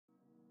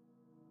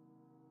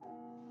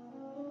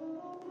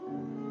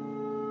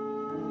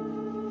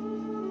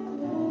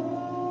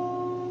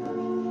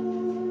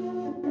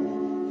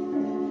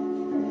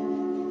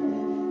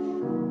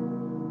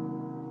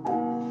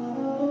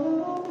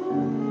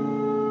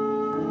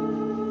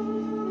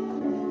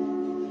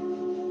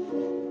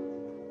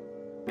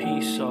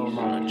Kenny Soul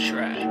on a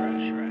track.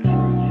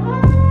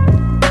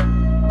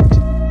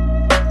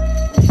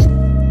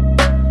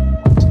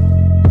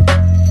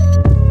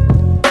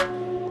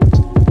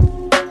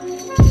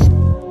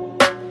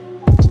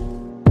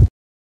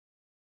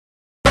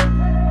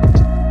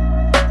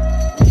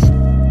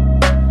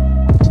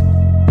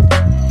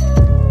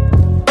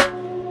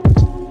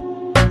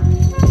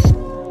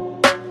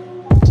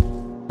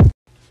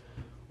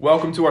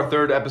 Welcome to our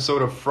third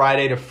episode of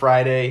Friday to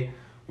Friday.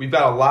 We've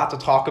got a lot to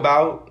talk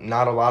about.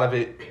 Not a lot of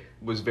it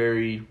was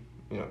very,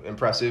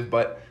 impressive,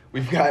 but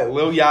we've got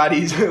Lil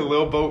Yachty's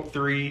Lil Boat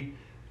 3.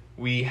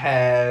 We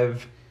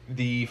have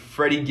the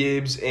Freddie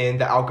Gibbs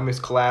and the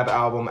Alchemist collab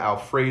album,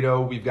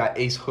 Alfredo. We've got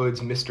Ace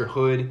Hood's Mr.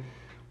 Hood.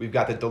 We've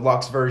got the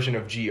deluxe version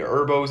of G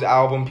Herbo's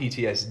album,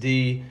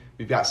 PTSD.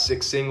 We've got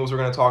 6 singles we're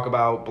going to talk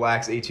about.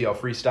 Black's ATL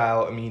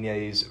Freestyle,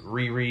 Amine's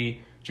Riri,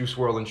 Juice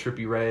WRLD and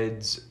Trippie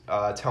Redd's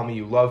Tell Me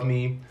You Love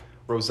Me,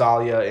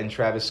 Rosalia and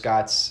Travis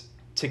Scott's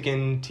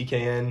Tickin',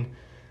 TKN,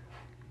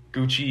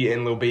 Gucci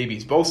and Lil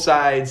Baby's Both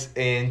Sides,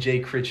 and Jay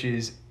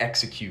Critch's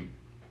Execute.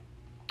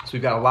 So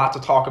we've got a lot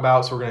to talk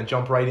about, so we're going to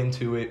jump right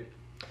into it.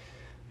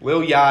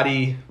 Lil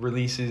Yachty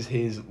releases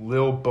his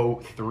Lil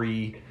Boat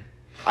 3.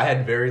 I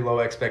had very low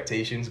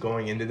expectations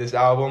going into this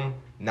album.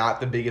 Not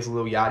the biggest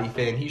Lil Yachty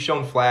fan. He's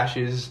shown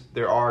flashes.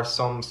 There are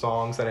some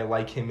songs that I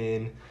like him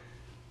in,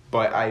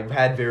 but I've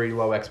had very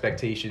low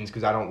expectations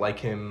because I don't like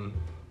him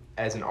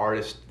as an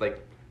artist,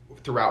 like,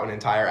 throughout an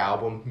entire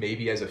album,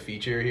 maybe as a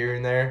feature here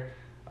and there.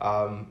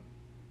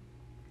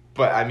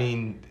 But, I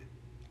mean,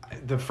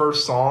 the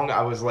first song,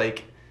 I was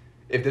like,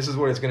 if this is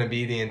what it's going to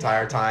be the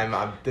entire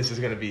time, this is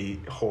going to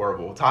be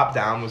horrible. Top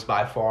Down was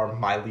by far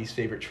my least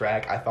favorite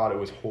track. I thought it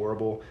was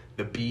horrible.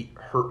 The beat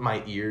hurt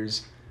my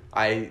ears.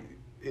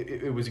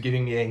 It was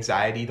giving me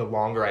anxiety the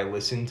longer I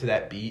listened to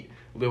that beat.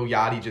 Lil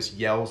Yachty just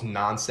yells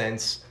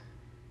nonsense.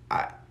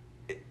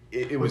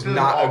 It was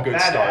not a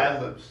good start.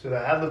 Ad-libs. The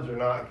ad-libs are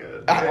not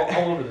good.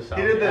 All over the South.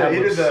 He did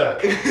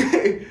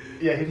the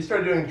yeah, he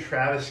started doing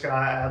Travis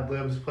Scott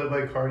ad-libs, played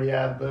by Cardi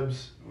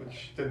ad-libs,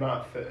 which did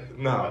not fit.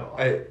 No,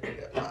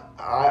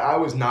 I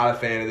was not a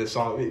fan of this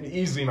song.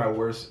 Easily my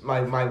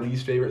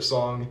least favorite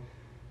song.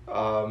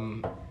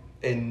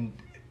 And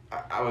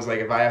I was like,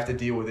 if I have to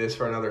deal with this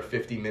for another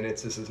 50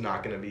 minutes, this is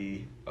not going to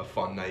be a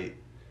fun night.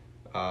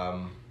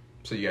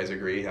 So you guys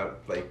agree?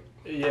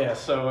 Yeah,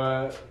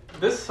 so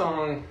this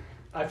song,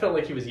 I felt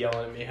like he was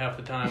yelling at me half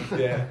the time.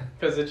 Yeah.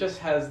 Because it just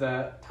has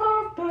that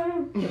top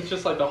down. It's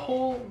just like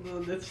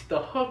it's the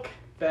hook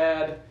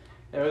bad.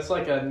 It was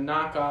like a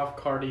knockoff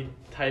Cardi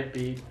type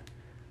beat.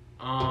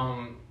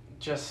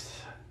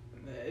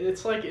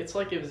 It's like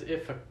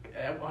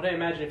what I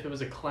imagine if it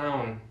was a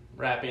clown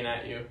rapping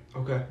at you.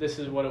 Okay. This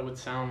is what it would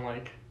sound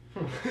like.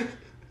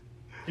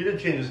 He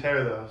did change his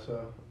hair though,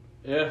 so.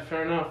 Yeah,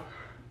 fair enough.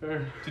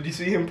 Fair. Did you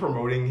see him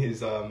promoting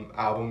his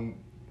album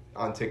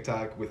on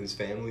TikTok with his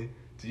family?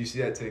 Did you see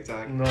that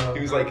TikTok? No.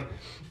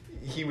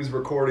 He was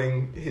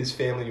recording his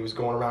family. He was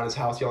going around his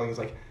house yelling. He's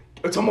like,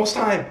 "It's almost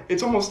time!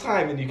 It's almost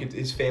time!" And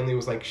his family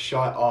was like,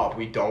 "Shut up!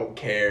 We don't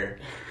care."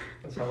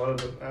 That's how I would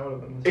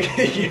have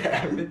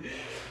been.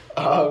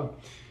 Yeah.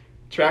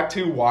 Track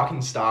 2,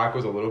 Walking Stock,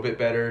 was a little bit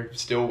better.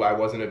 Still, I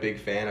wasn't a big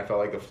fan. I felt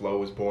like the flow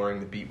was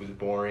boring. The beat was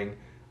boring.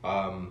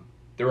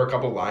 There were a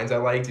couple lines I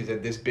liked. He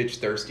said, "This bitch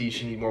thirsty.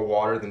 She need more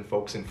water than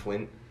folks in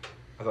Flint."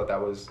 I thought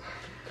that was...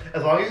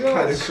 As long as he's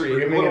not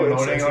screaming and moaning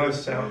on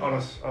insensitive.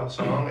 a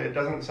song, it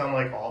doesn't sound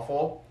like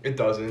awful. It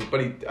doesn't, but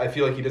I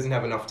feel like he doesn't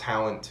have enough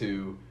talent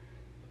to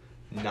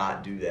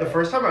not do that. The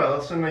first time I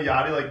listened to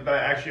Yachty, that I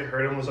actually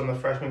heard him was on the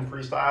Freshman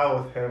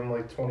Freestyle with him,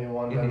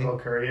 21, Denzel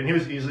Curry, and he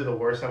was easily the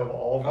worst out of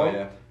all of them.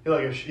 Oh,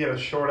 yeah. He had a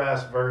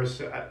short-ass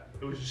verse.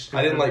 It was just stupid.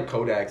 I didn't like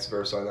Kodak's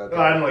verse on that. No,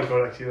 I didn't like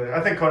Kodak either.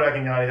 I think Kodak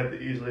and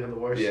Yachty easily had the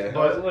worst. Yeah. It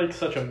was like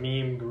such a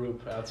meme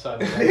group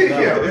outside of that.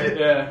 Yeah, right?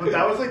 Yeah. But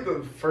that was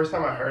the first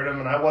time I heard him,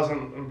 and I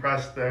wasn't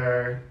impressed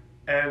there.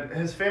 And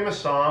his famous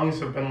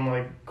songs have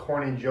been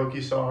corny,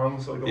 jokey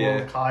songs, the one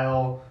with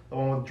Kyle, the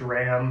one with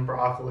Dram,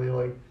 Broccoli.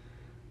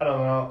 I don't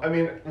know. I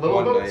mean,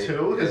 Lil Boat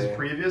 2, his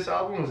previous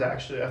album was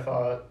actually, I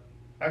thought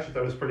it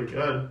was pretty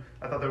good.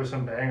 I thought there was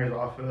some bangers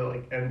off of it,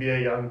 like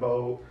NBA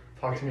Youngboat,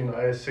 Talk to Me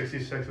Nice,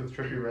 66 with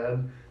Trippie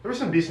Redd. There were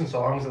some decent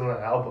songs in that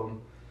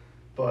album,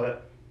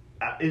 but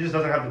he just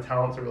doesn't have the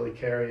talent to really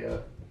carry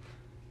a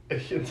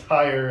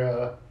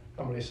entire,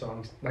 how many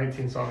songs?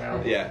 19-song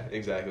album. Yeah,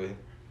 exactly.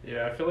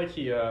 Yeah, I feel like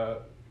he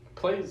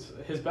plays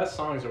his best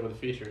songs are with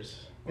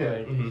features.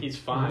 Yeah. He's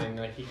fine.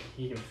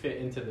 He can fit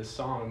into this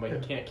song, but he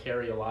can't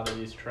carry a lot of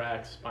these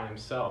tracks by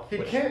himself. He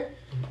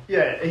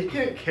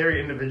can't carry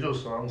individual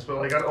songs, but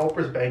on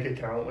Oprah's Bank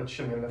Account, which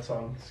that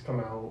song's come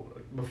out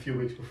a few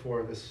weeks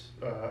before this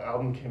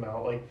album came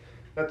out,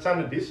 that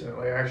sounded decent.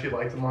 I actually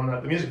liked him on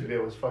that. The music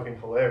video was fucking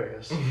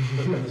hilarious.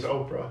 It was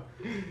Oprah,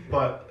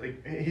 but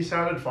he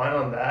sounded fine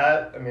on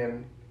that. I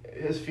mean,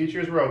 his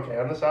features were okay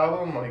on this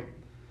album.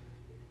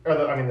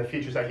 The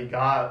features that he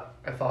got,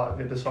 I thought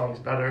made the songs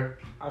better.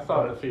 I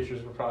thought the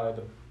features were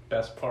probably the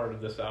best part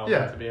of this album,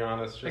 to be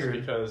honest. Just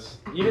because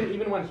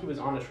even when he was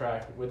on a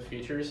track with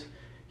features,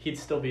 he'd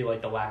still be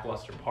like the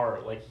lackluster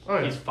part. Like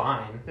he's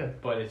fine,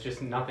 but it's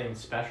just nothing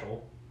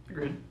special.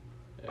 Agreed.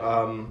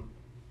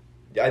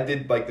 I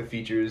did like the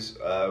features.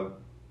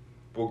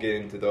 We'll get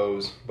into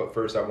those, but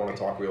first I want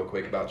to talk real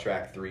quick about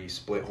track 3,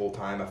 Split Whole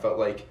Time. I felt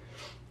like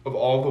of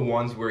all the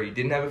ones where he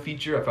didn't have a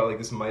feature, I felt like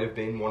this might have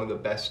been one of the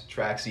best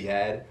tracks he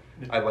had.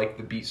 I like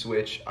the beat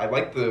switch. I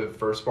like the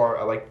first part.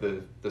 I like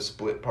the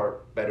split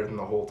part better than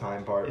the whole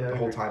time part. Yeah, the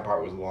whole time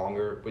part was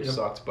longer, which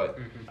sucked, but...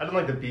 I didn't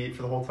like the beat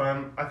for the whole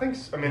time.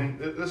 This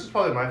is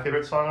probably my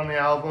favorite song on the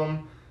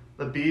album.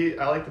 The beat,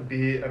 I like the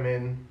beat. I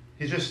mean,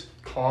 he's just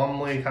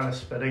calmly kind of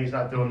spitting. He's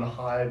not doing the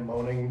high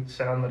moaning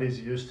sound that he's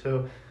used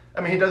to. I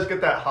mean, he does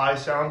get that high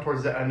sound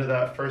towards the end of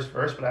that first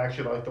verse, but I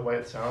actually like the way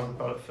it sounds. I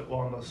thought it fit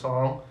well in the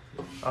song.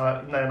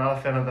 Not a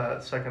fan of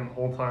that second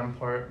whole time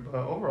part, but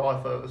overall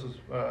I thought this was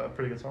a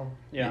pretty good song.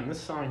 Yeah, in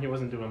this song he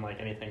wasn't doing like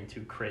anything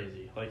too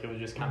crazy. Like it was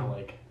just kind of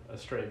like a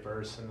straight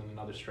verse and then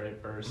another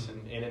straight verse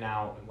and in and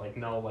out, and like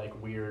no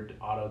like weird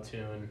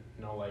auto-tune,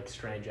 no like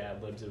strange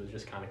ad-libs. It was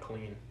just kind of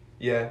clean.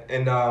 Yeah,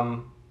 and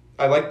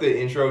I like the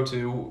intro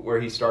too,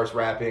 where he starts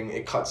rapping,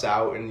 it cuts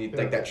out, and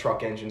like that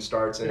truck engine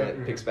starts and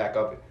it picks back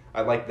up.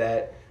 I like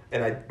that,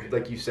 and I,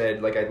 like you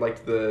said, like I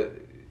liked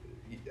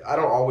I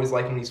don't always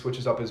like when he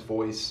switches up his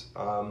voice,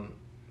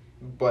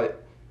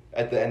 but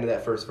at the end of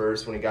that first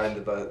verse, when he got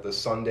into the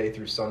Sunday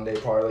through Sunday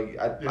part, like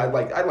I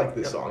like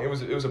this song. It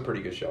was a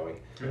pretty good showing.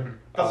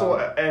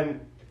 Yeah. And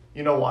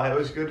you know why it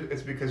was good?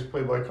 It's because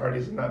Playboi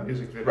Carti's in that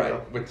music video.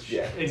 Right. Which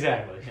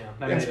Exactly.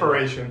 Yeah.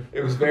 Inspiration.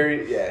 It was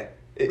very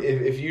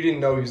If you didn't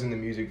know he was in the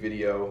music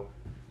video,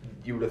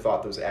 you would have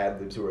thought those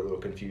ad-libs were a little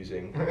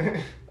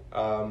confusing.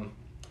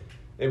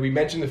 And we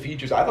mentioned the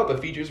features. I thought the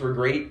features were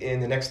great,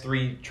 and the next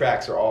 3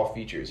 tracks are all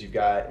features. You've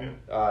got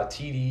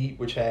TD,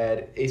 which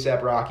had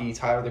A$AP Rocky,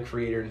 Tyler, the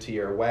Creator, and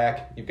Tierra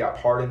Whack. You've got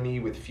Pardon Me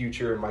with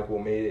Future and Mike Will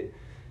Made It.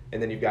 And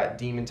then you've got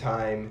Demon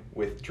Time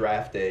with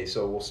Draft Day.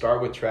 So we'll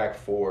start with track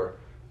 4.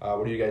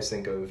 What do you guys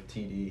think of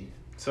TD?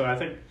 So I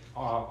think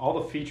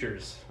all the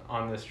features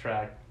on this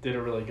track did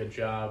a really good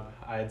job.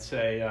 I'd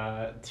say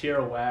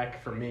Tierra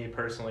Whack, for me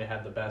personally,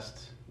 had the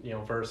best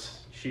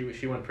verse.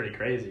 She went pretty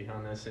crazy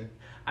on this, and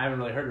I haven't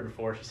really heard her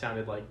before. She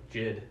sounded like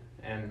Jid,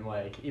 and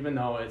like even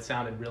though it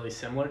sounded really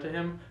similar to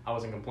him, I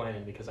wasn't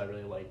complaining because I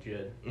really like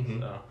Jid.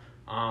 So,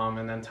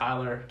 and then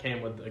Tyler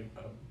came with a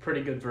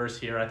pretty good verse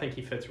here. I think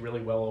he fits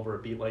really well over a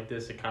beat like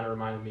this. It kind of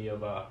reminded me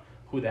of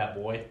Who That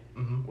Boy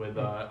with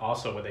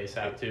also with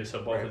A$AP too.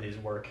 So both of these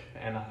work,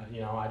 and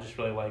I just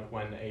really like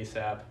when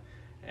A$AP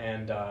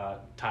and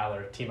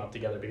Tyler team up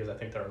together because I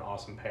think they're an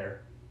awesome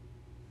pair.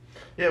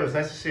 Yeah, it was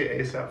nice to see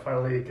A$AP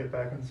finally get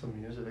back on some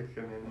music.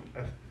 I mean,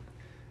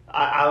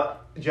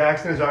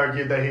 Jackson has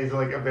argued that he's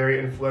like a very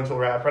influential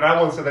rapper, and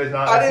I won't say that he's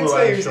not. I didn't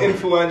say he was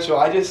influential.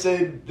 I just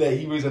said that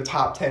he was a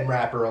top 10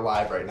 rapper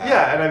alive right now.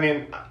 Yeah, and I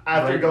mean,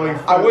 after going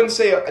through, I wouldn't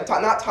say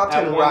not top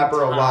 10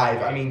 rapper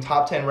alive. I mean,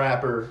 top 10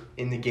 rapper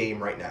in the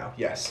game right now.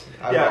 Yes,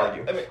 I would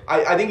argue. I mean,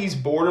 I think he's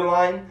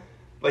borderline.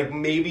 Like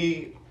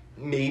maybe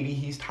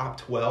he's top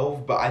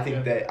 12, but I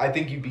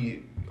think you'd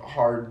be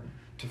hard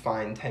to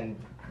find 10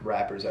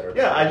 rappers that are...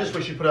 Yeah, I just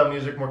wish he put out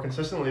music more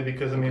consistently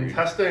because, I mean,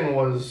 Testing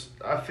was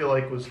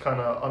kind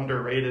of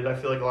underrated. I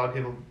feel like a lot of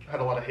people had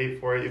a lot of hate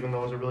for it, even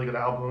though it was a really good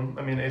album.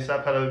 I mean,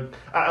 A$AP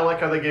I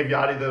like how they gave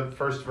Yachty the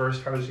first verse,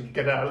 kind of just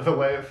get it out of the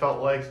way. It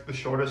felt like the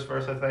shortest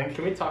verse, I think.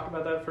 Can we talk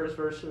about that first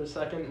verse for a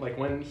second? Like,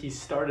 when he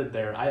started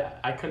there,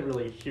 I couldn't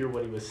really hear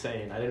what he was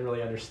saying. I didn't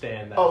really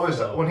understand that. Oh, it was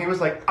when he was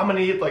like, I'm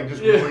gonna eat, like,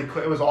 just really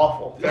quick. It was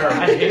awful.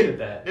 I hated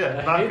that.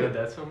 Yeah, I hated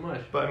that so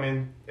much. But, I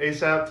mean,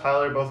 A$AP,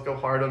 Tyler both go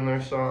hard on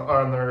their song,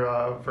 on their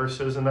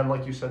verses, and then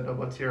like you said,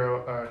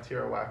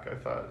 Tierra Whack, I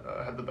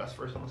thought had the best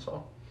verse on the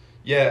song.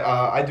 Yeah,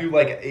 I do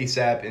like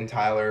A$AP and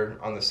Tyler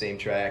on the same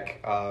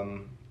track.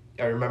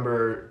 I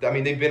remember, I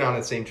mean, they've been on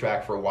the same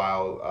track for a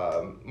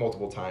while,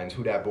 multiple times.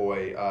 Who Dat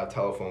Boy,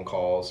 Telephone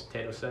Calls.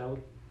 Potato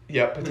Salad.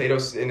 Yeah,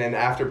 Potatoes, and then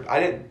after,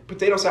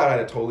 Potato Salad had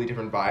a totally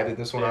different vibe than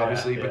this one,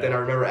 obviously, but then I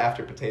remember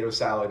after Potato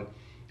Salad,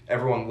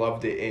 everyone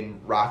loved it,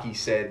 and Rocky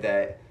said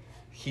that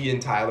he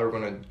and Tyler were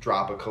going to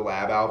drop a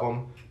collab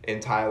album,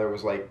 and Tyler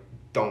was like,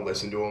 don't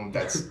listen to him,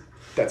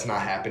 that's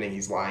not happening,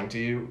 he's lying to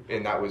you,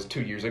 and that was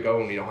 2 years ago,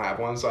 and we don't have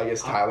one, so I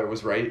guess Tyler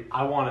was right.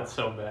 I want it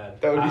so bad.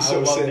 That would be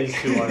so sick. I love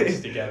these two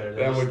artists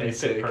together. They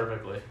fit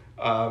perfectly.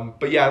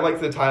 But yeah, I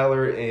like the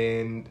Tyler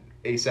and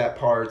A$AP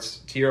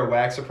parts. Tierra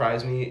Whack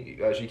surprised me.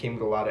 She came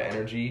with a lot of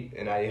energy,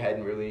 and I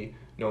hadn't really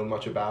known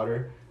much about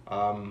her.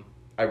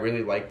 I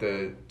really like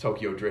the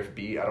Tokyo Drift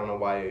beat. I don't know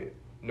why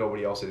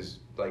nobody else has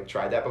like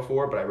tried that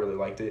before, but I really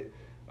liked it.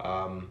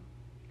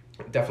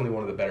 Definitely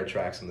one of the better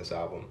tracks on this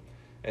album.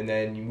 And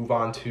then you move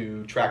on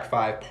to track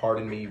 5,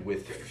 Pardon Me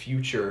with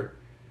Future.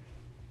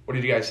 What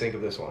did you guys think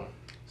of this one?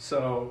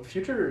 So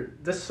Future,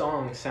 this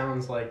song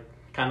sounds like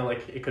kind of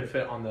like it could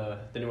fit on the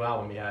new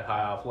album he had,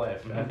 High Off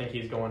Life. I think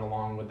he's going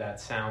along with that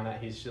sound that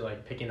he's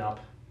like picking up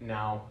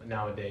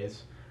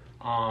nowadays.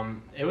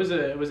 It was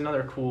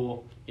another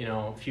cool,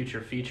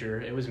 Future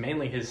feature. It was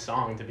mainly his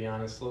song, to be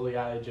honest. Lil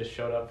Yachty just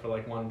showed up for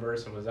like one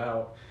verse and was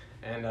out.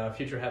 And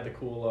Future had the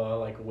cool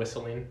like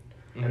whistling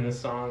in this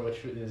song,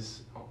 which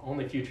is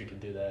only Future could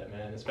do that,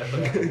 man.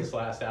 Especially after this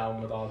last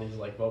album with all these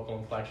like vocal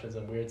inflections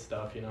and weird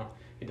stuff, you know.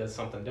 He does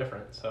something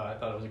different, so I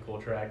thought it was a cool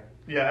track.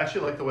 Yeah, I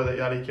actually like the way that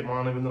Yachty came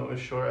on, even though it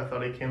was short. I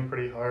thought he came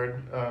pretty hard.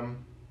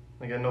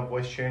 Again, no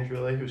voice change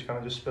really. He was kind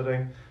of just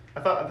spitting. I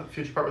thought the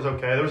Future part was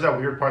okay. There was that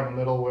weird part in the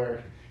middle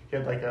where he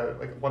had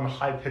like one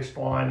high pitched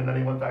line and then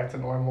he went back to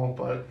normal.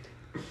 But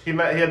he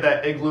had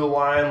that igloo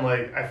line,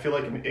 like I feel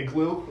like an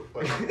igloo,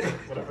 like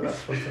whatever that's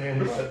supposed to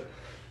mean. But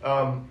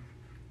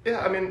yeah,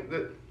 I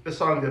mean the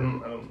song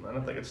didn't. I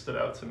don't think it stood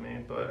out to me.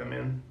 But I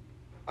mean.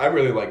 I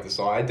really like the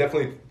song. I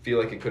definitely feel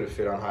like it could have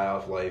fit on High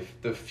Off Life.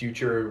 The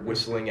Future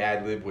whistling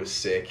ad-lib was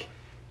sick.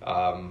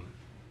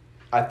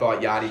 I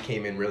thought Yachty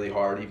came in really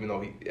hard, even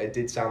though it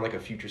did sound like a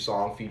Future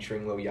song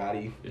featuring Lil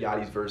Yachty.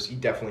 Yachty's verse, he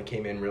definitely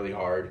came in really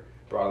hard,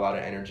 brought a lot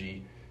of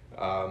energy.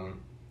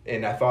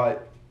 And I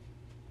thought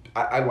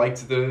I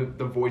liked the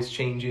voice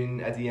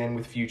changing at the end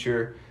with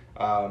Future.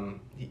 I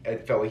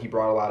felt like he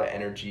brought a lot of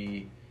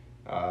energy.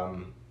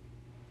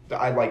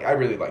 I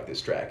really like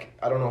this track.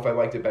 I don't know if I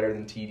liked it better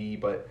than TD,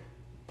 but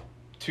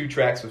 2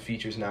 tracks with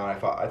features now,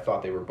 and I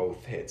thought they were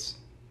both hits.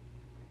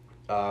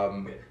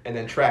 And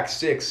then track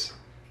 6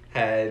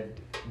 had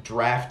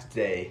Draft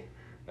Day,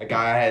 a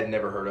guy I had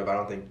never heard of. I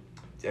don't think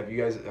had you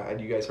guys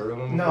heard of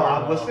him? No,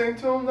 I'm listening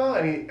to him though,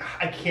 and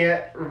I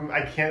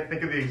can't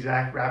think of the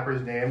exact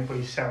rapper's name, but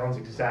he sounds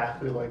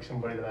exactly like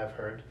somebody that I've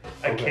heard.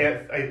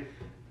 Okay.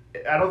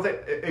 I don't think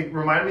it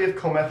reminded me of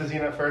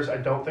Comethazine at first. I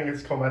don't think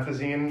it's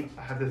Comethazine.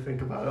 I have to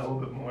think about it a little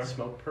bit more.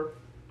 Smoke Perp?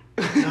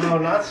 No,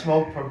 not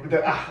Smoke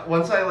Perp.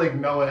 Once I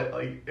know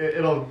it,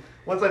 it'll.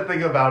 Once I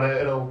think about it,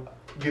 it'll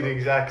be the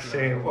exact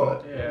same.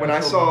 Well, yeah. when I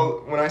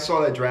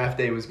saw that Draft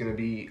Day was gonna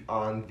be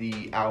on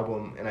the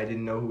album, and I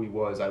didn't know who he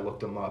was, I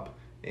looked him up,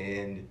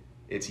 and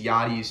it's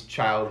Yachty's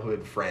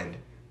childhood friend.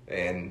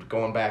 And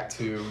going back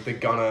to the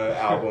Gunna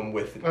album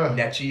with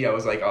Netchi, I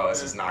was like, oh,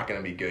 this is not going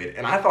to be good.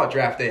 And I thought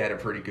Draft Day had a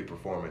pretty good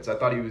performance. I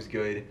thought he was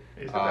good.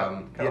 He had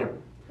a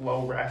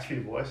low, raspy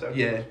voice.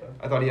 I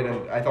thought he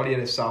had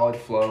a solid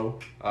flow.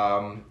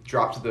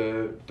 Dropped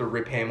the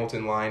Rip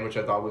Hamilton line, which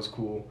I thought was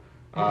cool.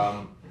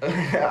 I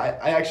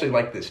actually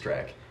like this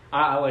track.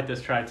 I like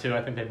this track too.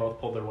 I think they both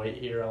pulled their weight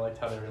here. I liked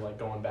how they were like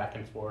going back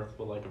and forth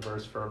with like a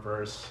verse for a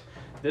verse.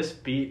 This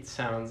beat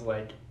sounds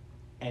like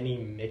any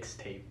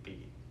mixtape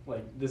beat.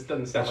 Like, this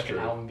doesn't sound like an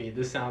album beat.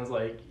 This sounds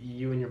like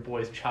you and your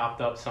boys chopped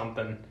up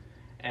something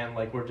and,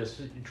 like, we're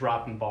just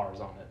dropping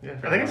bars on it. Yeah,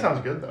 I think it sounds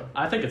good, though.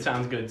 I think it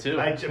sounds good,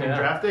 too. I mean,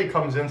 Draft Day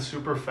comes in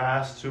super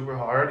fast, super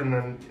hard, and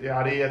then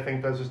Yachty, I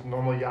think, does this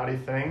normal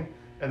Yachty thing.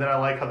 And then I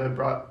like how they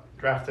brought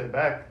Draft Day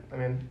back. I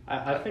mean...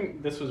 I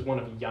think this was one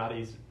of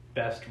Yachty's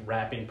best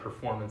rapping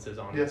performances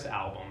on this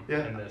album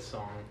and this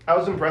song. I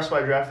was impressed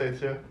by Draft Day,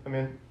 too. I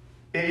mean...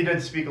 He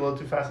did speak a little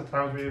too fast at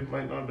times where you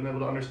might not have been able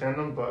to understand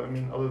him, but I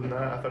mean, other than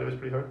that, I thought it was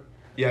pretty hard.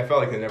 Yeah, I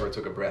felt like they never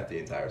took a breath the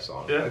entire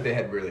song. Yeah. Like, they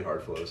had really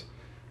hard flows.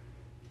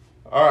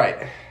 All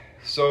right,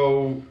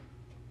 so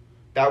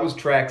that was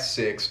track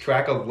 6.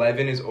 Track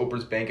 11 is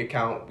Oprah's Bank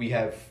Account. We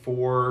have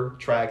 4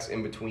 tracks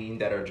in between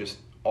that are just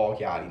all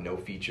Yachty, no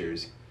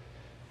features.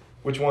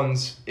 Which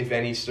ones, if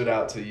any, stood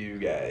out to you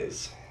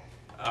guys?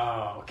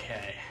 Oh,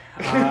 okay.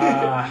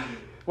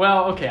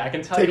 Well, okay, I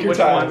can tell Take you your which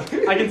time.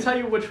 ones. I can tell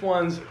you which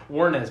ones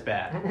weren't as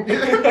bad,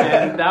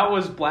 and that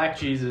was Black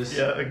Jesus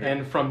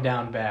and From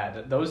Down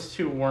Bad. Those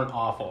 2 weren't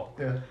awful.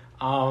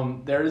 Yeah.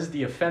 There is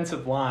the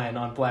offensive line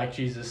on Black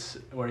Jesus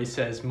where he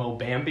says Mo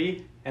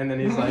Bambi, and then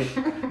he's like,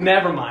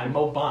 "Never mind,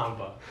 Mo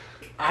Bamba."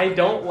 I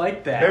don't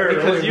like that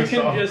because you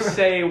can just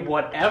say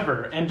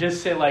whatever and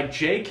just say like,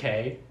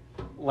 "JK,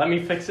 let me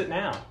fix it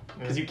now,"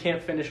 because you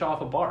can't finish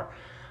off a bar.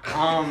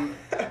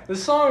 The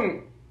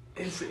song.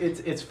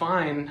 It's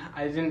fine.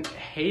 I didn't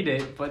hate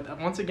it, but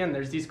once again,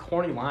 there's these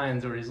corny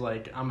lines where he's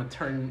like, "I'm gonna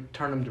turn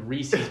him to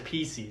Reese's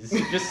Pieces,"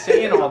 just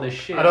saying all this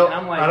shit. I don't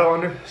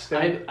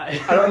understand. I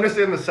don't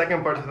understand the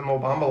second part of the Mo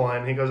Bamba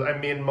line. He goes, "I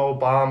mean Mo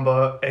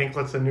Bamba,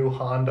 anklets a new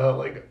Honda."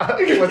 Like,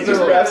 what's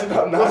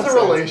the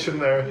relation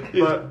there?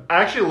 But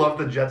I actually love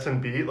the Jetson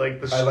beat, like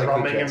the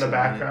strumming in the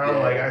background.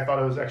 Like, I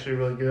thought it was actually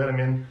really good. I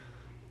mean,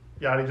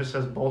 Yachty just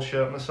says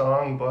bullshit in the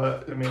song,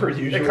 but I mean,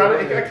 it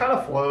kind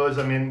of flows.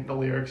 I mean, the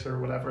lyrics or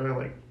whatever,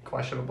 like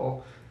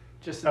questionable,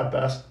 just at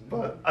best.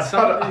 But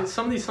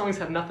some of these songs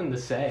have nothing to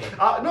say.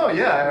 No,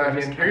 yeah, I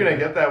mean, you're gonna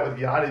get that with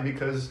Yachty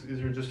because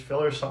these are just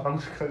filler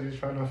songs because he's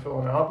trying to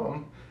fill an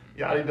album.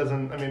 Yachty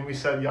doesn't. I mean, we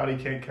said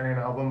Yachty can't carry an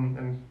album,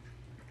 and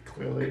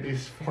clearly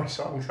these 4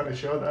 songs kind of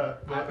show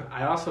that. But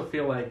I also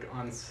feel like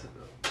on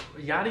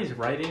Yachty's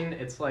writing,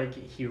 it's like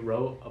he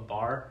wrote a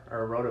bar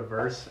or wrote a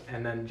verse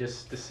and then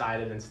just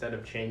decided instead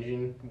of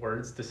changing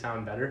words to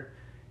sound better,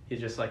 he's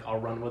just like, I'll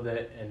run with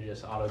it and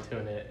just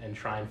auto-tune it and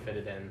try and fit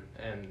it in.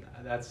 And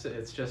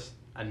it's just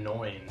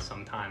annoying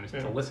sometimes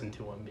to listen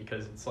to him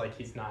because it's like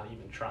he's not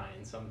even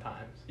trying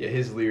sometimes. Yeah,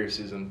 his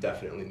lyricism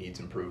definitely needs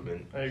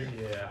improvement. I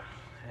agree. Yeah.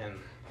 And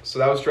so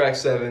that was track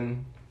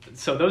 7.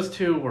 so those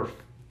 2 were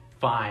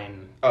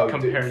fine. Oh,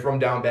 compared From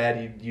Down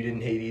Bad, you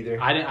didn't hate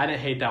either? I didn't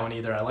hate that one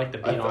either. I like the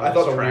beat on I this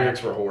thought the track.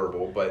 lyrics were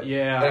horrible, but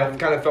Yeah, and I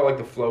kind of felt like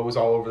the flow was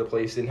all over the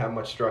place, didn't have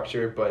much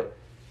structure, but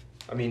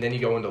I mean, then you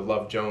go into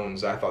Love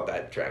Jones. I thought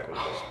that track was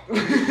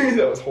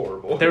that was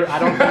horrible.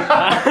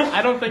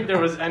 I don't think there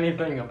was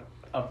anything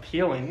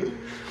appealing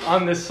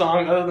on this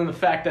song other than the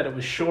fact that it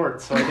was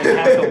short, so I didn't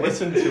have to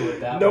listen to it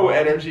that No long.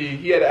 energy.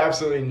 He had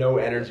absolutely no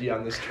energy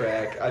on this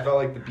track. I felt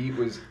like the beat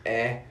was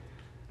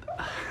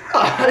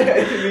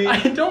I mean,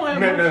 I don't have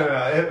much.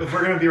 No. If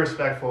we're gonna be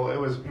respectful, it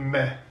was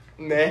meh.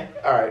 meh.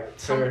 All right,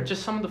 fair.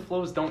 Just some of the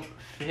flows don't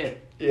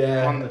fit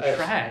Yeah, on the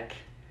track.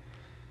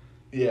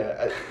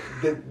 Yeah,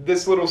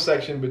 this little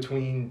section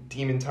between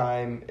Demon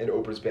Time and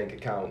Oprah's Bank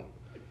Account.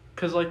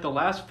 Cause like the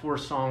last 4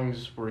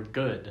 songs were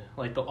good.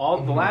 Like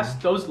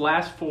those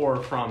last 4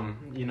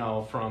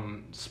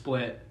 from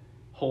Split,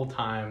 Whole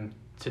Time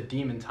to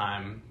Demon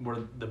Time were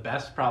the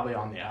best probably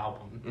on the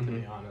album, to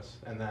be honest.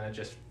 And then it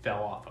just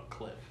fell off a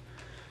cliff.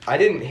 I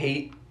didn't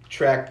hate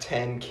track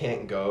 10,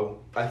 Can't Go.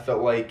 I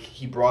felt like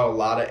he brought a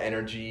lot of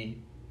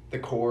energy. The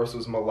chorus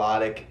was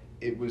melodic.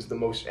 It was the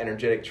most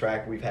energetic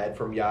track we've had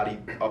from Yachty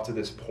up to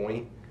this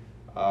point.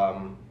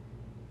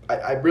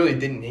 I really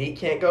didn't hate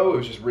Can't Go. It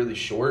was just really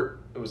short.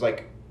 It was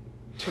like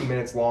 2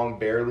 minutes long,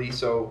 barely.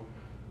 So,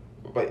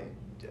 but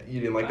you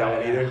didn't like that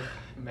one either?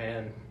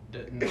 Man,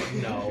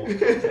 no.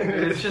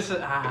 It's just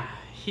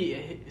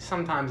he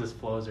sometimes his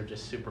flows are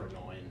just super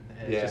annoying.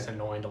 It's just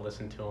annoying to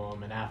listen to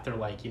him. And after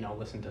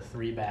listen to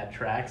 3 bad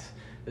tracks,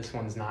 this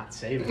one's not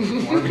saving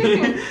it for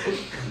me.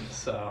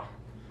 So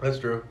That's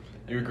true.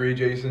 You agree,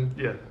 Jason?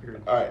 Yeah,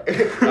 agreed. All right.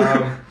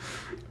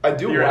 I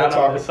do want to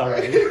talk. This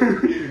already.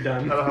 You're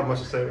done. I don't have much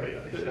to say about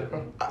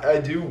Yachty. I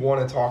do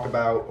want to talk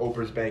about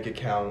Oprah's Bank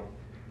Account.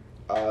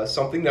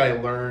 Something that I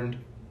learned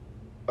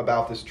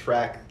about this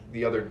track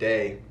the other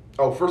day.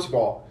 Oh, first of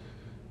all,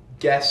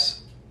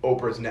 guess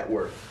Oprah's net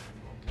worth.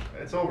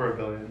 It's over $1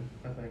 billion,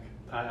 I think.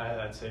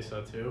 I'd say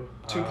so too.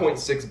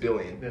 2.6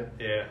 billion.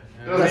 Yeah.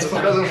 Yeah. That's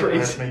doesn't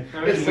crazy. surprise me.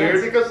 That makes It's weird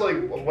sense. because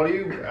what do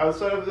you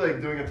outside of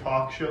doing a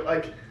talk show?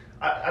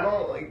 I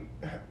don't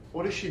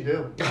what does she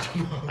do? I don't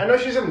know. I know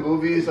she's in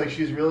movies.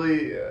 She's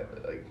really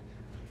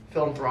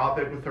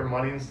philanthropic with her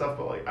money and stuff.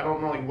 But I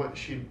don't know what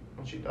she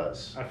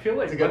does. I feel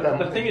like To get that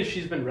the money. thing is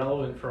she's been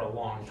relevant for a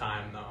long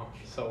time though.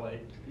 So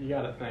you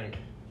gotta think.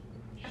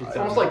 It's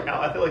almost like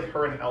I feel like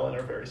her and Ellen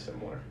are very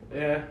similar.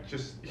 Yeah.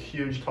 Just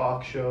huge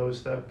talk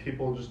shows that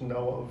people just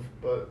know of,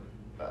 but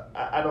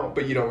I don't.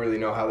 But you don't really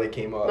know how they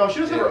came up. No, she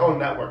does have her own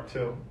network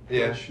too.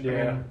 Yeah. Which,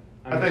 Yeah.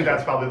 I think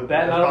that's probably the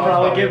I'll that's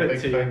probably give a it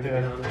big to you. thing, To be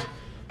yeah. honest.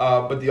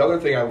 But the other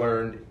thing I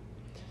learned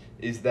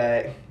is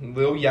that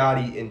Lil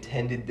Yachty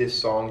intended this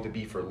song to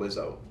be for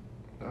Lizzo.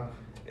 Oh,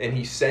 And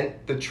he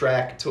sent the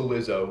track to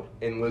Lizzo,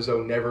 and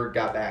Lizzo never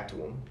got back to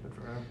him. good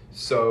for him.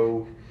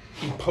 So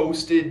he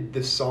posted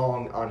the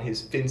song on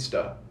his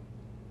Finsta,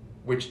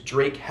 which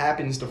Drake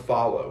happens to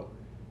follow.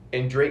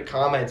 And Drake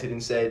commented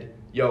and said,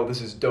 "Yo,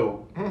 this is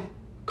dope."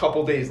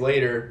 Couple days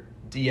later,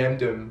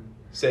 DM'd him,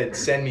 said,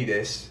 "Send me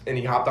this," and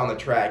he hopped on the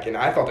track. And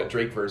I thought the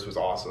Drake verse was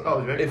awesome.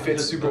 Oh, Drake- it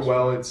fits super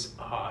well. It's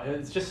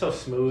It's just so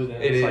smooth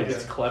and It it's is.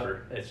 it's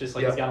clever. It's just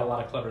Yep. he's got a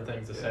lot of clever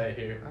things to say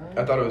here.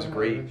 I thought it was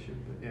great.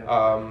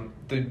 Yeah.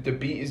 The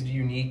beat is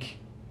unique.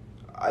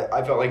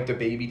 I felt like the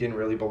baby didn't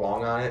really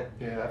belong on it.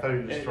 Yeah, I thought you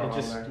were just It throwing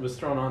just on there. was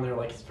thrown on there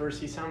his verse.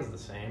 He sounds the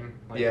same.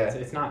 Yeah.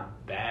 It's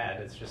not bad.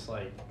 It's just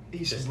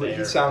He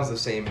there. sounds the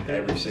same in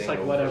every it's just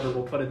single. whatever.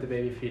 We'll put a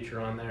baby feature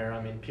on there.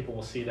 I mean, people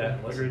will see that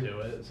and listen Agreed. to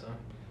it.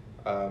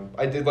 So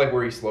I did like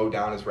where he slowed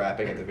down his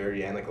rapping at the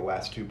very end, the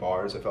last 2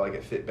 bars. I felt like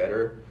it fit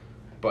better,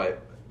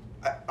 but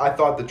I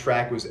thought the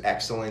track was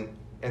excellent,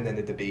 and then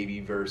the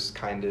baby verse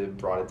kind of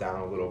brought it down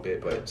a little bit,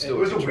 but still It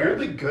was a good track.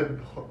 weirdly good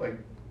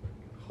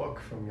hook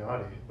from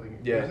Yachty.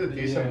 Yeah. It was a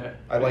decent. yeah,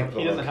 I like the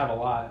he doesn't hook. have a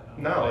lot.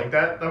 No,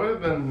 that would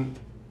have been.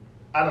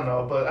 I don't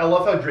know, but I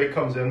love how Drake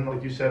comes in,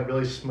 like you said,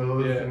 really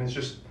smooth, Yeah. and it's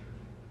just.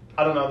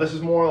 I don't know. This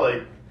is more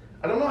like.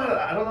 I don't know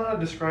how to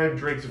describe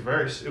Drake's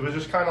verse. It was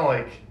just kind of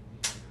like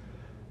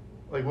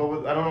what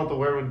would I don't know what the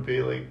word would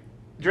be like.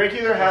 Drake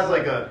either has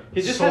a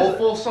He just has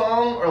soulful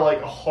song or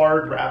a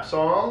hard rap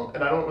song,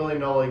 and I don't really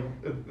know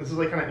this is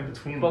kind of in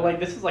between. But that.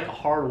 this is a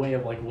hard way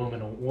of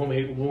wooing a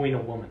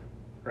woman,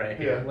 right?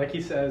 Here. Yeah. Like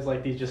he says,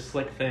 these just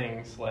slick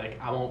things,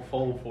 I won't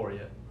fold for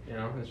you.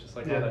 It's just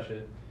all Yeah. that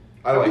shit.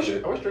 I liked wish,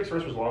 it. I wish Drake's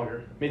verse was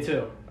longer. Me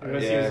too. I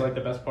guess he Yeah. was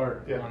the best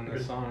part Yeah, on this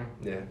agreed. song.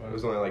 Yeah, it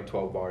was only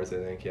 12 bars, I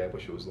think. Yeah, I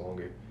wish it was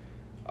longer.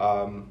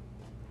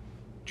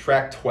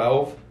 Track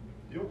 12.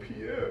 Yo,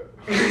 Pierre.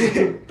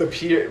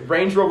 The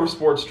Range Rover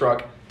sports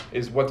truck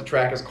is what the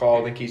track is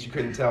called, in case you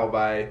couldn't tell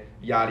by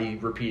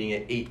Yachty repeating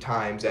it 8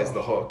 times as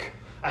the hook.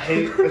 I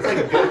hate. It's like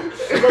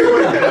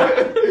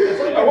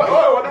it's like I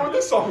wonder what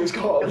this song is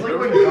called. It's like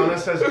when Gunna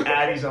says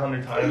Addies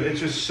 100 times. It's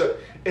just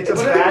it's a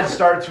bad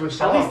start to a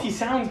song. At least he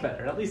sounds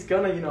better. At least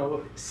Gunna,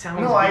 sounds.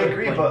 No, I good,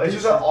 agree, but it's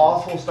just an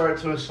awful start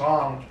to a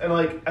song. And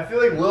I feel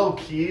like Lil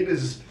Keed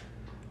is.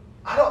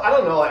 I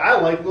don't know. I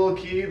like Lil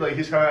Keed.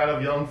 He's kind of out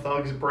of Young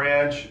Thug's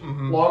branch.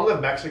 Mhm. Long Live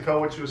Mexico,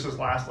 which was his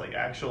last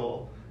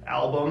actual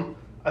album.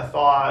 I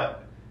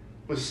thought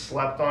was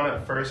slept on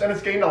at first, and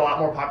it's gained a lot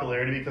more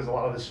popularity because a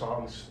lot of the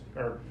songs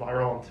are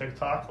viral on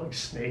TikTok, like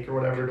Snake or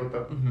whatever, with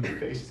the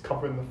face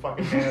covered in the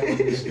fucking hand,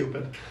 looking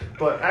stupid.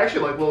 But I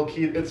actually like Lil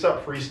Keed. It's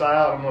Up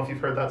Freestyle. I don't know if you've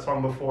heard that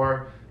song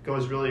before.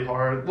 Goes really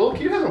hard. Lil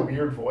Keed has a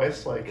weird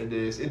voice. Like it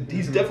is. He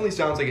definitely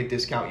sounds like a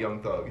discount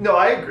Young Thug. No,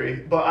 I agree.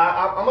 But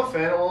I'm a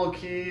fan of Lil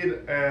Keed,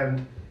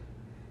 and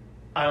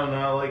I don't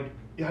know, like,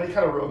 yeah, he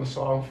kind of wrote the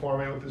song for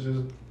me with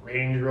his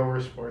Range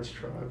Rover sports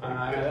truck.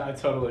 I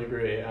totally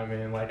agree. I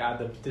mean, like,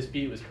 this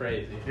beat was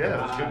crazy. Yeah,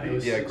 it was good beat. It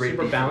was great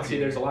super beat. bouncy.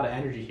 There's a lot of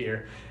energy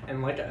here,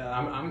 and like,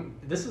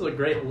 this is a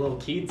great Lil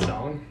Keed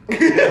song.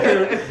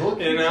 Lil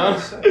You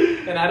know,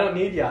 and I don't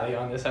need Yachty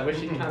on this. I wish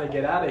he'd kind of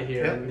get out of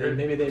here, Yeah, and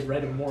maybe they'd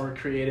write a more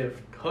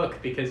creative hook,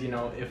 because, you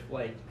know, if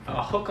like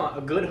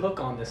a good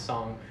hook on this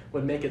song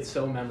would make it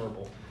so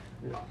memorable.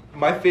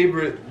 My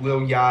favorite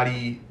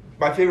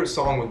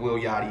song with Lil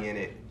Yachty in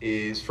it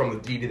is from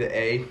the D to the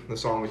A, the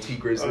song with T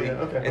Grizzly. Oh,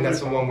 yeah, okay. And that's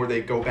the one where they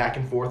go back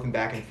and forth and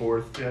back and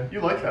forth. Yeah, you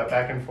like that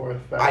back and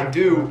forth. I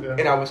do,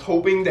 and I was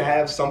hoping to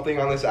have something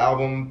on this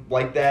album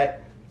like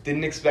that.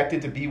 Didn't expect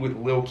it to be with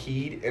Lil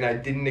Keed, and I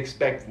didn't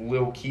expect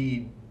Lil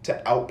Keed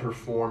to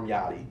outperform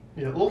Yachty.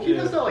 Yeah, Lil Keed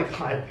has that like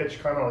high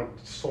pitched kind of like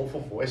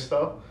soulful voice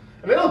though,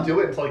 and they don't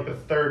do it until like the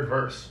third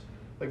verse.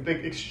 Like they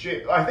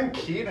exchange. I think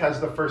Keed has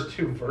the first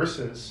two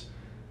verses,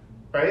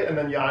 right, and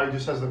then Yachty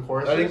just has the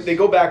chorus. I think they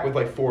go back with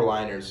like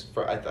 4-liners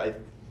for I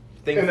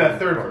think in that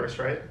third verse,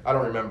 right? I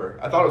don't remember.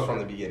 I thought it was from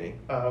the beginning.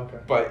 Oh, okay.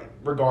 But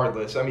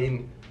regardless, I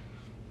mean,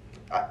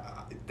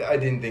 I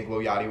didn't think Lil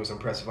Yachty was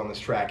impressive on this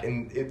track,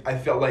 and I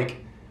felt like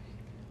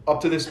up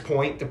to this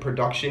point the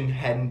production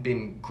hadn't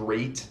been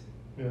great.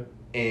 Yeah.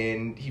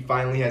 And he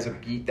finally has a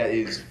beat that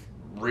is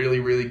really,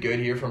 really good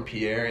here from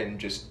Pierre, and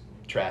just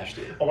trashed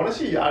it. I want to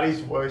see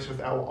Yachty's voice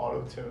without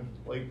auto-tune.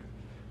 Like,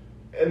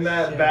 in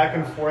that back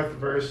and forth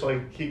verse,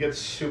 like, he gets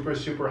super,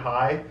 super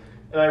high.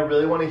 And I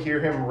really want to hear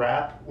him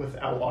rap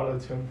without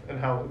auto-tune and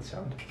how it would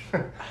sound.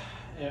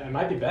 Yeah, it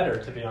might be better,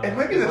 to be honest. It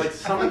might be the, like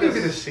some of the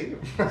same.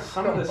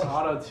 Some of this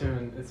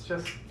auto-tune,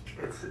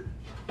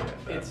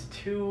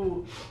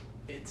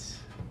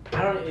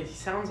 I don't know, it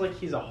sounds like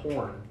he's a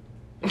horn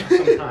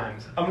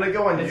sometimes. I'm going to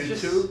go on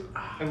It's YouTube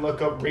and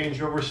look up Range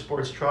Rover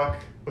sports truck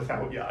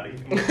without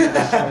Yachty.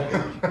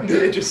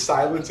 It just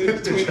silences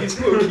between these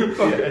movies.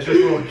 Yeah, it's just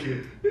Lil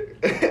Keed.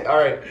 All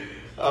right.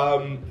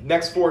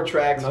 Next 4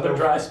 tracks. Another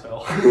dry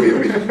spell.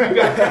 We've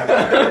got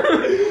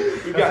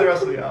That's the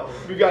rest of the album.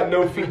 We've got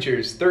no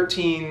features.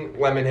 13,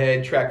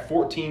 Lemonhead. Track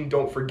 14,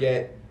 Don't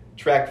Forget.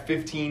 Track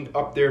 15,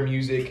 Up Their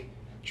Music.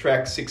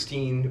 Track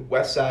 16,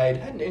 West Side.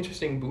 Had an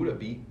interesting Buddha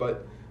beat,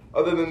 but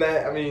other than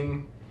that, I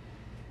mean,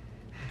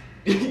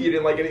 you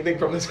didn't like anything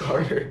from this,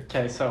 Carter.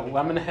 Okay, so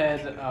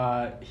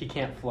Lemonhead, he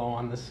can't flow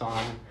on this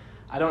song.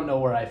 I don't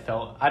know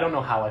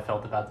how I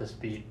felt about this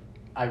beat.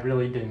 I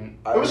really didn't.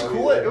 It was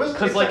cool. It was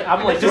because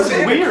I'm like, this is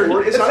It's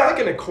weird. It's not like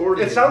an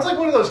accordion. It sounds like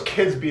one of those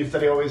kids beats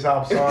that he always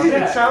hops on.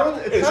 Yeah. It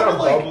sounded sounded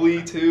like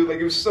bubbly too. Like,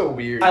 it was so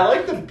weird. I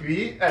liked the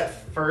beat at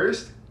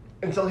first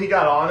until he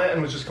got on it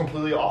and was just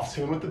completely off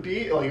tune with the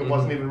beat. Like, it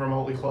wasn't even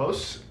remotely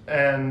close,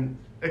 and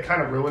it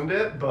kind of ruined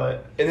it.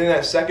 But And then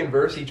that second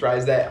verse, he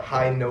tries that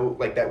high note,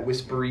 like that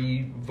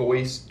whispery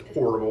voice.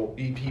 Horrible.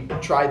 He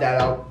tried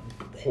that out.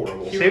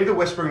 Horrible. save the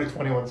whispering to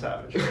 21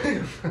 Savage.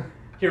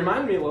 He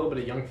reminded me a little bit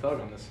of Young Thug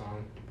on this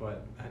song,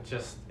 but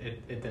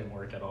it didn't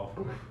work at all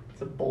for me.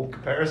 It's a bold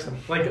comparison.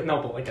 Like,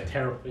 no, but like a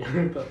terrible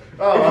Young Thug.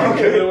 Oh,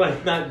 okay. They're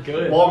like not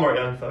good. Walmart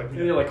Young Thug.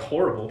 They're like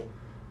horrible.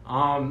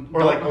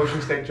 Or like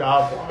Ocean State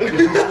Job.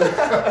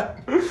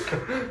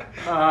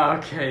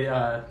 Okay,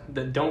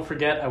 don't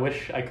forget, I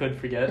wish I could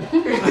forget.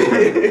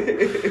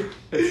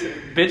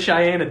 Bitch,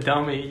 I ain't a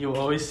dummy. You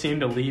always seem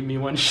to leave me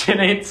when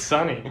shit ain't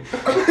sunny.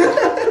 Just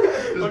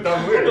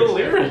dumb What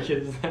lyrics. lyric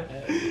is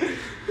that?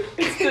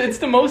 It's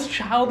the most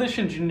childish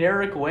and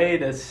generic way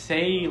to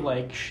say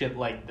like shit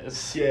like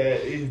this. Yeah,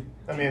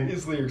 I mean,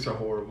 his lyrics are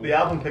horrible. the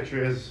album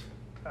picture is,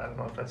 I don't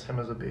know if that's him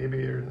as a baby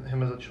or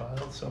him as a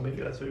child, so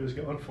maybe that's what he was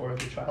going for,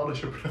 the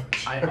childish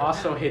approach. I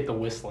also hate the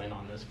whistling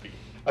on this beat.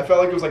 I felt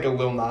like it was like a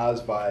Lil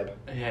Nas vibe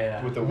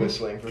Yeah. with the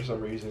whistling for some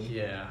reason.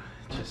 Yeah.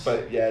 Just.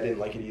 But yeah, I didn't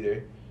like it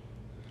either.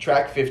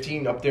 Track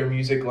 15, Up Their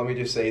Music, let me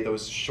just say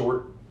those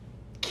short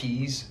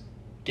keys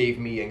gave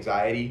me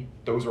anxiety.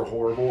 Those were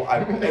horrible.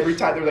 Every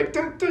time they were like,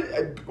 dun,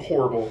 dun,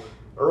 horrible.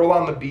 Earl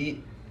on the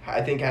beat,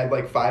 I think had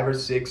like 5 or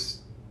 6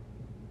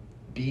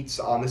 beats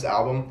on this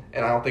album,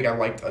 and I don't think I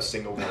liked a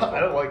single one. I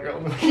don't like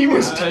Earl. He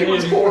was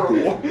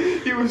horrible.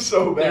 He was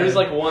so bad. There's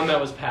like one that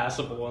was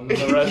passable, and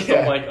the rest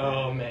Yeah. I'm like,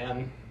 oh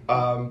man.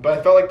 But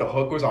I felt like the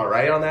hook was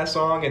alright on that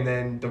song, and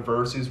then the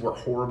verses were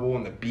horrible,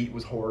 and the beat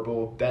was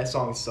horrible. That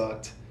song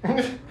sucked.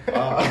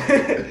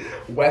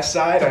 West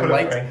Side,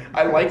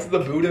 I liked the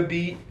Buddha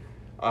beat.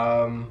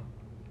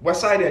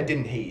 West Side, I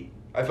didn't hate.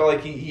 I felt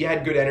like he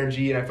had good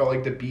energy, and I felt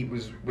like the beat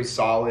was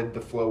solid.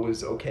 The flow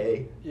was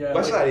okay. Yeah,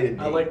 West Side, I didn't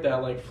hate. I like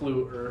that like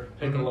flute or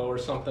piccolo or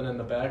something in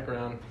the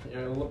background.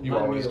 You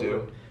always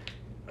do.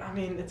 I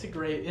mean, it's a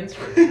great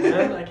instrument,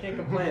 man. I can't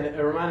complain. It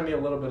reminded me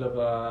a little bit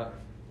of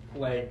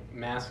like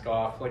Mask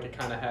Off, like it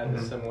kind of had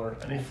a similar.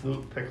 Any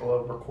flute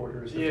piccolo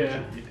recorders.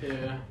 Yeah.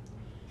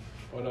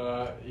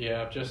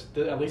 But just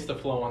at least the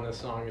flow on this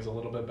song is a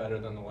little bit better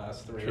than the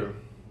last three. True.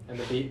 And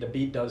the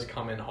beat does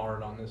come in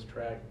hard on this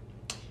track.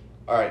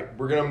 All right,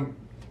 we're gonna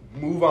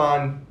move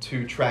on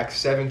to track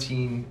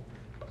 17.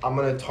 I'm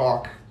gonna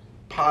talk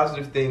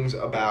positive things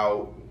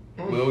about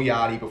Lil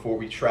Yachty before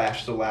we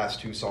trash the last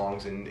two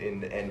songs and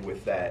end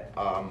with that.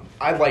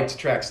 I liked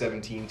track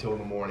 17, Till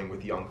the Morning,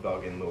 with Young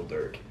Thug and Lil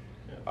Durk.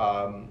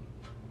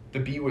 The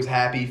beat was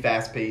happy,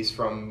 fast-paced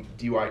from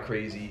DY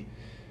Crazy.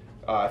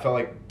 I felt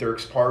like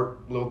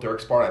Lil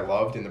Durk's part I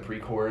loved in the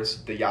pre-chorus.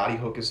 The Yachty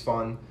hook is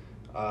fun.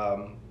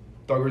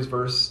 Thugger's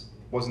verse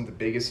wasn't the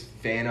biggest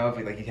fan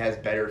of. Like, he has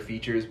better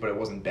features, but it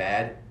wasn't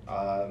bad.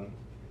 And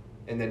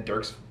then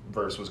Durk's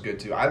verse was good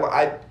too.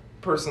 I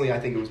personally, I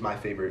think it was my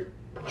favorite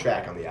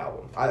track on the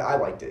album. I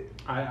liked it.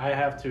 I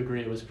have to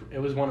agree. It was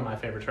one of my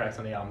favorite tracks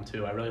on the album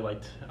too. I really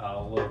liked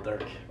Lil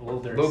Durk.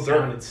 Lil Durk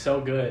sounded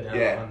so good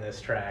on this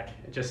track.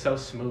 It's just so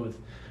smooth.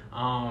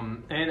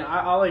 And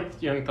I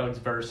liked Young Thug's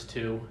verse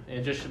too.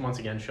 It just once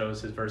again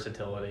shows his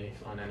versatility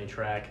on any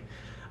track.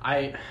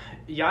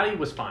 Yachty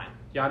was fine.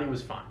 He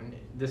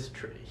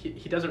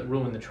doesn't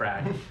ruin the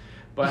track.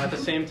 But at the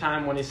same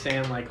time, when he's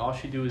saying, like, all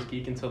she do is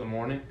geek until the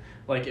morning,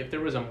 like, if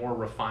there was a more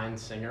refined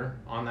singer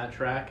on that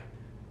track,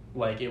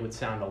 like, it would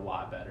sound a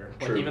lot better.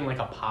 True. Like, even, like,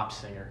 a pop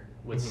singer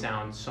would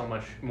sound so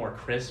much more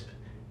crisp,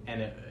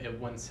 and it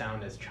wouldn't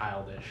sound as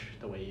childish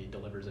the way he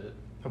delivers it.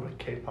 How about a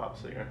K-pop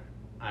singer?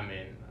 I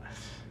mean,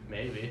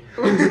 maybe.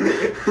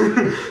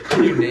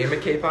 Can you name a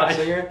K-pop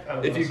singer?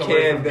 If you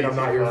can, then I'm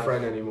not your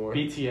friend anymore.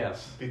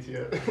 BTS.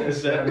 BTS.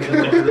 It's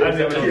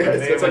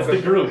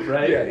the group,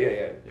 right?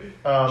 Yeah.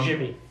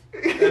 Jimmy.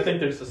 I think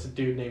there's this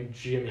dude named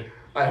Jimmy.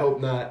 I hope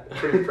not.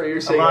 For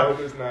your sake, I hope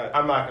it's not.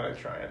 I'm not going to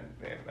try and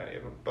name any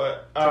of them.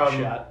 But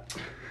Shot.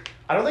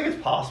 I don't think it's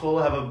possible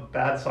to have a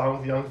bad song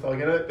with Young Thug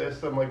in it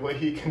based on like what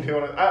he can do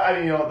on it. I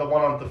mean, the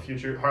one on the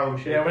Future, Harlem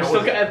Shake. Yeah, we're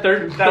still at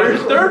third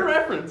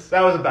reference.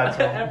 That was a bad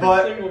song. Every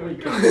but single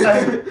week.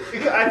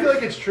 I feel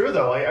like it's true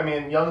though. Like, I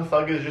mean, Young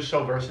Thug is just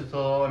so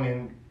versatile. I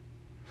mean,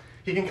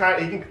 he can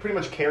pretty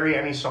much carry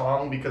any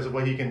song because of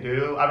what he can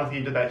do. I don't think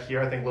he did that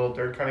here. I think Lil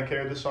Durk kind of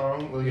carried the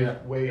song.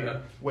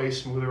 Way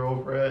smoother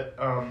over it.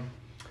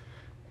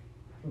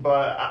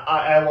 But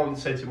I won't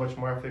say too much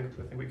more. I think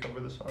we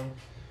covered the song.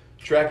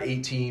 Track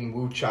 18,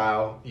 Wu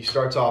Child. He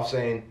starts off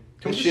saying,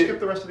 "Can we just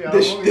skip the rest of the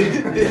album?"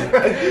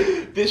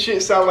 This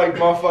shit sound like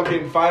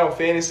motherfucking Final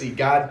Fantasy.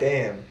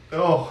 Goddamn.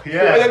 Oh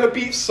yeah. And then the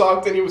beat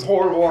sucked, and he was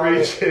horrible on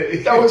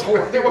it. That was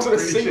horrible. There wasn't a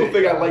single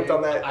thing I liked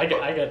on that. I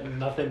got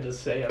nothing to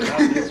say about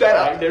this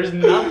track. There's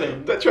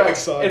nothing. That track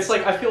sucks. It's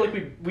like I feel like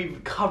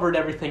we've covered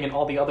everything in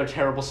all the other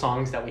terrible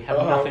songs that we have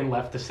nothing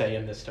left to say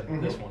in this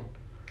one.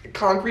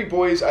 Concrete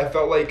Boys, I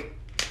felt like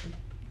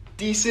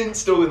decent.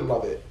 Still didn't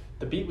love it.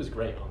 The beat was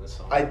great on this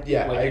song. I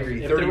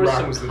agree. If 30 there were Rock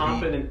some was the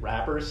competent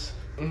rappers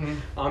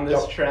on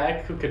this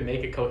track who could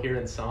make a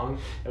coherent song,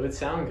 it would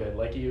sound good.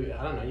 Like you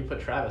put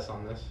Travis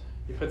on this.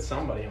 You put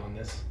somebody on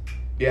this.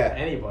 Yeah.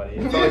 Anybody.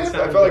 I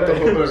felt like the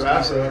hook was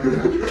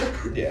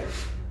decent. Yeah.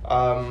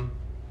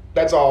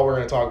 That's all we're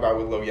gonna talk about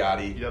with Lil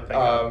Yachty. Yep.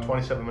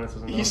 27 minutes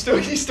is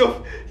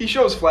enough. He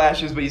shows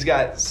flashes, but he's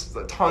got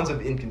tons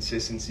of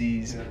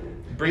inconsistencies. Yeah.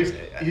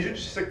 He should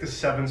just stick to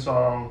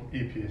 7-song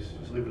EPs.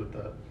 Just leave it at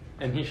that.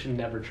 And he should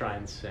never try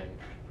and sing.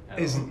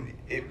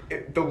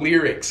 The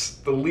lyrics.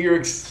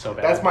 So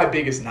bad. That's my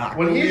biggest knock.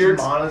 When he's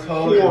lyrics,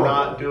 monotone and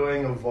not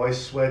doing a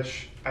voice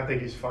switch, I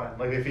think he's fine.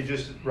 Like if he's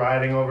just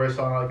riding over a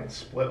song like and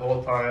split all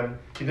the time.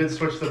 He did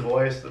switch the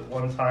voice at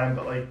one time,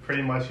 but like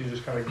pretty much he's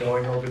just kind of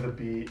going over the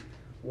beat,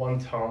 one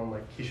tone.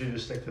 Like he should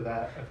just stick to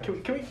that. I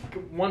think. Can we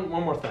one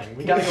more thing?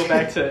 We got to go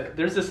back to.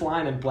 There's this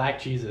line in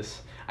Black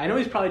Jesus. I know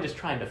he's probably just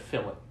trying to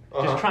fill it.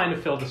 Just trying to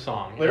fill the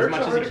song as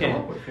much as he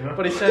can.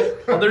 But he said,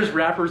 others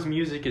rappers'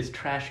 music is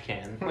trash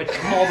can. Like,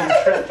 call them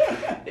trash.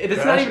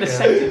 It's not even a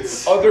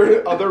sentence.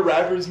 Other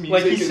rappers'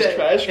 music is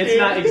trash can? It's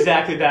not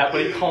exactly that,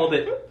 but he called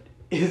it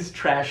is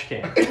trash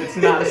can. It's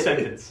not a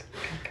sentence.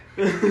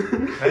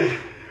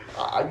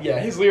 Yeah,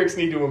 his lyrics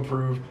need to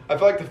improve. I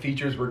feel like the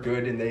features were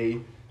good, and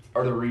they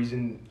are the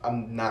reason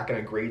I'm not going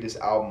to grade this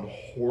album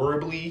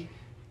horribly.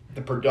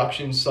 The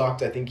production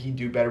sucked. I think he'd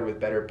do better with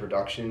better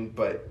production,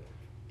 but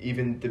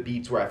even the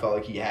beats where I felt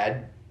like he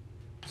had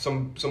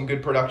some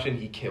good production,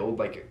 he killed.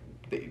 Like,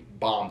 they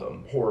bombed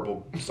them.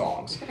 Horrible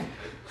songs.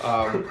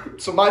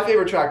 So my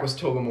favorite track was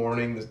Till the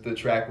Morning, the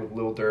track with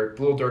Lil Durk.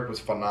 Lil Durk was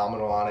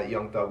phenomenal on it.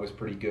 Young Thug was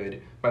pretty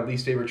good. My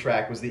least favorite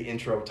track was the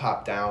intro,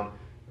 Top Down.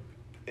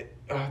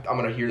 I'm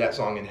going to hear that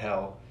song in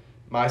hell.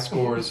 My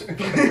score is a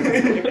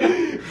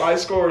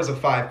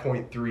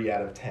 5.3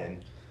 out of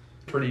 10.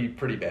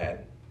 Pretty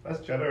bad. That's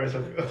generous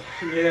of you.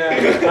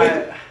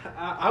 Yeah,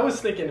 I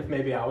was thinking if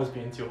maybe I was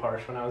being too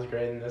harsh when I was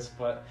grading this,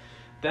 but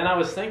then I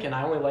was thinking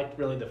I only liked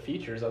really the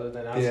features other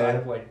than outside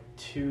of like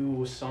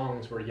 2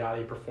 songs where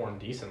Yachty performed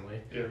decently.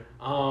 Yeah.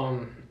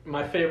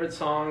 My favorite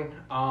song,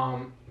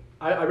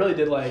 I really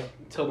did like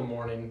Till the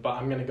Morning, but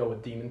I'm going to go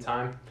with Demon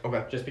Time.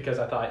 Okay. Just because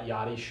I thought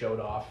Yachty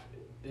showed off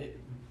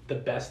the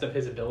best of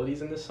his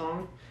abilities in this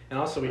song. And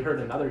also we heard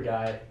another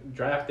guy,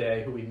 Draft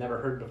Day, who we'd never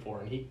heard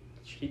before, and he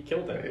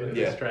killed it with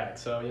this track.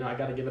 So, I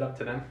got to give it up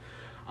to them.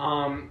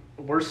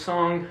 Worst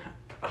song,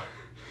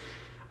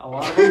 a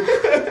lot of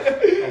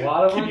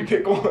them. Can you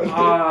pick one?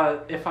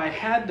 If I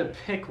had to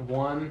pick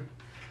one,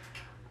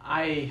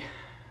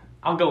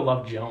 I'll go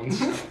Love Jones.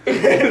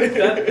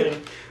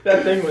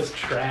 that thing was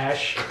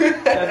trash.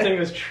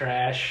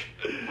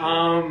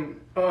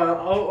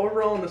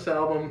 Overall on this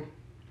album,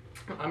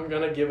 I'm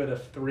gonna give it a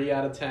 3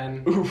 out of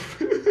 10. Oof.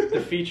 The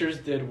features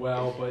did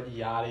well, but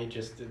Yachty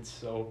just did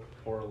so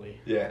poorly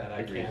that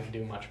I can't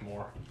do much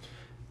more.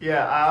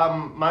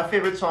 Yeah, my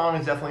favorite song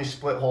is definitely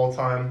Split Whole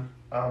Time.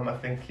 I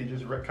think he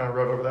just kind of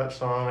wrote over that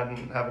song. I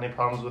didn't have any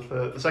problems with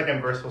it. The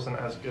second verse wasn't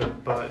as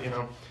good, but,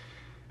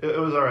 it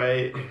was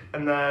alright.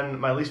 And then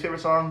my least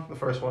favorite song, the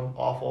first one,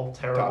 awful,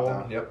 terrible.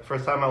 Top down, yep.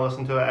 First time I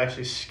listened to it, I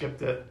actually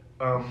skipped it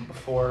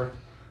before.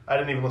 I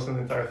didn't even listen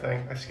to the entire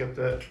thing. I skipped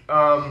it.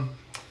 I'd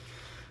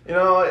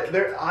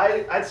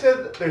say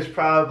that there's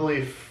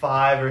probably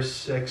 5 or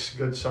 6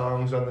 good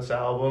songs on this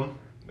album,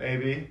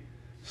 maybe.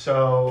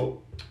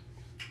 So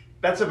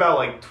that's about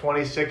like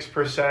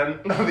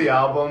 26% of the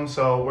album.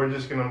 So we're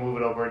just gonna move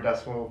it over a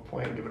decimal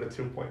point and give it a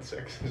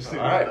 2.6. All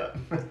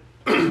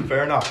right.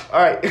 Fair enough.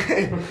 All right.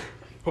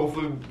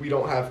 Hopefully we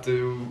don't have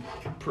to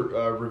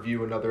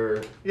review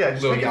another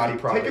Lil Yachty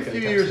project. Take a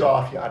few years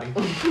off, Yachty.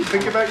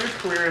 Think about your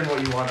career and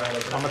what you want out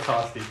of it. I'm a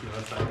toss deep,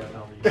 that's not gonna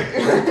help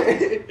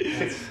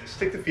you.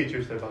 Stick to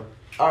features there, bud.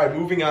 All right,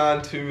 moving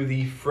on to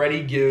the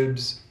Freddie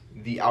Gibbs,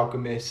 The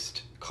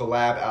Alchemist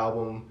collab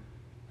album.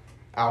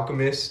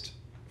 Alchemist,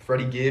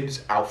 Freddie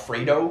Gibbs,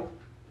 Alfredo.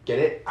 Get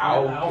it?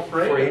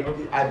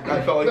 Alfredo. I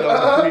felt like that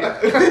was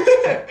a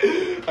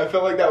pretty. I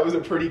felt like that was a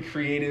pretty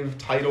creative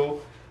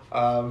title.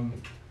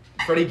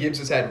 Freddie Gibbs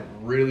has had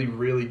really,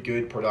 really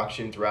good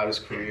production throughout his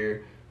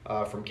career,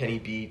 from Kenny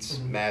Beats,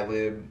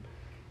 Madlib.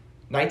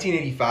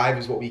 1985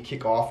 is what we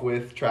kick off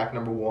with, track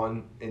number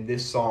 1. And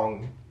this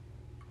song,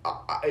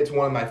 it's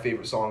one of my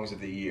favorite songs of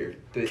the year.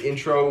 The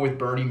intro with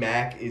Bernie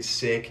Mac is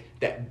sick.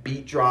 That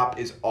beat drop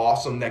is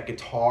awesome. That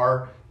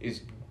guitar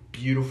is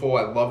beautiful.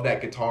 I love that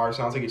guitar. It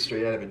sounds like it's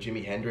straight out of a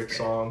Jimi Hendrix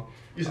song.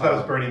 You said that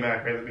was Bernie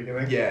Mac right at the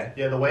beginning? Yeah.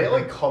 Yeah, the way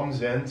it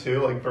comes in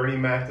too, Bernie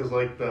Mac does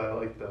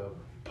the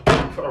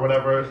or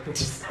whatever.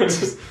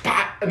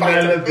 And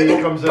then the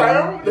beat comes in.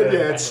 Yeah,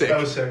 it's sick. That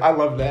was sick. I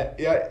love that.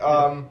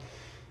 Yeah.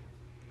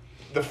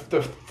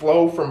 The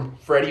flow from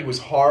Freddie was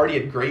hard. He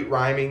had great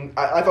rhyming.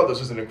 I thought this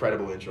was an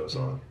incredible intro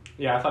song.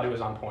 Yeah, I thought he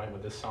was on point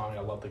with this song.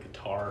 I love the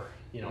guitar,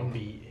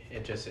 beat.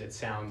 It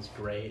sounds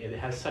great. It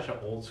has such an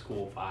old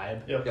school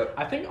vibe. Yep.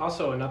 I think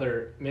also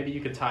maybe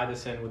you could tie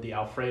this in with the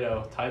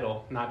Alfredo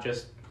title, not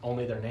just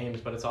only their names,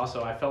 but it's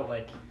also, I felt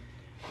like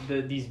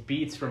these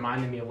beats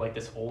reminded me of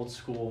this old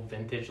school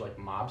vintage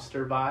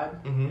mobster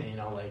vibe.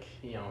 And,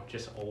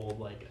 just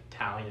old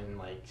Italian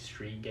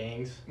street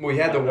gangs. Well, he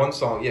had the one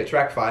song,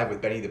 track 5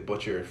 with Benny the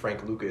Butcher,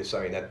 Frank Lucas.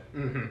 I mean that.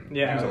 Mm-hmm.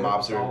 Yeah, he was a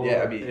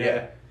mobster.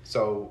 Yeah.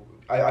 So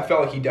I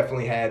felt like he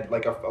definitely had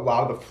a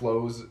lot of the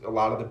flows, a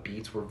lot of the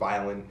beats were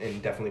violent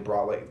and definitely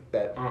brought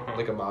that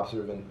a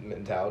mobster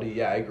mentality.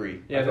 Yeah, I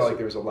agree. I felt like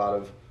there was a lot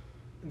of.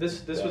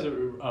 This was a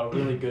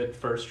really good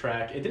first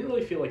track. It didn't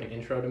really feel like an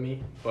intro to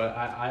me, but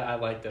I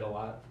liked it a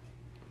lot.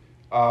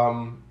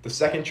 The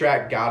second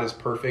track, God Is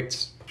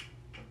Perfect.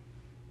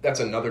 That's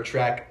another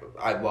track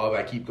I love.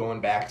 I keep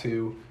going back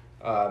to.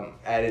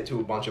 Add it to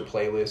a bunch of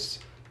playlists.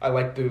 I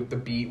like the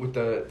beat with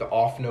the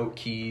off note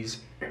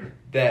keys.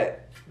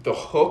 That the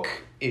hook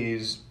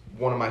is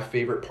one of my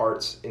favorite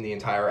parts in the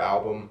entire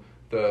album.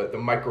 The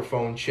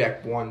microphone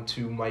check 1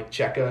 2 mic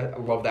checka. I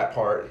love that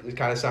part. It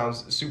kind of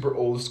sounds super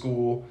old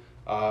school.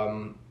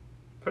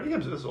 Freddie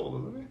Gibbs is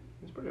old, isn't he?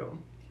 He's pretty old.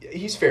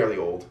 He's fairly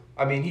old.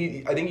 I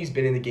mean, I think he's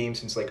been in the game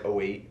since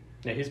 2008.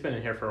 Yeah, he's been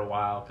in here for a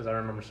while because I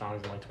remember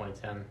songs in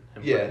 2010 him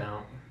putting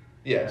out.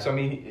 Yeah, so I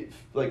mean,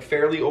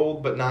 fairly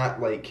old, but not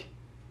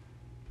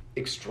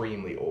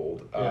extremely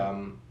old.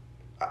 Yeah.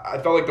 I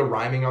felt like the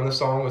rhyming on the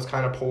song was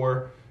kind of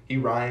poor. He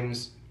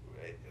rhymes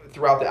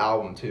throughout the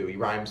album too. He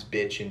rhymes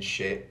bitch and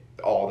shit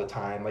all the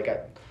time.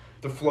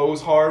 The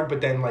flow's hard,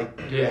 but then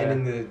you're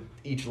ending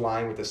each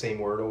line with the same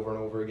word over and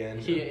over again.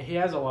 He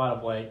has a lot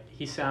of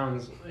he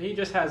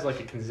just has a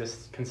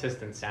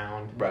consistent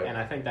sound, right? And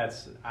I think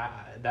that's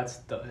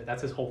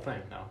his whole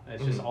thing. Though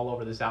it's just all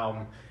over this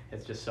album.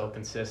 It's just so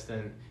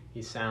consistent.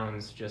 He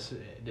sounds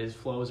his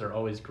flows are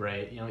always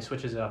great. He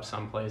switches it up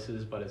some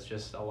places, but it's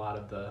just a lot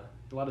of the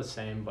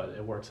same. But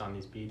it works on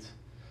these beats.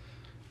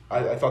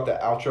 I thought the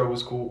outro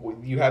was cool.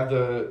 You have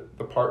the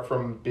part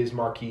from Biz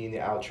Markie in the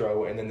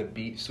outro, and then the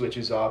beat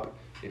switches up.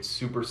 It's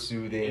super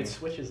soothing. It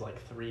switches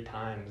 3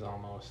 times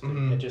almost.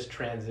 Mm-hmm. It just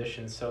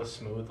transitions so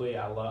smoothly.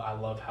 I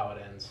love how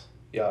it ends.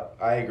 Yeah,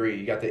 I agree.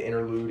 You got the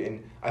interlude,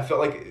 and I felt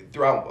like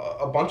throughout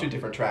a bunch of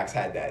different tracks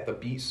had that. The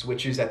beat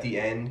switches at the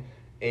end,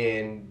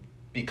 and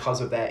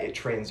because of that, it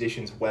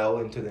transitions well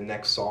into the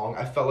next song.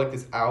 I felt like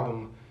this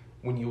album,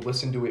 when you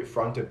listen to it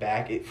front to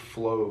back, it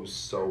flows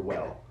so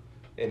well.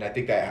 And I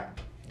think that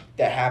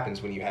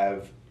happens when you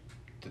have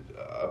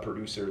a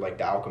producer like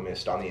The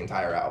Alchemist on the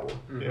entire album.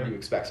 Yeah. You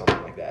expect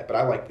something like that, but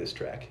I like this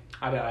track.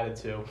 I did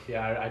too.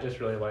 Yeah, I just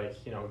really like,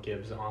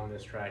 Gibbs on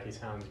this track. He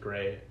sounds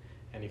great,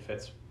 and he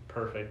fits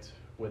perfect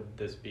with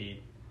this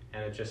beat.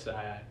 And it just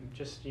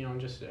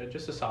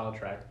a solid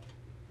track.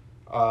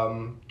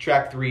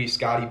 Track 3,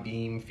 Scotty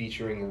Beam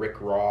featuring Rick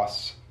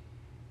Ross.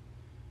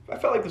 I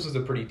felt like this was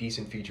a pretty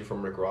decent feature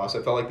from Rick Ross.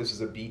 I felt like this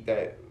is a beat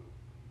that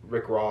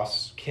Rick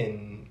Ross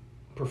can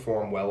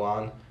perform well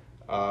on.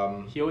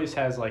 He always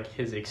has like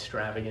his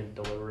extravagant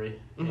delivery,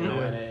 and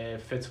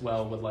it fits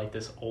well with like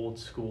this old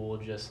school,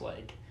 just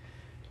like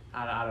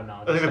I don't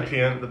know. I think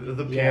like,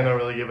 the piano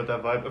really gave it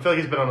that vibe. I feel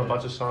like he's been on a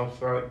bunch of songs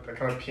with like, that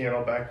kind of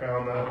piano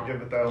background that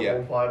give it that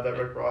whole vibe that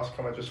Rick Ross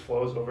kind of just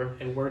flows over.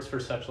 It works for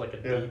such like a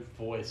deep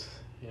voice,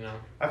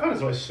 I found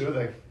his voice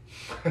soothing.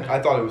 I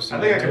thought it was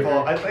soothing.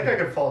 I think I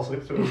could fall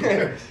asleep to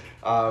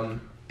it.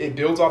 It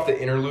builds off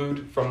the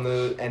interlude from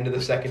the end of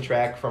the second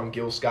track from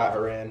Gil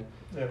Scott-Heron.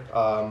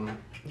 Yeah.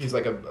 He's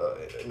like an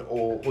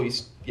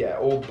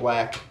old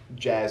black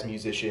jazz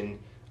musician,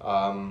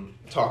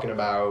 talking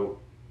about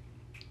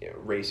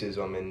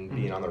racism and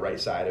being on the right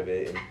side of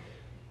it. And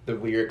the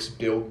lyrics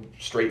build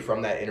straight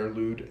from that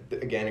interlude.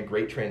 Again, a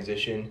great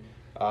transition.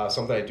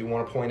 Something I do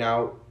want to point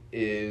out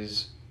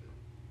is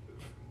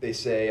they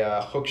say,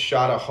 Hook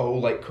shot a hoe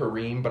like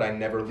Kareem, but I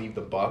never leave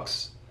the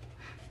Bucks.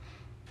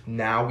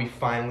 Now we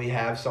finally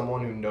have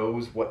someone who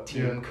knows what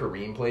team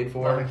Kareem played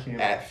for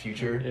at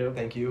Future. Yep.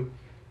 Thank you.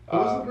 Who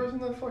was the person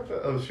that fucked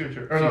that? Oh, it was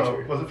Future. Or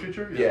no, was it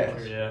Future?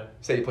 Yeah.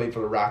 Say he played for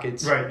the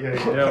Rockets. Right,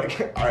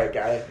 yeah. All right,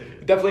 guy.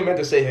 Definitely meant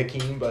to say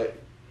Hakeem, but...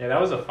 Yeah, that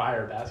was a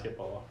fire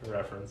basketball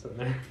reference in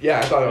there. Yeah,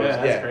 I thought it was...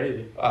 That's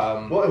crazy.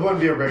 Well, it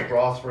wouldn't be a Rick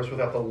Ross verse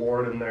without the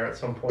Lord in there at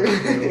some point.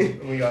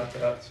 And we got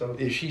that, so...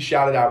 She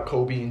shouted out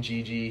Kobe and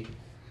Gigi.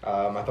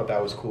 I thought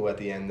that was cool at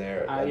the end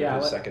there,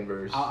 the second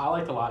verse. I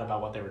liked a lot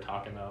about what they were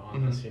talking about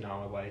on this,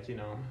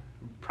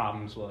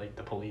 problems with like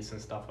the police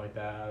and stuff like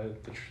that.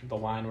 The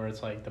line where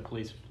it's like the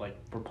police like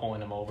were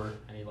pulling him over,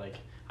 and he like,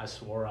 I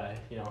swore I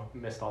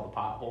missed all the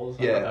potholes.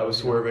 I was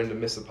swerving to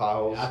miss the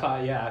potholes. I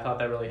thought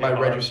that really hit my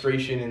hard.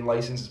 Registration and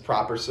license is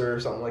proper, sir, or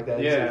something like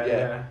that.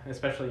 Yeah.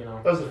 Especially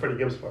that was the Freddie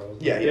Gibbs part.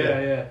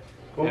 Yeah.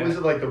 What was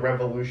it like? The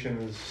revolution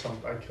is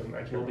something I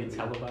can't. Will be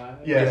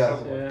televised.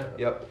 Yeah.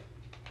 Yep.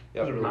 It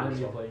reminded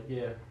me of like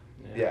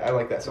I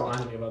like that song.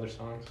 Reminded me of other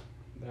songs.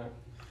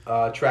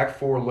 Yeah. Track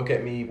 4, Look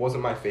at Me,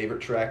 wasn't my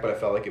favorite track, but I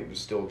felt like it was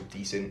still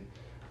decent.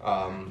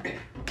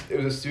 It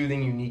was a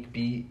soothing, unique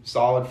beat,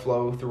 solid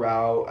flow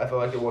throughout. I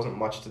felt like there wasn't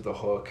much to the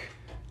hook.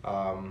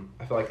 I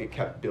felt like it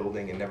kept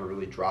building and never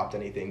really dropped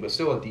anything, but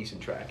still a decent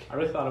track. I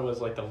really thought it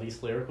was like the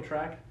least lyrical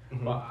track,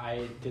 but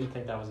I didn't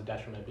think that was a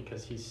detriment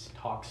because he's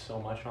talked so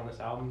much on this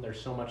album.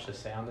 There's so much to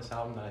say on this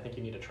album that I think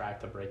you need a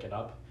track to break it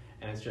up,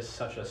 and it's just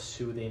such a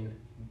soothing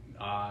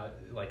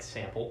like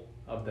sample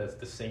of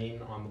the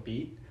singing on the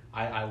beat.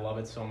 I love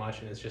it so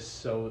much, and it's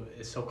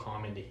so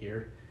calming to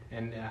hear.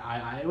 And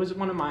it was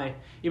one of my,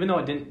 even though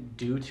it didn't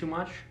do too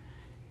much,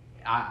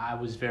 I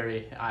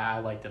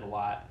liked it a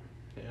lot.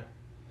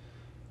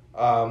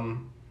 Yeah.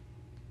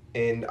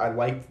 And I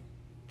liked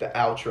the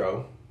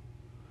outro.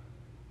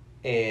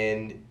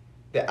 And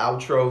the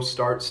outro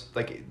starts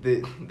like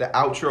the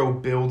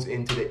outro builds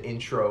into the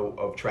intro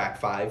of track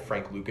 5,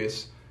 Frank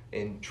Lucas.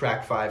 And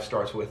track 5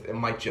 starts with, it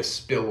might just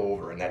spill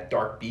over, and that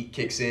dark beat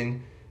kicks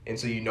in, and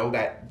so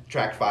that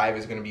track 5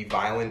 is going to be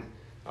violent.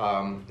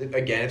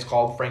 Again, it's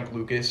called Frank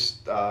Lucas,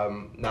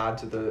 nod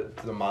to the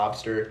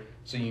mobster.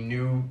 So you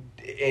knew,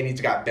 and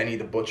it's got Benny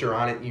the Butcher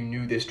on it. You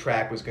knew this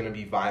track was going to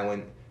be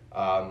violent.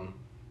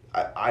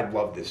 I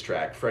love this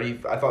track.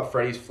 I thought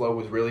Freddie's flow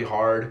was really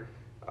hard.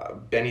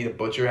 Benny the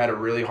Butcher had a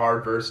really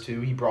hard verse too.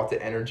 He brought the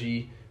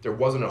energy. There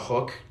wasn't a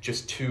hook,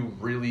 just 2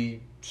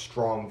 really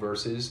strong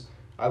verses.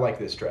 I like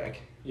this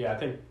track. Yeah, I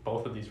think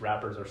both of these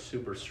rappers are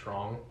super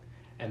strong,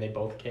 and they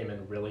both came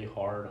in really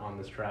hard on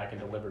this track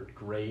and delivered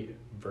great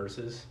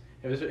verses.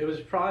 It was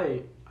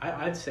probably,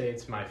 I'd say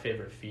it's my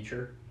favorite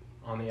feature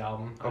on the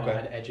album. Okay.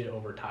 I'd edge it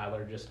over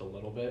Tyler just a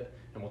little bit,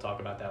 and we'll talk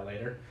about that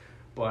later.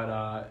 But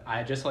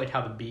I just like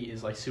how the beat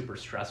is like super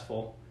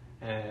stressful,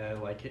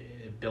 and like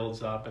it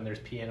builds up, and there's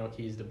piano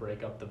keys to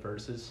break up the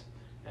verses,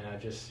 and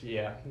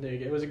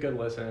it was a good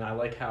listen. And I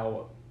like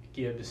how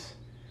Gibbs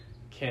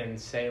can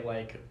say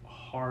like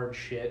hard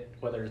shit,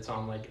 whether it's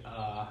on like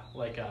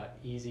a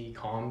easy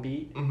calm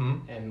beat,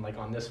 and like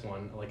on this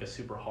one like a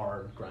super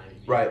hard grindy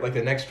beat. Right, like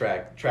the next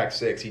track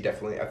 6, he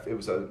definitely, it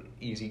was a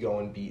easy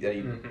going beat that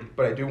he.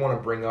 But I do want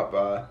to bring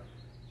up,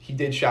 he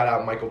did shout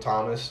out Michael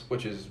Thomas,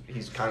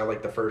 he's kind of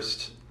like the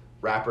first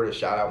rapper to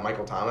shout out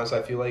Michael Thomas.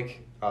 I feel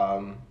like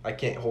I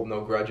can't hold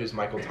no grudges.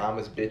 Michael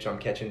Thomas, bitch, I'm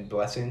catching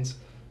blessings.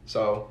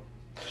 So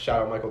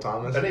shout out Michael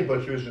Thomas. Benny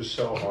Butcher is just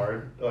so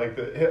hard. Like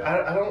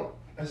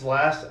his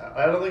last,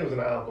 I don't think it was an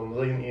album, it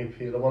was like an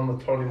EP, the one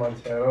with Tony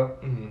Montana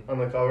on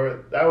the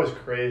cover. That was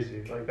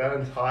crazy. Like that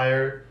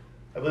entire,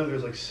 I believe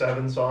there's like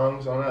 7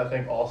 songs on it. I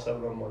think all 7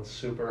 of them went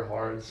super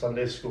hard.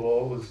 Sunday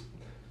School was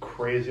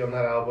crazy on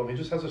that album. He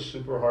just has a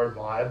super hard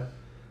vibe.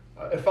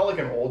 It felt like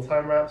an old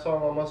time rap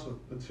song almost,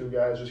 with the 2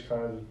 guys just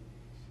kind of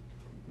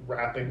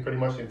rapping pretty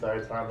much the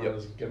entire time. Yep. It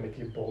was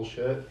gimmicky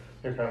bullshit.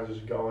 You're kind of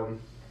just going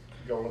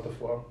with the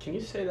flow. Can you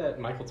say that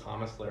Michael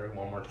Thomas lyric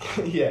one more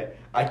time? Yeah,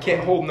 I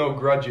can't hold no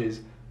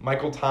grudges.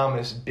 Michael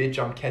Thomas, bitch,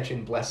 I'm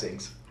catching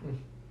blessings.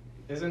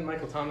 Isn't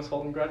Michael Thomas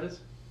holding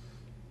grudges?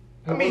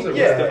 I mean, Was it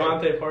yeah,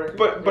 Devontae Parker.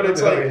 but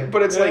it's like,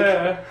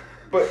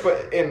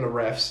 but in the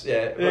refs,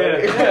 yeah.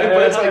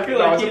 But it's like, I feel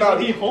no, like it's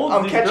about he holds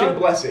I'm these catching grudges.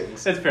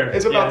 blessings. It's fair.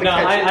 It's about the no,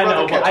 catch. I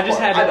know, but I just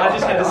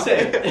had to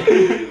say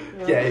it.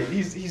 Yeah,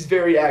 he's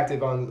very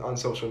active on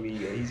social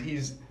media.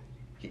 He's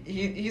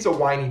a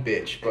whiny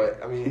bitch,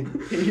 but I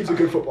mean, he's a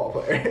good football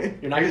player.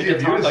 You're not going to get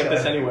talked like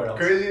this anywhere else.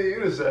 Crazy of you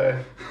to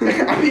say.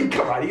 I mean,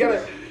 come on,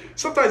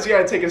 sometimes you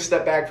gotta take a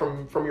step back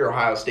from your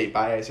Ohio State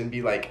bias and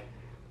be like,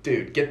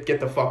 dude, get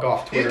the fuck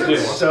off He's Twitter.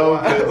 been so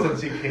good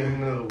since he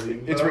came into the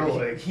league. It's though.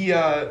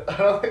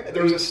 ridiculous.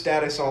 There was a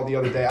status all the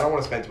other day. I don't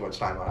want to spend too much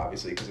time on it,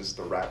 obviously, because this is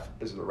a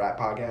rap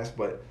podcast.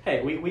 But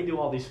Hey, we do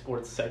all these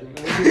sports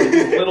segments. We do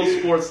these little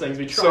sports things.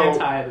 We try and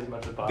tie it as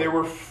much as possible. there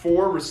were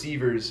 4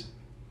 receivers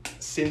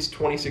since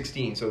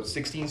 2016, so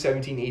 16,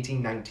 17,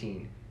 18,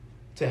 19,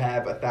 to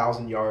have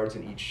 1,000 yards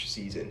in each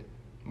season.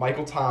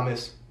 Michael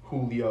Thomas,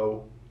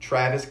 Julio,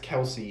 Travis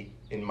Kelce,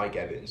 and Mike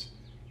Evans.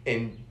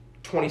 And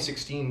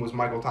 2016 was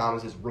Michael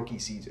Thomas's rookie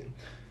season.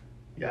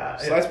 Yeah,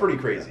 So that's pretty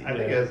crazy. I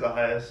think he has the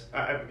highest.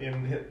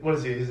 What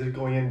is he? Is it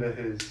going into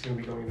his? He's gonna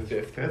be going into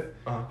his fifth.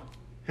 Uh-huh.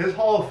 His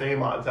Hall of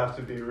Fame odds have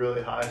to be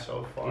really high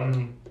so far.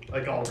 Mhm.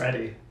 Like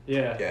already.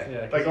 Yeah.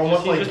 'Cause Like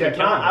almost like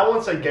I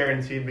won't say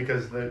guaranteed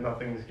because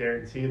nothing's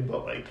guaranteed,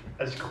 but like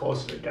as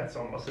close as it gets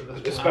almost at this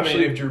point.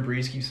 Especially if Drew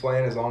Brees keeps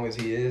playing as long as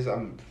he is.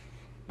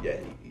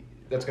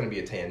 That's going to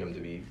be a tandem to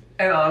be.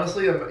 And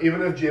honestly,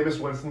 even if Jameis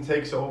Winston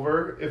takes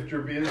over, if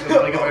Drew Brees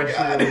like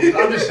eventually,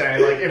 I'm just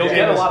saying like if He'll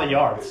get a lot of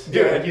yards.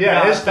 Yeah,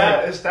 his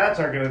stats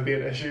aren't going to be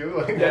an issue.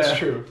 Like, That's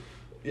true.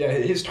 Yeah,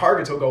 his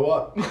targets will go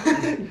up.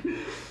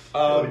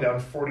 He'll be down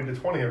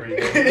 40-20 every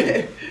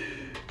game.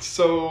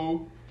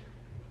 So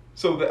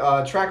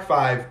the track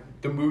 5,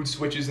 the mood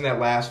switches in that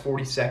last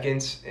 40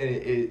 seconds,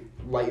 and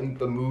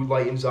the mood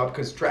lightens up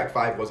because track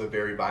 5 was a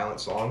very violent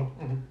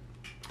song,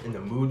 and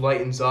the mood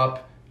lightens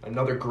up.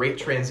 Another great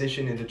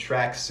transition into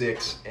track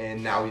 6,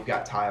 and now we've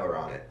got Tyler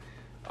on it.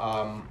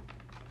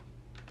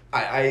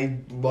 I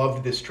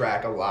loved this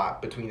track a lot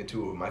between the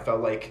two of them. I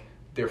felt like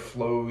their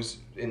flows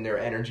and their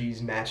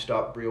energies matched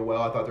up real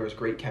well. I thought there was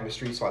great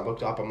chemistry, so I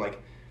looked up. I'm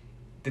like,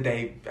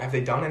 have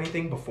they done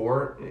anything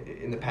before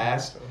in the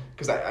past?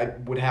 Because I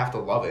would have to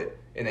love it,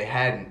 and they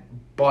hadn't.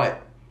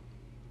 But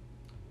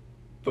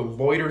the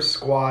Loiter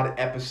Squad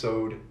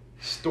episode,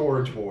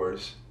 Storage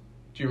Wars.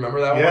 Do you remember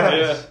that one?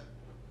 Yes.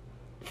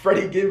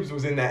 Freddie Gibbs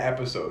was in that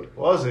episode.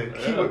 Was he?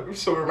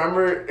 So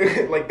remember,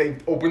 like they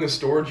open the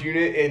storage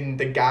unit and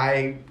the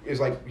guy is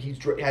like he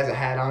has a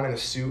hat on and a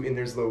suit and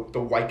there's the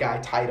white guy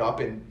tied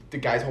up and the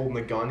guy's holding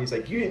the gun. He's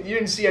like, you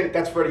didn't see it?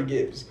 That's Freddie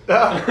Gibbs.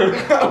 I had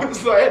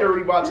to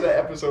rewatch that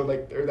episode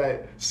or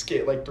that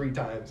skit 3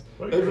 times.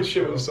 That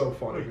shit was so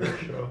funny.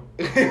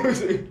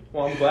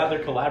 Well, I'm glad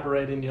they're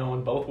collaborating,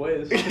 in both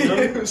ways.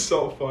 It was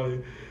so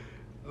funny.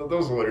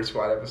 Those Loiter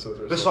Squad episodes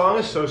are. The song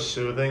is so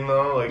soothing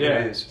though. Like yeah,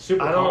 it is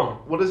super I don't. calm.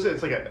 What is it?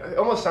 It's like it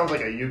almost sounds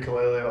like a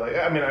ukulele. Like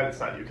I mean, it's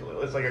not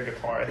ukulele. It's like a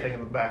guitar. I think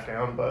in the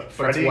background. But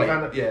Freddie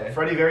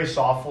Freddie very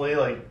softly,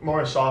 like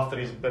more soft than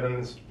he's been in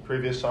his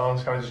previous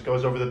songs. Kind of just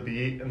goes over the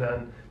beat, and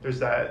then there's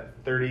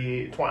that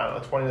 20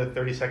 to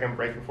 30 second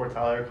break before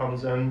Tyler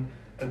comes in,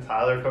 and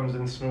Tyler comes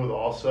in smooth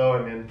also.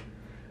 I mean,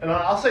 and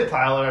I'll say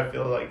Tyler. I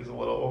feel like is a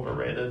little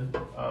overrated.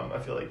 I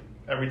feel like.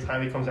 Every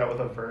time he comes out with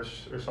a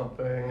verse or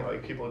something,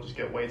 like people just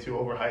get way too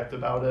overhyped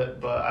about it.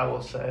 But I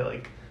will say,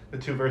 like the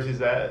 2 verses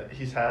that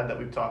he's had that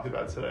we've talked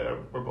about today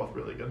were both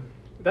really good.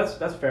 That's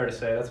fair to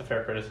say. That's a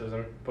fair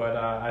criticism. But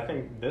I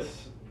think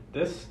this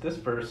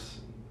verse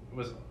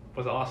was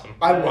awesome.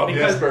 I love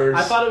because this verse.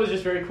 I thought it was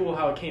just very cool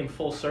how it came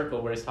full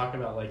circle, where he's talking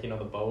about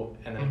the boat,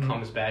 and then it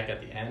comes back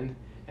at the end.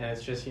 And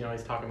it's just,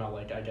 he's talking about,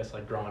 I guess,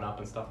 growing up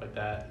and stuff like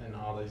that, and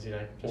all these,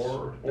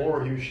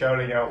 Or he was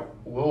shouting out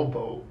Lil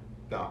Boat.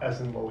 No.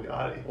 As in Lil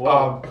Yachty.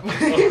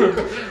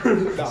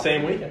 No.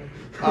 Same weekend.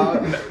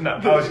 No,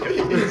 I was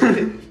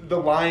kidding. The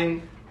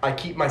line, I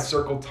keep my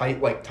circle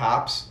tight like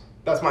Topps.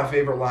 That's my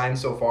favorite line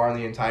so far in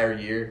the entire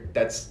year.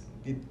 That's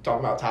talking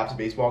about Topps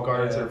baseball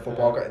cards or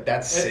football cards.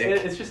 That's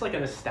sick. It's just like a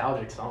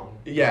nostalgic song.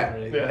 Yeah.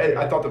 Really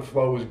I thought the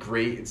flow was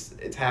great.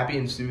 It's happy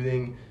and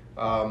soothing.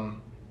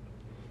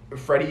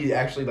 Freddie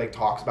actually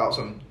talks about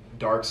some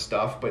dark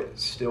stuff, but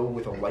still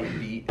with a light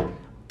beat.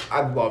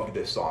 I loved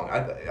this song.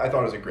 I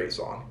thought it was a great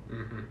song.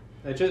 Mm-hmm.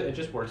 It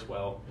just works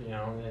well,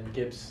 and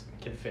Gibbs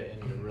can fit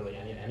into really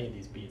any of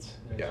these beats.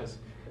 And it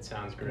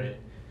sounds great.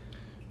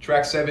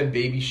 Track 7,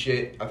 Baby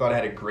Shit. I thought it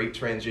had a great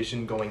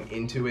transition going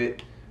into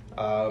it.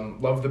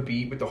 Love the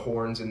beat with the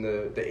horns and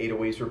the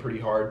 808s were pretty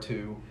hard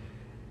too.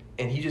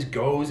 And he just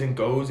goes and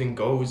goes and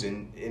goes,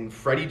 and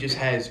Freddie just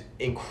has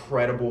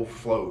incredible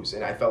flows.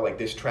 And I felt like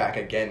this track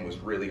again was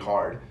really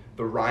hard.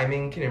 The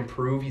rhyming can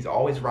improve. He's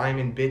always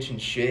rhyming bitch and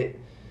shit.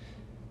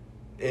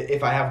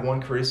 If I have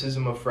one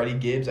criticism of Freddie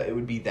Gibbs, it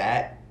would be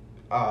that.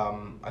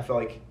 I feel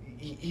like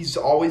he's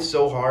always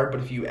so hard,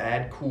 but if you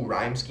add cool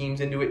rhyme schemes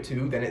into it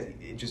too, then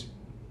it just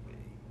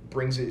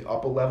brings it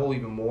up a level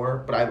even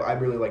more. But I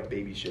really like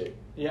Baby Shit.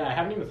 Yeah, I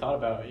haven't even thought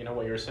about,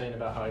 what you were saying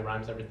about how he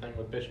rhymes everything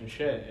with bitch and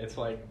shit. It's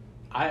like,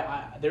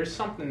 there's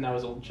something that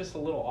was just a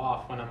little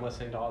off when I'm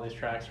listening to all these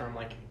tracks where I'm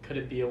like, could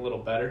it be a little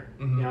better?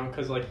 Mm-hmm.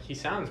 Because like he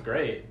sounds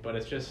great, but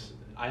it's just,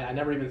 I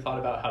never even thought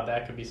about how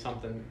that could be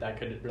something that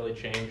could really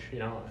change,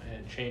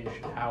 and change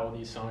how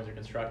these songs are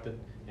constructed,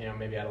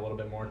 maybe add a little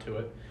bit more to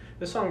it.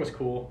 This song was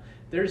cool.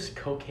 There's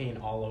cocaine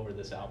all over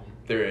this album.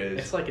 There is.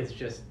 It's like it's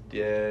just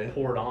Yeah.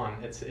 poured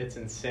on. It's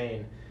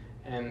insane.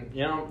 And,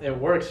 it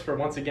works for,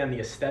 once again, the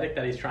aesthetic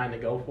that he's trying to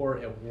go for.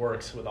 It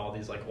works with all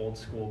these, like, old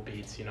school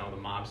beats, the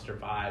mobster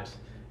vibes.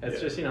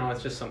 It's just,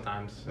 it's just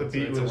sometimes. The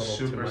beat it's was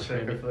super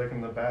sick, I feel like, in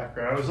the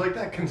background. It was like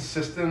that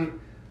consistent,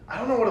 I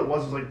don't know what it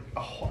was. It was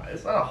like,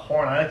 it's not a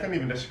horn. I couldn't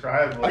even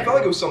describe it. I felt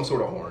like it was some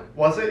sort of horn.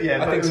 Was it? Yeah, I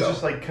but think it was so.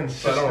 just, like,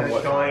 consistent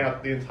what going kind.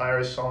 up the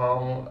entire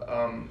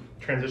song,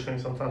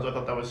 transitioning sometimes. I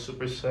thought that was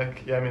super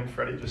sick. Yeah, I mean,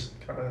 Freddie just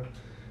kind of,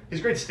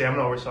 he's great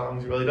stamina over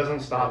songs. He really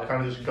doesn't stop,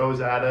 kind of just goes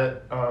at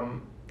it.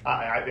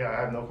 I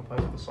have no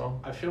complaints with the song.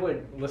 I feel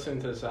like,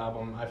 listening to this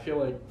album, I feel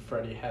like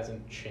Freddie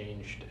hasn't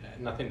changed.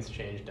 Nothing's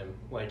changed him.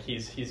 Like,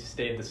 he's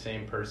stayed the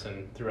same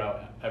person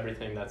throughout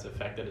everything that's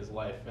affected his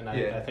life. And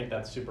I think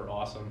that's super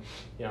awesome.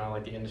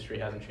 Like, the industry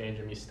hasn't changed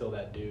him. He's still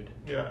that dude.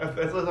 Yeah,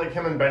 it's like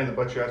him and Benny the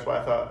Butcher. That's why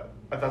I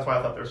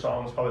thought their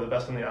song was probably the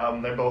best on the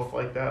album. They're both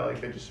like that.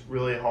 Like, they're just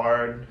really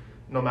hard.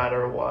 No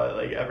matter what,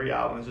 like, every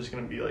album is just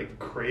gonna be like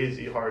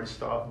crazy hard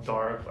stuff,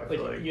 dark. I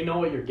feel like you know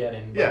what you're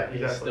getting. But yeah,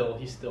 exactly.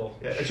 He's still.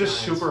 Yeah, it's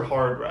just super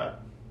hard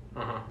rap.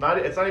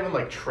 It's not even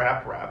like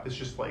trap rap. It's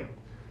just like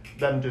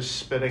them just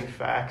spitting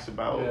facts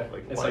about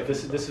like. It's like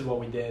this is what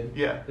we did.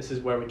 Yeah. This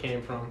is where we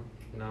came from.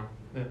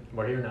 Yeah.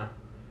 We're here now.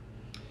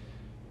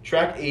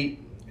 Track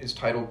 8 is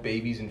titled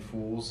Babies and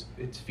Fools.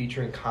 It's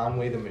featuring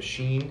Conway the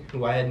Machine,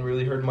 who I hadn't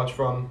really heard much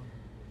from.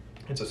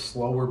 It's a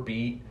slower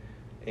beat,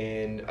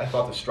 and I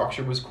thought the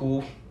structure was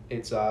cool.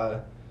 It's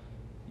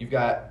you've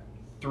got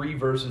 3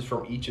 verses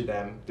from each of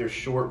them. They're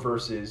short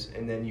verses,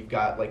 and then you've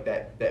got like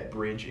that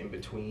bridge in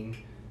between,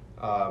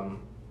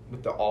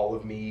 with the All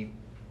of Me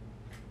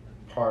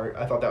part.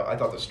 I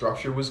thought the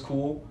structure was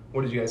cool.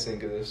 What did you guys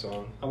think of this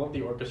song? I love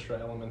the orchestra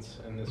elements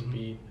in this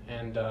beat,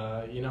 and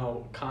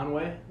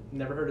Conway.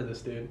 Never heard of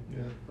this dude.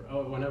 Yeah.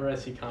 Oh, whenever I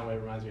see Conway,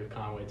 it reminds me of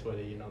Conway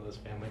Twitty. Those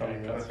Family Guy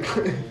cuts.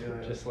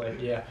 Yeah. Just like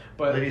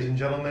but ladies and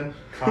gentlemen,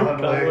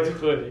 Conway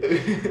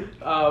Twitty.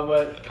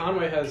 But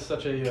Conway has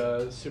such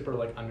a super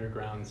like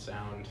underground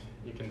sound.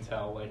 You can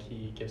tell like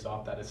he gives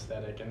off that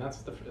aesthetic, and that's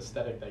the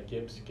aesthetic that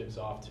Gibbs gives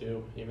off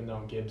too. Even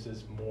though Gibbs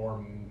is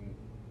more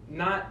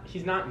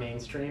he's not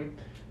mainstream,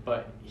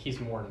 but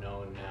he's more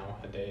known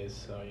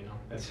nowadays. So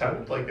it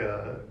sounded like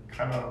a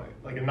kind of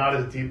like a not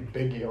as deep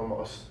Biggie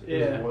almost.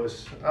 Yeah. It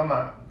was. I'm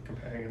not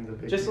comparing him to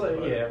Biggie. Just like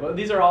but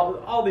these are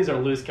all these are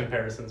loose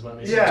comparisons when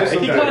we yeah, just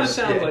he kind of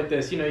sounds yeah. like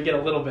this. You get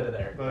a little bit of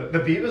there. But the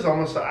beat was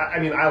almost. I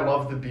mean, I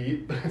love the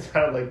beat, but it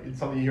sounded like it's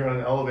something you hear on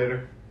an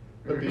elevator.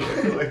 The beat,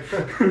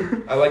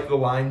 I like the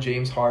line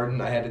James Harden.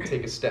 I had to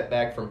take a step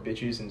back from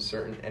bitches and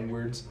certain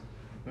N-words.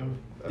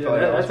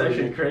 That's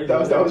actually crazy. That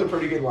was a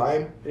pretty good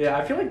line. Yeah,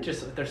 I feel like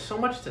just there's so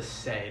much to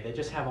say. They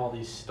just have all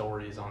these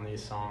stories on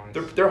these songs.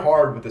 They're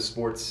hard with the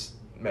sports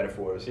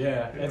metaphors.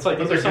 Yeah, it's like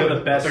But these are some of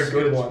the best. They're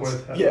good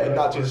ones. Yeah,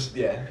 not just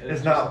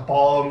It's not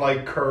ball and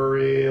like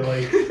Curry,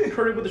 like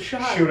Curry with a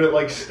shot. shoot it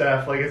like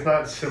Steph. Like it's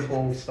not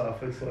simple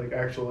stuff. It's like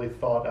actually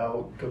thought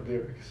out good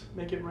lyrics.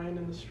 Make it rain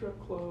in the strip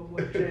club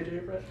like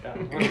JJ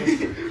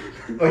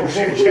Redick. Like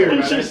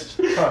JJ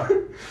Redick. Huh.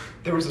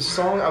 There was a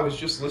song I was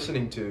just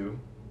listening to.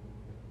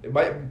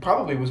 It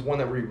probably was one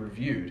that we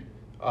reviewed.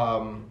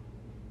 What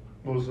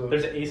was the?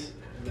 There's Ace.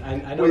 I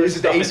know. Is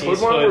it the Ace Hood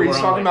one where he's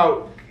talking like,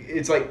 about?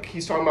 It's like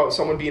he's talking about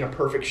someone being a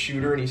perfect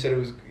shooter, and he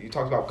said he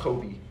talked about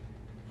Kobe.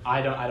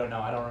 I don't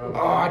know. I don't remember.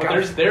 Oh,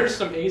 But there's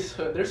some Ace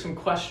Hood. There's some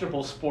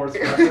questionable sports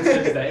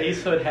references that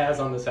Ace Hood has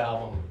on this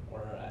album.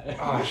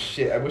 Oh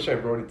shit! I wish I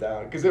wrote it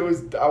down because I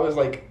was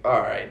like,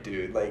 all right,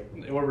 dude, like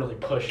we're really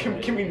pushing.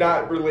 Can we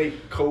not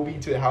relate Kobe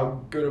to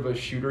how good of a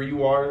shooter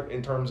you are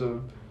in terms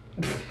of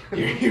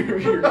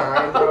you're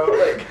 9, bro?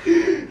 Like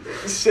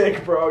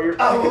sick, bro.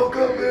 I woke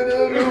up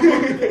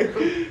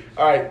in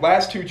All right,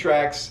 last 2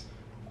 tracks.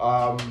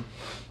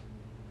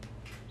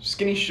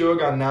 Skinny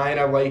Suge on 9.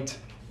 I liked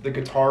the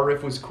guitar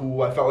riff was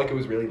cool. I felt like it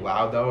was really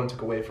loud though and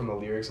took away from the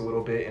lyrics a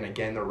little bit. And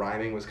again, the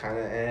rhyming was kind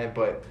of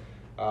but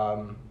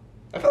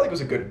I felt like it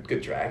was a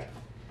good track.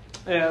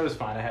 Yeah, it was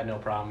fine. I had no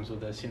problems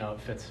with this.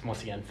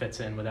 It fits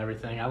in with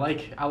everything. I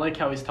like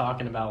how he's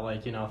talking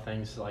about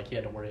things like he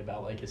had to worry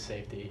about his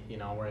safety.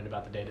 Worried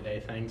about the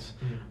day-to-day things.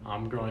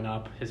 Mm-hmm. Growing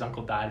up, his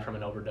uncle died from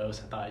an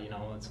overdose. I thought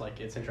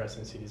it's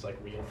interesting to see these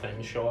real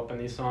things show up in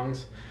these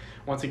songs.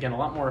 Once again, a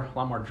lot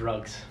more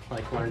drugs.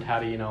 Learned how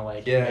to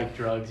make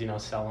drugs.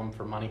 Sell them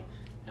for money,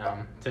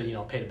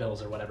 to pay the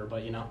bills or whatever.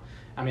 But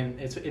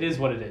it is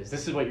what it is.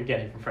 This is what you're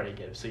getting from Freddie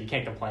Gibbs, so you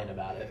can't complain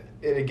about it.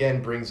 It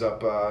again brings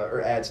up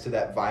or adds to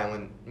that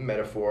violent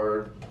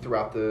metaphor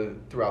throughout the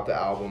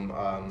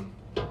album.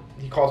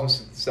 he calls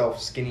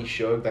himself Skinny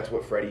Suge. That's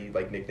what Freddie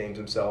like nicknames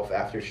himself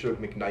after Suge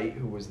McKnight,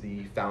 who was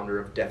the founder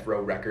of Death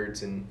Row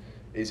Records and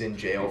is in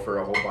jail for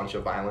a whole bunch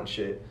of violent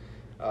shit.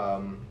 I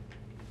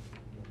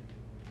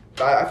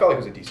felt like it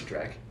was a decent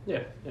track.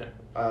 Yeah.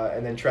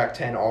 And then track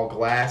 10, All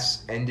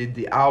Glass, ended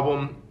the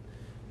album.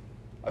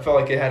 I felt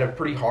like it had a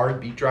pretty hard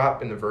beat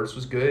drop and the verse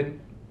was good.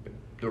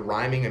 The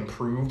rhyming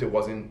improved. It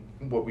wasn't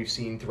what we've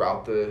seen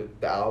throughout the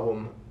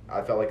album.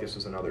 I felt like this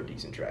was another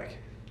decent track.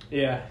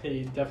 Yeah,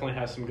 he definitely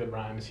has some good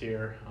rhymes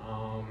here.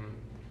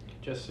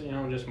 Just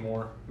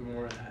more.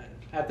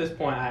 At this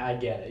point, I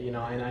get it, and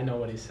I know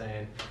what he's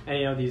saying.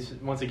 And these,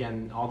 once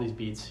again, all these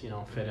beats,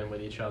 fit in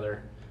with each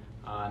other.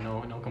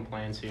 No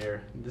complaints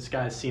here. This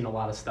guy's seen a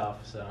lot of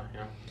stuff, so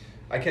yeah.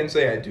 I can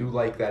say I do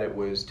like that it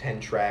was 10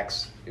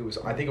 tracks.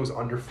 I think it was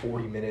under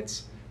 40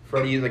 minutes.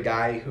 Freddie is a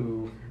guy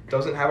who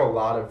doesn't have a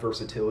lot of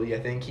versatility. I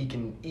think he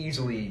can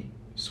easily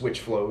switch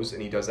flows,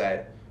 and he does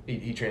that.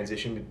 He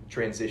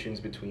transitions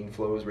between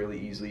flows really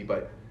easily,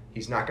 but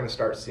he's not going to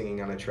start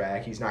singing on a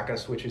track. He's not going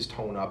to switch his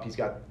tone up. He's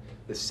got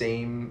the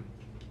same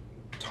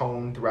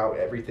tone throughout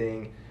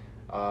everything.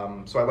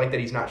 So I like that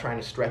he's not trying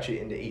to stretch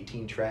it into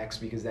 18 tracks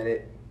because then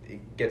it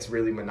gets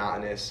really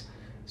monotonous.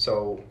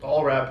 So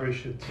all rappers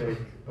should take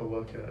a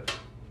look at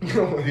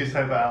these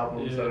type of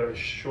albums that are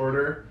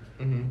shorter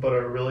but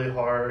are really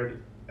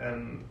hard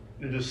and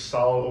they're just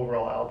solid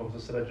overall albums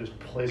instead of just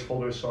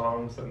placeholder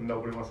songs that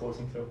nobody wants to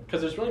listen to.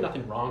 Because there's really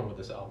nothing wrong with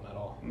this album at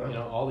all.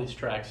 No. All these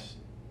tracks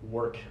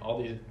work.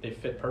 They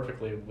fit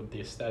perfectly with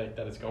the aesthetic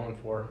that it's going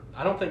for.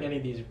 I don't think any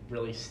of these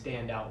really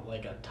stand out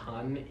like a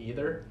ton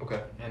either.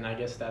 Okay. And I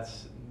guess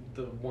that's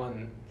the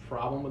one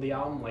problem with the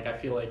album. Like I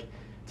feel like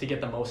to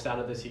get the most out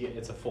of this,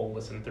 it's a full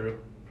listen through.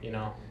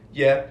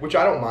 Yeah, which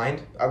I don't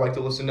mind. I like to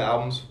listen to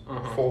albums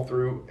full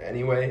through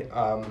anyway.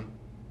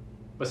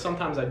 But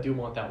sometimes I do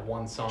want that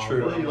one song.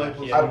 True. Really, you like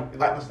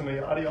listening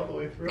to Yachty all the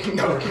way through?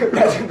 No.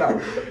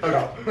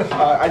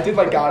 I did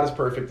like God Is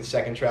Perfect. The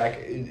second track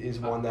is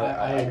one that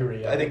I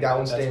agree. I think that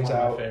one stands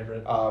out. That's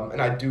one of my favorite.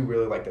 And I do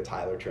really like the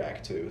Tyler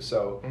track too.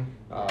 So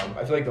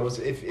I feel like those,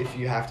 if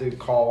you have to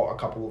call a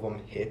couple of them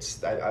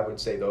hits, I would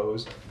say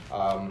those.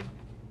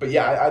 But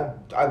yeah,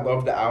 I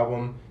love the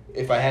album.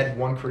 If I had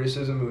one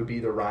criticism, it would be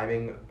the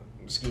rhyming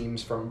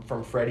schemes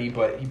from Freddie,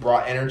 but he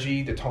brought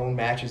energy. The tone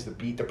matches the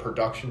beat. The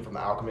production from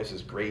The Alchemist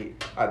is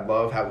great. I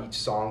love how each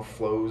song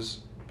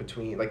flows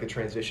between, like the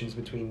transitions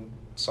between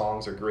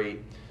songs are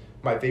great.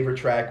 My favorite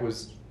track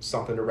was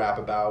Something to Rap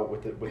About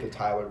with the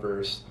Tyler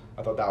verse.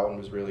 I thought that one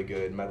was really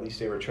good. My least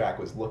favorite track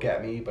was Look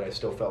at Me, but I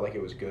still felt like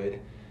it was good.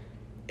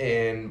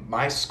 And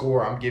my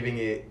score, I'm giving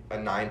it a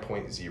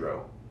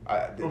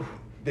 9.0.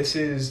 This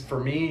is, for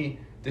me,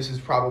 this is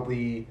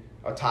probably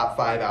a top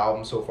 5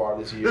 album so far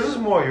this year. This is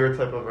more your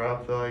type of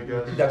rap, though, I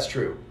guess. That's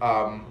true.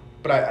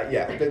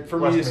 But for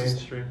less me, this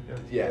mainstream.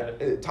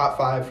 is top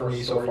 5 for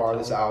me so far.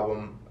 This Storytelling.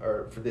 album,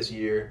 or for this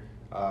year,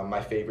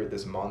 my favorite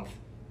this month.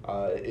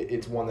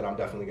 It's one that I'm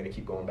definitely going to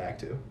keep going back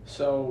to.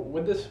 So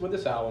with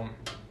this album,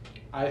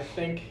 I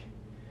think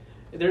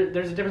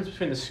there's a difference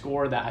between the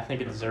score that I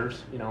think it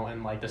deserves,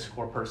 and like the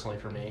score personally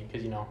for me,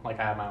 because like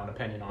I have my own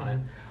opinion on it.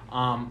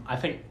 I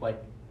think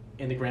like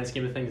in the grand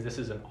scheme of things, this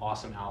is an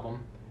awesome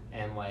album.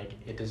 And like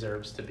it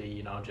deserves to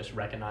be, just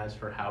recognized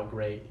for how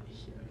great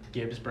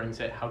Gibbs brings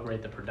it, how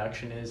great the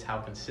production is, how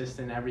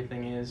consistent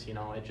everything is.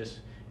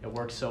 It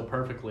works so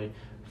perfectly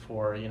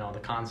for the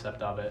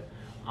concept of it.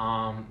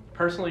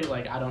 Personally,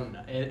 like I don't,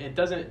 it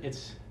doesn't.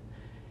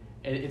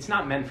 It's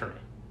not meant for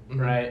me,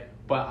 right?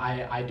 But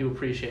I do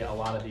appreciate a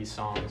lot of these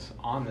songs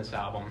on this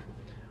album.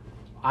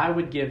 I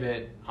would give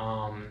it,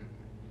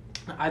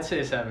 I'd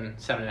say a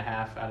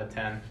 7.5 out of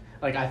 10.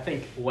 Like I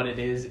think what it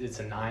is, it's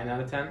a 9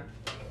 out of 10.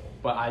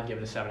 But I'd give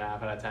it a 7.5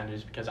 out of 10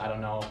 just because I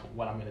don't know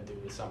what I'm going to do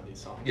with some of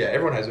these songs. Yeah,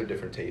 everyone has their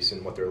different tastes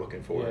and what they're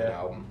looking for in an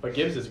album. But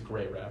Gibbs is a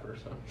great rapper,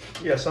 so.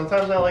 Yeah,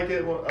 sometimes I like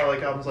it. I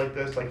like albums like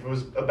this. Like if it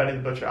was a Benny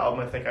the Butcher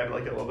album, I think I'd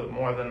like it a little bit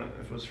more than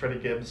if it was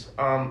Freddie Gibbs.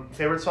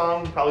 Favorite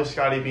song, probably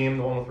Scotty Beam,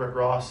 the one with Rick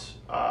Ross.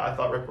 I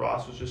thought Rick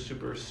Ross was just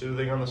super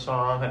soothing on the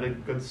song, had a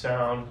good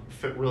sound,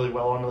 fit really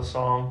well into the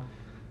song.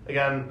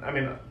 Again, I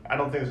mean, I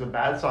don't think there's a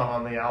bad song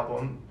on the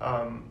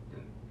album.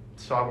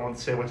 So I won't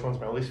say which one's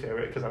my least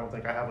favorite because I don't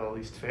think I have a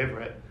least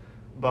favorite.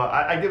 But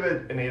I give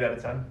it an 8 out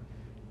of 10.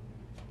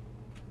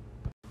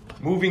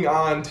 Moving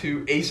on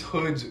to Ace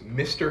Hood's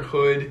Mr.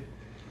 Hood.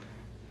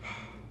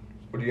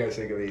 What do you guys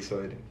think of Ace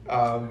Hood?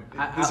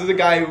 This is a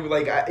guy who,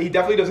 he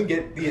definitely doesn't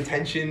get the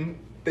attention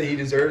that he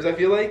deserves, I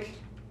feel like.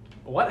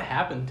 What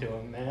happened to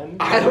him, man?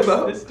 I don't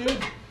know. This dude,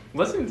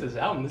 listening to this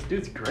album, this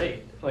dude's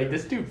great. Like,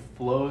 this dude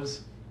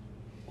flows,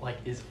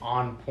 is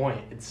on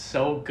point. It's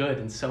so good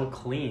and so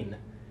clean.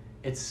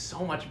 It's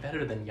so much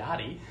better than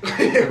Yachty,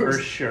 for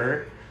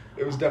sure.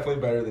 It was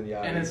definitely better than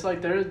Yachty. And it's like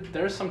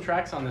there's some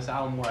tracks on this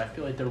album where I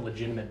feel like they're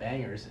legitimate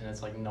bangers, and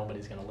it's like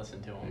nobody's gonna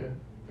listen to them. Yeah.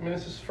 I mean,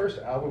 it's his first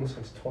album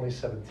since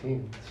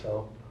 2017,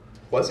 so.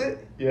 Was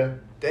it? Yeah.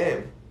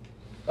 Damn.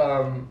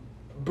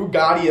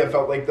 Bugatti, I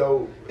felt like,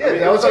 though. Yeah, I mean,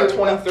 that was like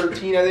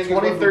 2013, I think.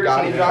 2013,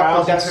 Bugatti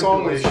dropped. That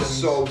song was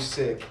Tribulations. so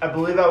sick. I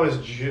believe that was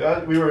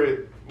we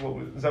were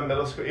is that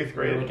middle school, 8th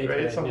grade, Like 8th right?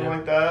 grade, Something yeah.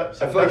 like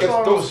that. I feel like That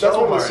song was that's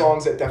so one of the hard.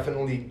 songs that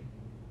definitely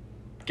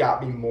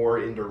got me more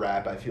into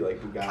rap. I feel like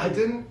Bugatti. I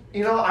didn't,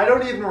 I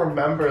don't even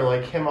remember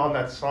like him on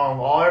that song.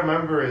 All I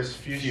remember is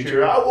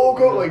Future. I woke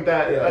up like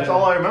that. Yeah. That's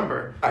all I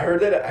remember. I heard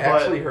that. I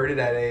But- actually heard it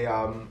at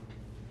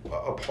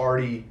a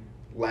party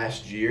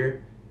last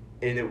year,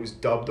 and it was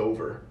dubbed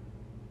over.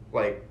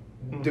 Like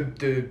the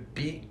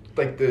beat,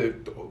 like the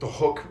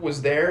hook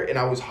was there, and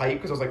I was hyped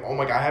because I was like, oh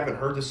my god, I haven't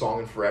heard this song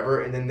in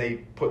forever. And then they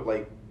put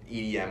like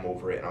EDM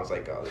over it, and I was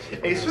like, oh, this is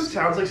Ace Hood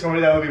sounds like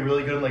somebody that would be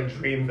really good in like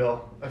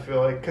Dreamville. I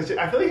feel like because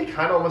I feel like he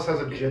kind of almost has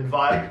a Jid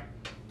vibe,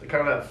 the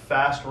kind of that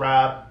fast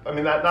rap. I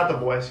mean, not the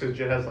voice because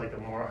Jid has like a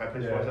more high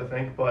pitched voice, I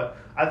think. But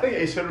I think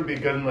Ace Hood would be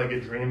good in like a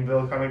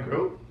Dreamville kind of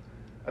group.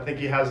 I think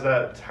he has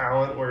that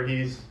talent where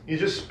he's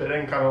just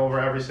spitting kind of over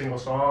every single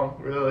song,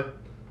 really.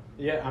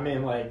 Yeah, I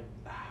mean, like,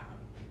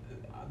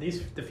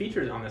 the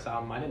features on this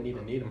album, I didn't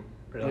even need them,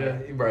 really. Yeah,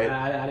 right.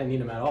 I didn't need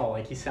him at all.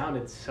 Like, he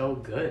sounded so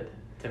good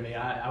to me.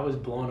 I was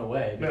blown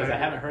away because Yeah. I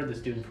haven't heard this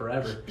dude in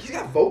forever. He's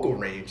got vocal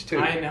range too.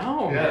 I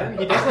know, Yeah. man.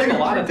 He does like a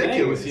lot of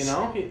Ridiculous. things,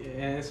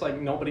 and it's like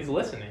nobody's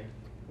listening.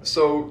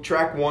 So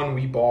track 1,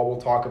 We Ball,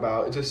 we'll talk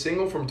about. It's a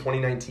single from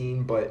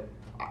 2019, but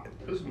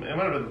It might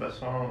have been the best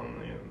song on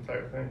the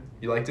entire thing.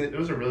 you liked it? It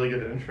was a really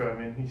good intro. I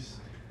mean,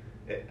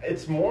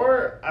 it's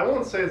more, I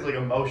won't say it's like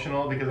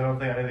emotional because I don't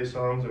think any of these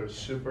songs are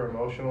super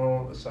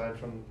emotional aside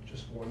from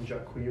just one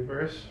Jacquees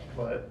verse.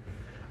 But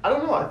I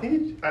don't know. I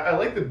think I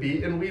like the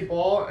beat in We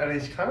Ball, and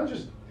he's kind of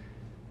just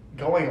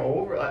going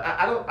over.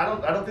 I don't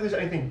think there's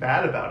anything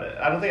bad about it.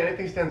 I don't think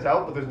anything stands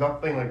out, but there's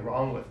nothing like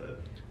wrong with it.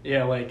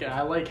 Yeah, like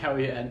I like how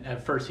he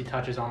at first he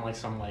touches on like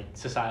some like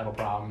societal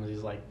problems.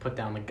 He's like put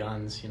down the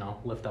guns,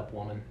 lift up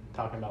woman,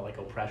 talking about like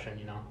oppression,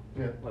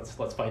 Yeah. Let's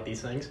fight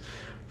these things.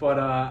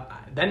 But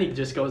then he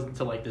just goes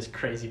into like this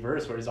crazy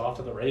verse where he's off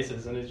to the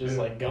races and he's just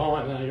like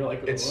going and you're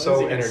like, It's when so is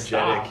he gonna energetic.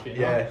 stop,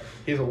 Yeah,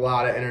 he has a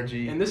lot of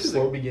energy. And this is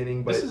slow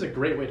beginning, but This is a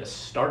great way to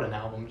start an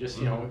album. Just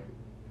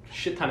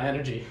shit ton of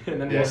energy,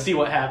 and then Yeah. we'll see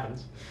what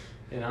happens.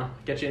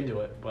 Get you into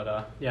it.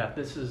 But yeah,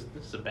 this is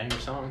a banger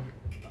song.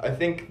 I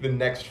think the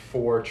next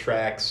 4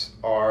 tracks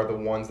are the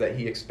ones that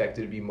he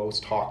expected to be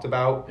most talked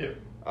about. Yeah.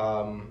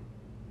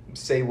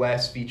 Say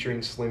Less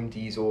featuring Slim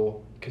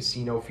Diesel,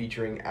 Casino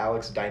featuring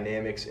Alex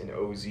Dynamics and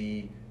OZ,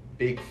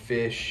 Big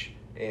Fish,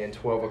 and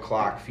 12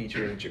 O'Clock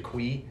featuring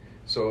Jacquees.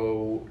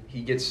 So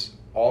he gets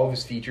all of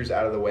his features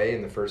out of the way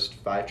in the first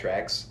 5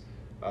 tracks.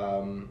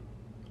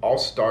 I'll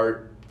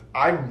start.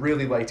 I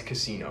really liked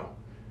Casino.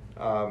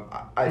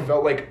 I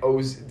felt like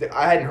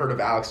I hadn't heard of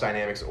Alex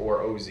Dynamics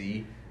or OZ.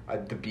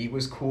 The beat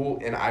was cool,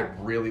 and I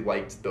really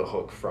liked the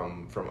hook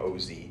from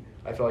OZ.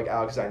 I felt like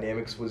Alex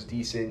Dynamics was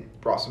decent,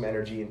 brought some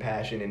energy and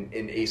passion,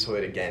 and Ace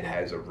Hood, again,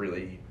 has a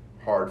really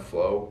hard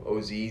flow.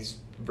 OZ's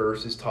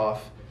verse is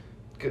tough.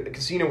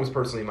 Casino was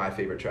personally my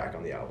favorite track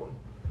on the album.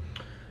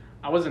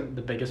 I wasn't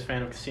the biggest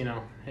fan of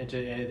Casino. It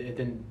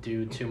didn't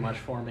do too much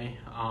for me.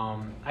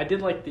 I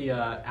did like the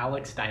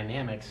Alex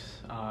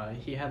Dynamics.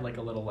 He had like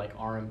a little like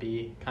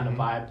R&B kind of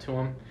vibe to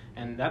him,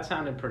 and that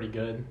sounded pretty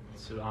good.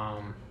 So,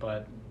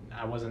 but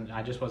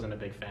I just wasn't a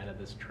big fan of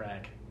this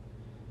track.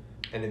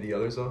 Any of the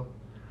others though?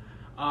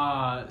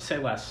 Say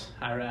Less.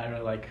 I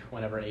really like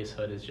whenever Ace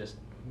Hood is just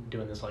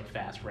doing this like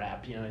fast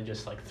rap, and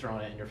just like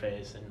throwing it in your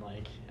face, and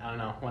like I don't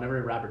know. Whenever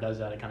a rapper does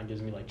that, it kind of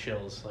gives me like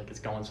chills. Like it's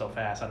going so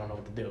fast, I don't know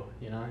what to do.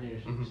 You're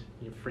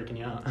freaking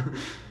you out.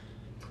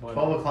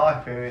 12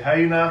 O'Clock, baby. How are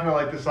you not gonna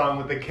like the song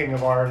with the king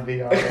of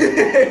R&B on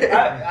it?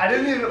 I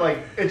didn't even like.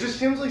 It just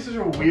seems like such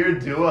a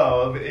weird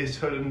duo of Ace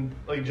Hood and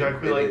like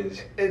Jacquees. It Like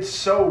is. it's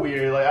so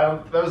weird.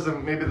 Like that was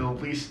maybe the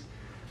least.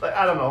 Like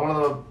I don't know, one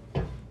of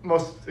the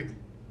most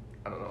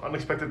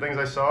unexpected things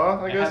I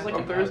saw. I guess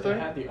on Thursday. It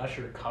had the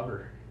Usher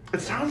cover. It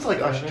sounds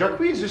like Usher.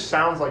 Jacquees just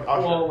sounds like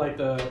Usher. Well, like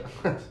the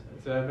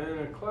 7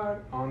 o'clock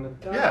on the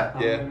dot. Yeah.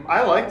 Yeah.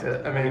 I liked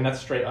it. I mean,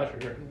 that's straight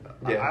Usher.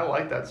 Yeah. I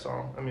like that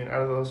song. I mean,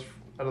 out of those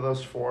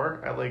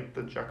 4, I like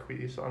the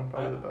Jacquees song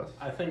probably the best.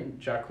 I think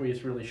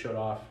Jacquees really showed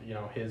off,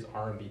 his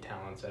R&B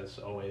talents as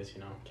always,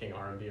 King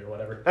R&B or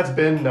whatever. That's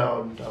been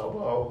known,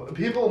 Nobo.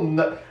 People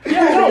know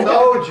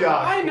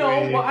Jacquees. I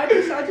know, but I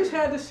just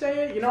had to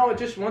say it. It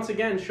just once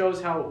again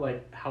shows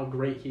how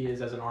great he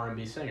is as an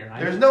R&B singer.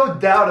 There's no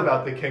doubt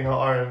about the king of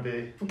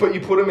R&B. But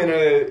you put him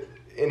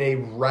in a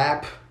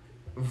rap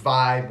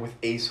vibe with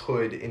Ace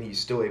Hood, and he's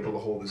still able to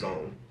hold his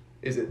own.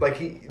 Is it like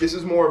he's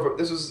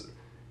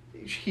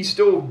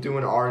still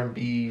doing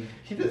R&B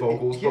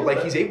vocals, but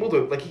like he's able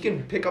to, like he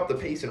can pick up the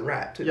pace and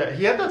rap too. Yeah,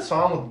 he had that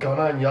song with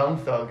Gunna and Young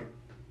Thug.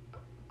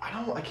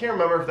 I can't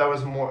remember if that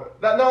was more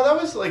that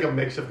was like a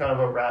mix of kind of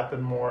a rap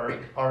and more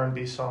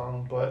R&B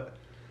song, but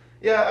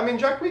yeah, I mean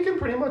Jacquees can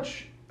pretty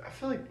much. I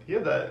feel like he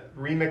had that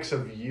remix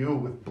of You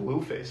with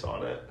Blueface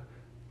on it,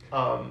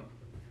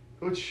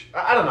 which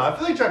I don't know. I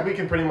feel like Jacquees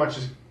can pretty much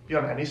just be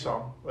on any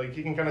song. Like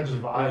he can kind of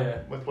just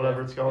vibe with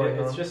whatever it's going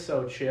on. It's just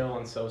so chill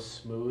and so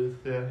smooth.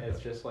 Yeah. It's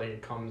just like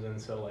it comes in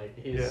so like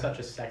he's such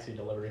a sexy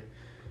delivery.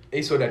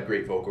 Ace Hood had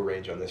great vocal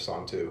range on this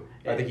song too.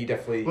 I think he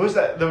definitely. What was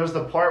that? There was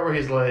the part where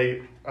he's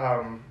like,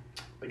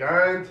 like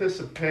I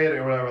anticipated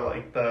or whatever,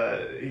 like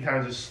he kind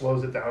of just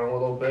slows it down a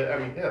little bit. I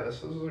mean, yeah,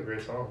 this is a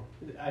great song.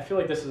 I feel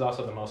like this is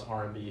also the most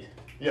R&B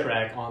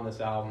track on this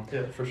album.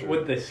 Yeah, for sure.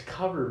 With this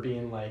cover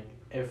being like,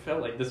 it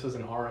felt like this was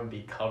an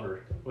R&B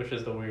cover, which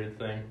is the weird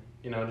thing.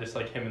 You know, just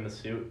like him in the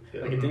suit.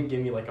 Yeah. Like it didn't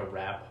give me like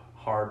a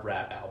hard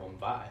rap album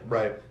vibe.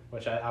 Right.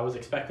 Which I was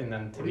expecting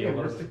them to be a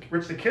little.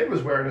 Rich the Kid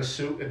was wearing a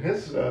suit in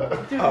his.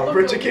 Dude,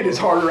 Rich the Kid is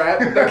hard rap.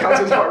 That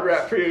counts as hard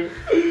rap for you.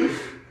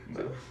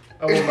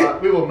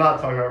 We will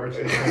not talk about Rich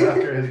the Kid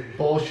after his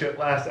bullshit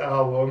last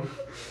album.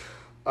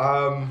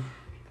 All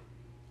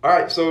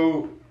right,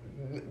 so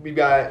we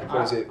got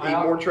eight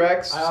more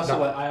tracks.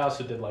 I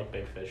also did like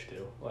Big Fish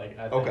too. Like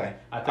I think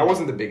I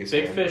wasn't the biggest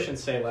Big fan. Fish and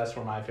Say Less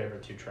were my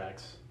favorite 2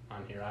 tracks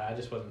on here. I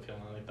just wasn't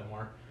feeling like the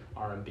more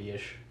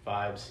R&B-ish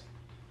vibes.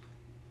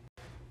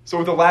 So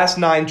with the last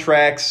 9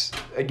 tracks,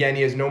 again,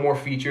 he has no more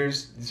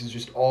features. This is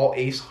just all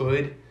Ace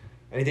Hood.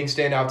 Anything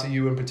stand out to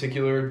you in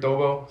particular,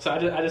 Dobo? So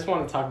I just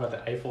want to talk about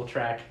the Eiffel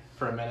track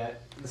for a minute.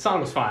 The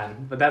song was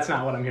fine, but that's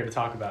not what I'm here to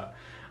talk about.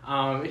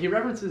 He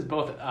references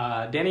both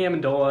Danny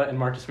Amendola and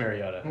Marcus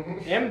Mariota.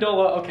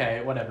 Amendola,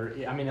 okay, whatever.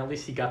 I mean, at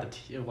least he got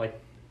the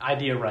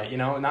idea right, you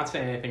know, not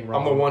saying anything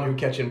wrong. I'm the one who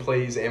catch and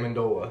plays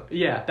Amendola.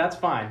 Yeah, that's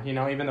fine. You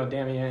know, even though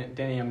Danny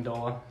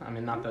Amendola, I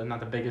mean, not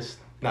the biggest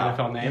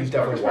NFL name. He's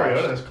definitely Marcus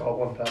Mariota has called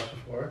one pass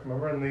before.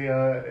 Remember in the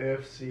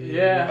AFC?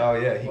 Yeah. Oh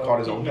yeah, he caught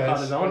his own pass. Caught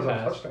his own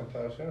pass. Touchdown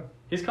pass. Yeah.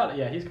 He's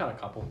caught a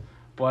couple,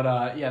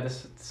 but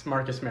this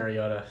Marcus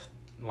Mariota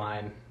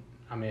line.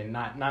 I mean,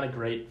 not a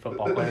great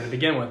football player to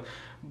begin with,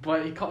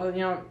 but he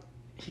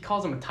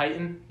calls him a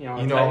Titan.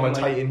 I'm a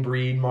Titan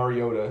breed,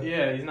 Mariota.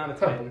 Yeah, he's not a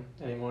Titan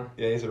anymore.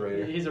 Yeah, he's a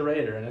Raider. He's a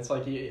Raider, and it's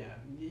like you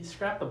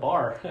scrap the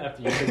bar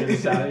after you figure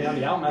this out.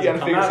 The album hasn't gotta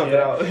come figure out something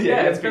yet. out.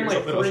 Yeah, it's been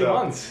like 3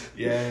 months.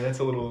 Yeah, that's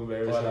a little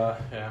embarrassing.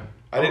 But yeah,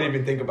 I didn't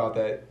even think about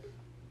that.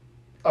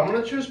 I'm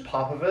gonna choose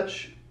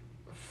Popovich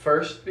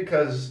first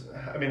because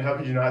I mean, how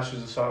could you not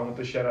choose a song with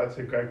the shout out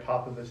to Greg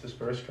Popovich, the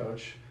Spurs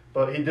coach?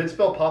 But he did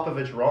spell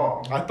Popovich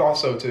wrong. I thought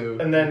so too.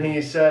 And then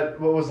he said,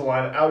 "What was the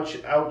line?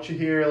 Out you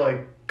here,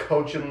 like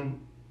coaching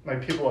my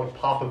people like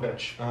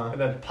Popovich,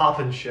 and then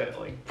popping shit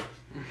like."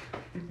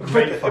 But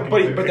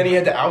then he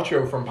had the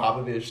outro from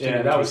Popovich too.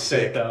 Yeah, that was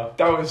sick though.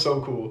 That was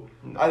so cool.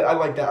 I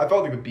like that. I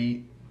felt like the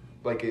beat,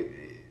 like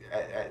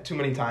too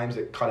many times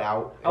it cut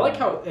out. I like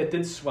how it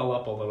did swell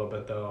up a little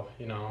bit though.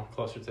 You know,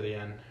 closer to the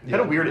end. It had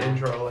a weird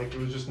intro, like it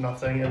was just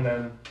nothing, and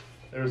then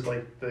there was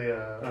like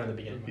the in the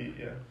beginning. beat,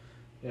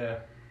 Yeah.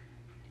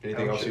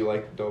 Anything else you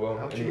like,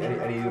 Dobo? Any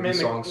of I mean,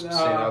 these songs stand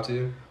out to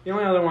you? The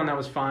only other one that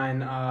was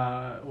fine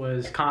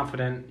was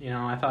Confident. You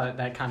know, I thought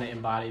that kind of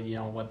embodied, you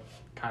know, what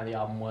kind of the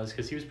album was,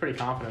 because he was pretty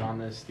confident on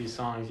these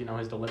songs. You know,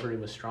 his delivery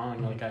was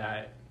strong. Like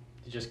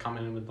he's just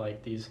coming in with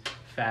like these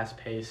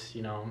fast-paced,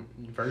 you know,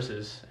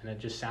 verses, and it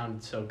just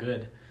sounded so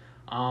good.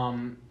 I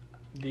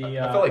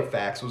felt like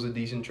Facts was a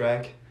decent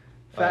track.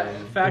 Facts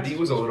the beat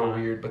was a little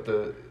fine. weird, but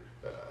the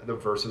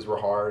verses were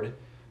hard.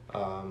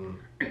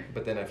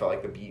 But then I felt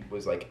like the beat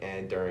was like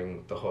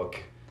during the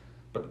hook.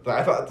 But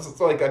I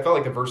felt like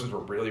the verses were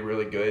really,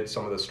 really good.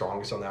 Some of the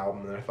strongest on the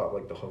album, and I felt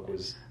like the hook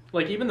was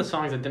like, even the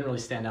songs that didn't really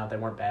stand out, they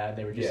weren't bad.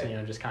 They were just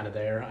Yeah. just kind of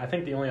there. I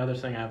think the only other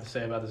thing I have to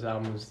say about this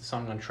album is the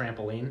song on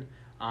Trampoline.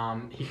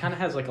 He kind of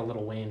has like a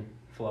Lil Wayne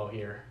flow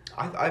here.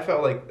 I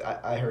felt like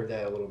I heard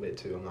that a little bit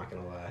too. I'm not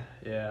gonna lie.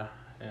 Yeah.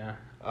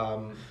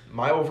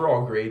 My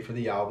overall grade for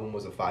the album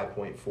was a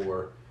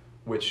 5.4,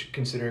 which,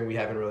 considering we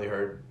haven't really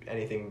heard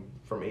anything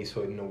from Ace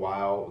Hood in a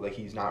while, like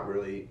he's not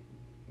really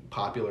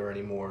popular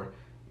anymore,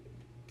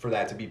 for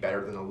that to be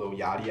better than a Lil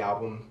Yachty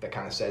album, that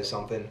kind of says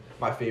something.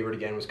 My favorite,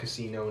 again, was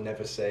Casino.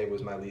 Never Say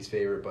was my least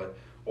favorite, but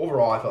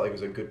overall I felt like it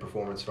was a good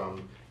performance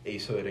from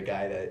Ace Hood, a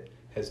guy that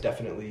has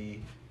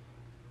definitely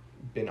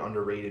been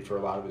underrated for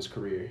a lot of his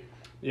career.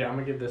 Yeah, I'm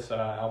going to give this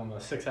album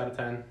a 6 out of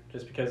 10,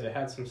 just because it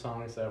had some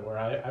songs that where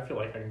I feel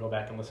like I can go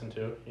back and listen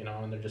to, you know,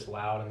 and they're just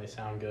loud and they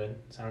sound good,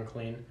 sound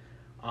clean.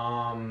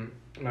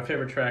 My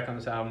favorite track on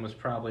this album was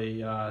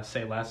probably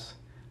Say Less.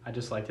 I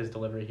just liked his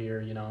delivery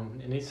here, you know,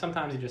 and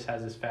sometimes he just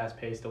has this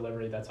fast-paced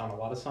delivery that's on a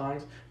lot of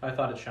songs. I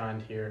thought it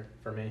shined here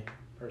for me,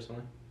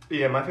 personally.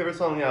 Yeah, my favorite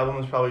song on the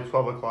album is probably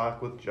 12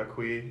 O'Clock with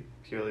Jacquees,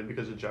 purely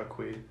because of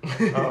Jacquees.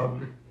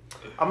 I'm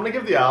going to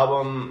give the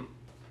album,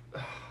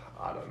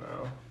 I don't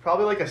know,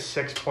 probably like a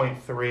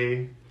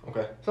 6.3.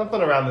 Okay.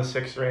 Something around the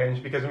 6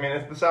 range, because, I mean,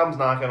 if this album's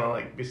not going to,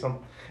 like, it's not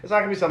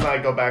going to be something I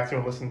go back to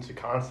and listen to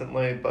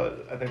constantly,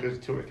 but I think there's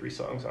 2 or 3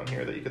 songs on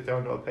here that you could throw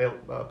into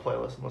a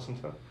playlist and listen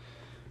to.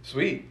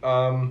 Sweet.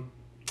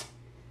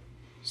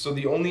 So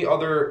the only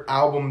other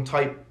album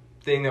type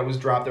thing that was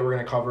dropped that we're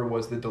going to cover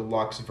was the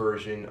deluxe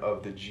version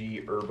of the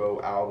G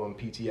Herbo album,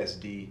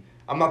 PTSD.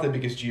 I'm not the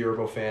biggest G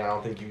Herbo fan. I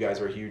don't think you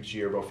guys are huge G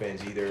Herbo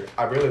fans either.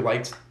 I really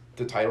liked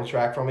the title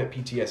track from it,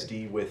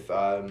 PTSD, with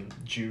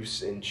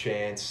Juice and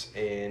Chance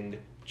and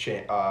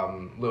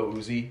Lil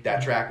Uzi.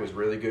 That track was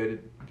really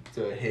good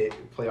to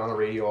play on the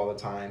radio all the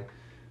time.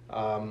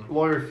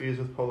 Lawyer Fees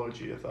with Polo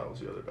G, I thought was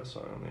the other best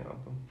song on the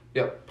album.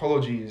 Yep, Polo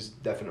G is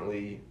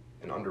definitely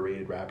an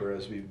underrated rapper,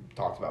 as we've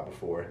talked about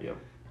before. Yep.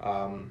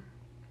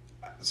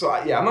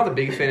 I'm not a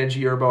big fan of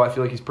G Herbo. I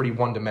feel like he's pretty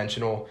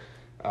one-dimensional.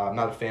 I'm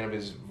not a fan of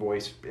his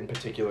voice in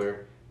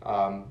particular.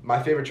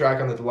 My favorite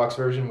track on the deluxe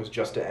version was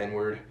Just a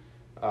N-Word.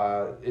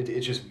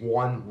 It's just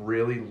one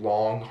really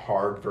long,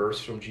 hard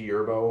verse from G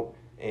Herbo,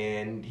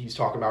 and he's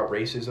talking about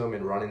racism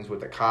and run-ins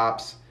with the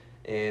cops,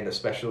 and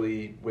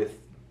especially with,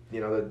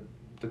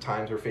 the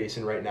times we're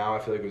facing right now. I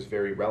feel like it was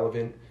very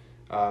relevant.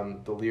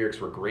 The lyrics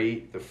were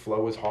great. The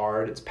flow was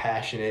hard. It's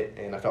passionate,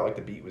 and I felt like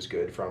the beat was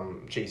good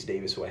from Chase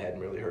Davis, who I hadn't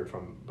really heard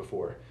from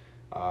before.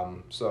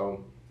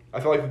 So I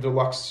felt like the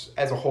deluxe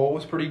as a whole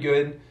was pretty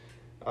good,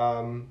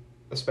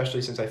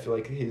 especially since I feel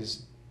like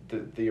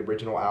the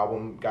original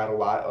album got a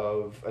lot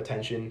of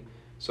attention.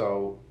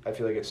 So I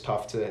feel like it's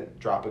tough to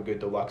drop a good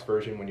deluxe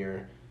version when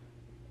your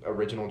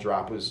original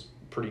drop was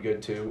pretty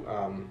good too.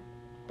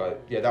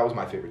 But yeah, that was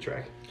my favorite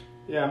track.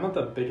 Yeah, I'm not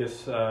the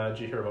biggest G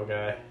Herbo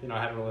guy.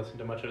 I haven't listened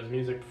to much of his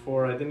music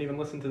before. I didn't even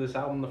listen to this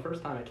album the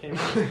first time it came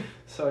out.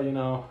 So,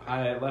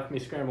 I left me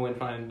scrambling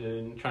trying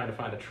to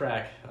find a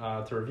track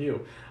to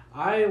review.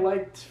 I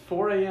liked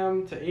 4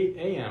 a.m. to 8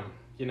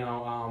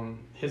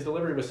 a.m. His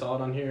delivery was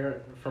solid on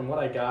here. From what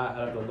I got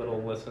out of the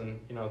little listen,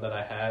 that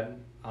I had,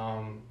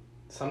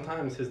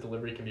 sometimes his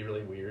delivery can be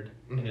really weird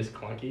and just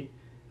clunky.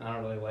 And I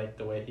don't really like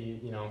the way he,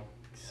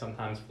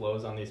 sometimes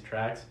flows on these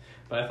tracks,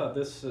 but I thought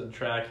this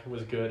track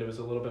was good. It was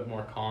a little bit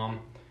more calm,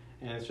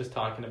 and it's just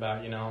talking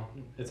about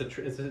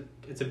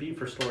it's a beat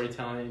for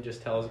storytelling. It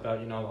just tells about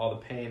all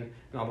the pain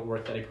and all the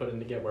work that he put in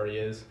to get where he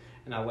is.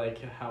 And I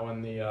like how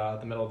in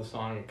the middle of the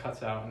song it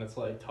cuts out and it's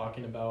like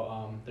talking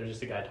about there's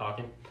just a guy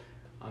talking.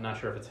 I'm not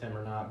sure if it's him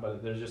or not,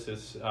 but there's just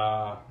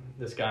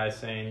this guy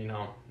saying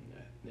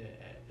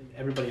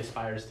everybody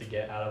aspires to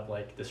get out of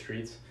like the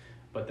streets.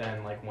 But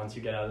then, like, once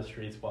you get out of the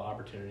streets, what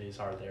opportunities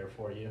are there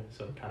for you?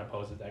 So it kind of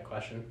poses that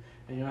question.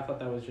 And, I thought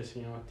that was just,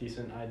 a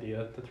decent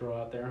idea to throw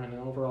out there. And an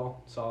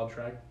overall solid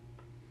track.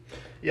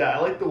 Yeah, I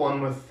like the one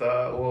with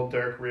Lil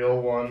Durk,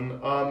 Real One.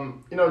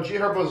 G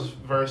Herbo's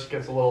verse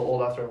gets a little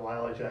old after a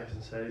while, like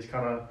Jackson said. He's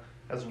kind of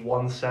has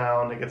one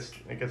sound. It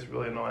gets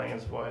really annoying,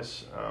 his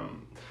voice.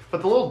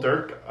 But the Lil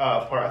Durk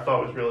part I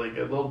thought was really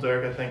good. Lil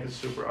Durk, I think, is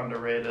super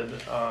underrated.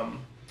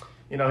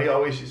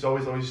 He's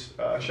always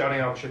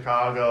shouting out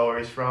Chicago, where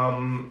he's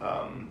from,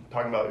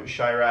 talking about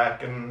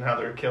Chirac and how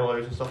they're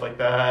killers and stuff like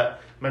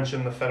that.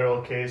 Mentioned the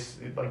federal case,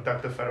 like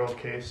ducked the federal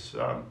case.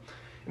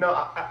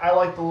 I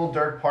like the Lil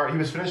Durk part. He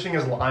was finishing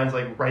his lines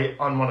like right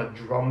on when a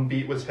drum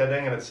beat was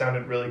hitting, and it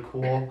sounded really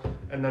cool.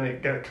 And then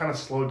it kind of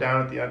slowed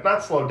down at the end.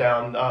 Not slowed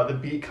down. The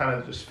beat kind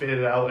of just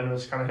faded out, and it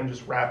was kind of him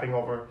just rapping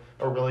over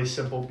a really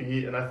simple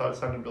beat. And I thought it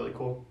sounded really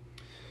cool.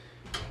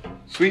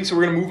 Sweet, so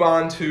we're going to move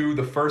on to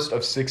the first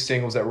of 6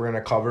 singles that we're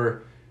going to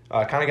cover.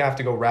 Kind of going to have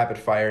to go rapid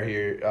fire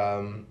here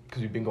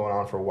because we've been going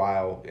on for a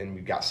while and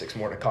we've got 6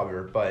 more to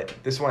cover. But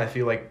this one I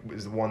feel like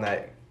is the one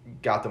that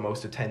got the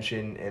most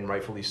attention, and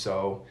rightfully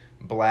so.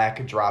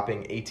 Black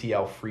dropping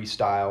ATL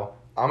Freestyle.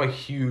 I'm a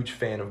huge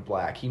fan of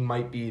Black. He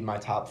might be my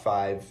top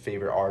 5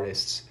 favorite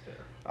artists.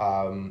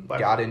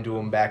 Got into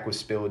him back with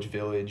Spillage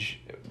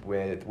Village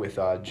with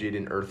Jid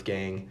and Earth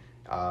Gang.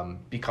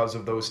 Because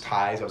of those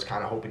ties, I was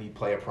kind of hoping he'd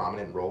play a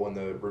prominent role in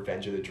the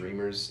Revenge of the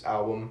Dreamers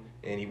album,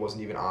 and he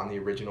wasn't even on the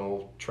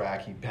original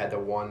track. He had the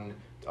one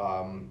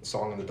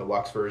song in the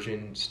deluxe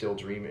version, Still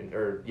Dreaming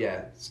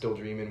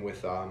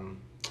with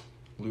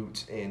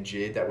Lute and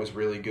Jid. That was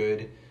really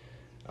good.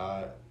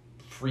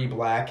 Free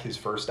Black, his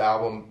first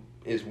album,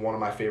 is one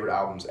of my favorite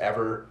albums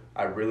ever.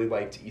 I really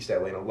liked East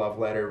Atlanta Love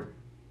Letter.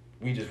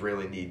 We just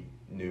really need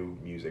new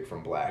music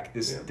from Black.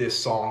 This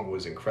song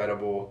was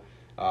incredible.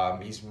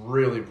 He's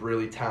really,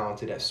 really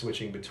talented at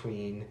switching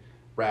between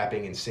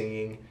rapping and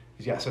singing.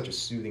 He's got such a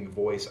soothing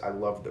voice. I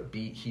love the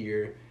beat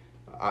here.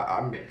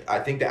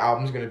 I think the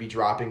album's going to be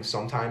dropping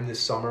sometime this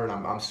summer, and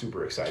I'm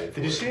super excited.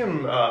 Did you see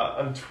him?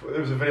 There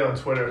was a video on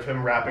Twitter of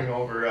him rapping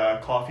over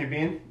Coffee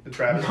Bean, the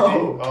Travis beat.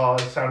 Oh,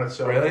 it sounded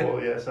so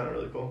cool. Yeah, it sounded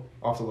really cool.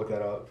 I'll have to look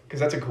that up because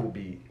that's a cool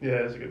beat. Yeah,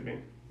 it's a good beat.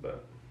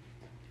 But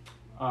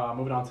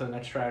moving on to the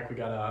next track, we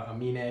got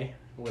Amine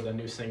with a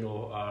new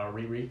single,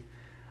 Riri.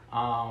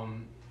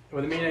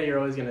 With Amine, you're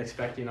always going to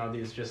expect,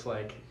 these just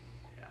like,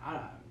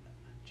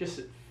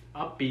 just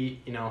upbeat,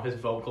 his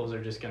vocals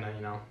are just going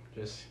to,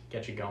 just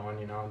get you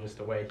going, just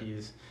the way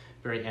he's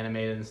very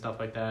animated and stuff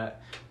like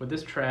that. With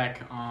this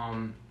track,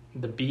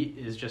 the beat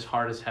is just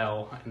hard as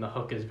hell, and the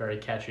hook is very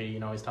catchy.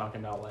 He's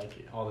talking about,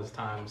 like, all his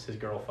times his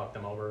girl fucked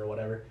him over or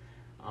whatever.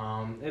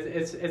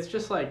 It's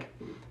just, like,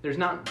 there's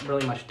not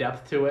really much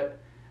depth to it,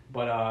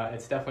 but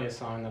it's definitely a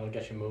song that'll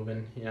get you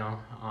moving,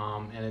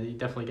 and it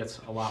definitely gets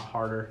a lot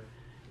harder.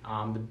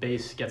 The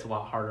bass gets a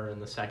lot harder in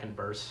the second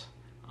verse,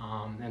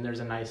 and there's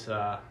a nice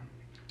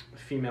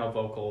female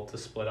vocal to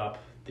split up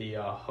the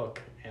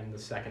hook and the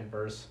second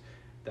verse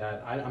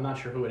that I'm not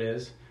sure who it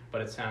is,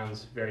 but it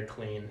sounds very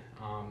clean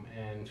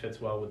and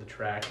fits well with the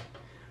track.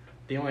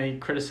 The only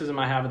criticism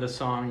I have of this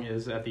song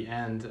is at the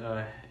end,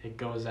 it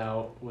goes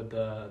out with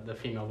the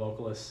female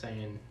vocalist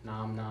saying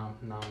nom nom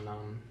nom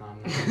nom nom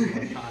nom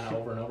like, kind of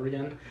over and over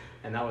again,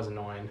 and that was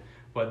annoying.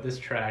 But this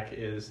track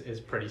is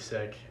pretty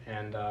sick,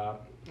 and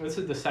this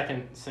is the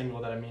second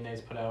single that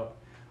Amine's put out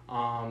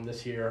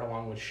this year,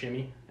 along with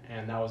Shimmy,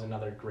 and that was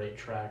another great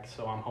track.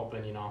 So I'm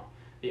hoping,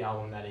 the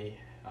album that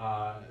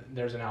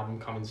there's an album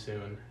coming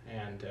soon,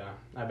 and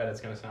I bet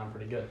it's gonna sound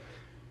pretty good.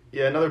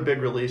 Yeah, another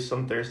big release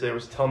on Thursday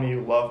was "Tell Me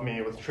You Love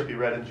Me" with Trippie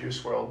Redd and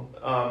Juice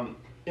WRLD.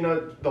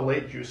 The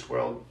late Juice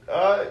WRLD.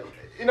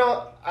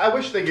 I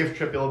wish they gave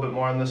Trippie a little bit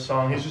more on this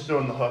song. He's just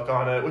doing the hook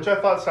on it, which I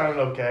thought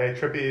sounded okay.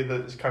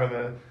 Trippie is kind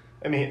of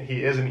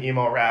he is an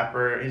emo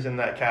rapper. He's in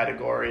that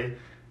category.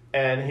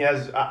 And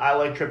I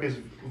like Trippie's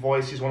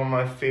voice. He's one of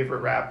my favorite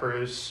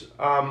rappers.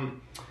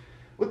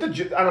 With the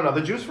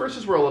Juice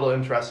verses were a little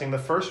interesting. The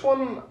first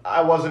one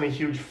I wasn't a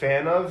huge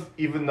fan of,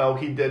 even though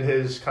he did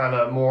his kind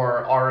of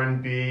more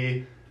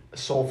R&B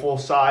soulful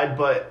side,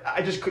 but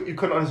you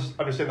couldn't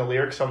understand the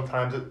lyrics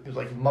sometimes. It was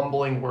like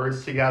mumbling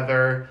words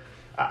together.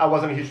 I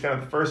wasn't a huge fan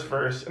of the first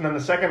verse. And then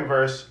the second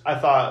verse I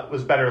thought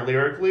was better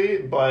lyrically,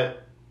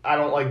 but I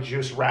don't like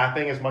Juice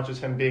rapping as much as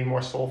him being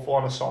more soulful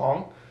on a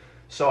song.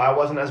 So I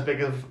wasn't as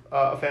big of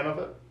a fan of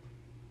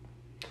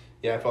it.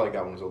 Yeah, I felt like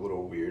that one was a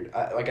little weird.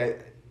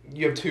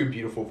 You have two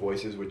beautiful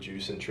voices with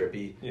Juice and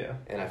Trippie. Yeah.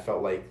 And I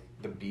felt like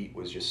the beat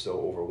was just so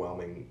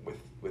overwhelming with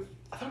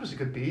I thought it was a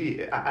good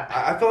beat.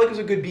 I felt like it was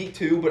a good beat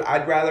too, but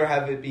I'd rather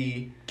have it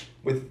be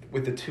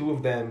with the two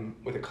of them,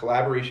 with a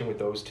collaboration with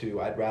those two.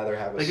 I'd rather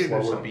have a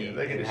slower beat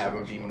and have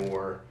them be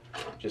more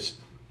just.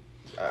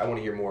 I want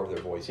to hear more of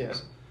their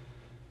voices.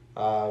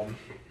 Yeah.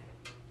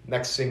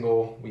 Next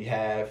single we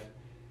have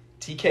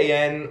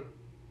TKN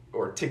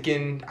or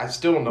Tikin. I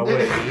still don't know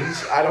what it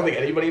means. I don't think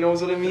anybody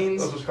knows what it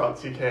means. Let's just call it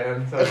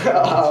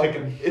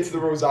TKN. It's the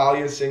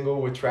Rosalia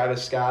single with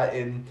Travis Scott,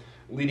 and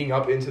leading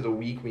up into the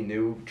week, we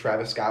knew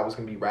Travis Scott was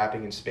going to be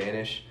rapping in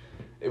Spanish.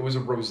 It was a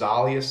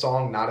Rosalia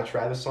song, not a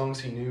Travis song,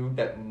 so you knew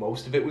that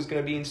most of it was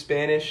going to be in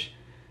Spanish.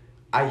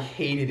 I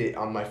hated it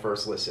on my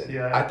first listen.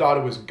 Yeah. I thought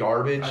it was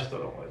garbage. I still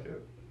don't like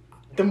it.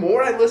 The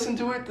more I listen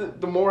to it,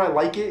 the more I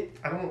like it.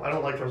 I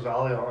don't like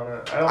Rosalia on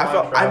it.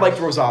 I liked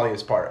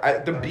Rosalia's part.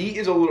 The beat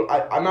is a little.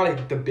 I'm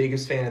not the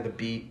biggest fan of the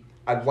beat.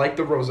 I like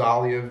the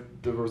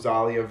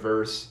Rosalia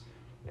verse,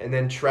 and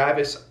then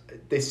Travis.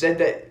 They said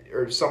that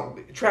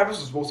Travis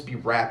was supposed to be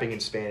rapping in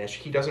Spanish.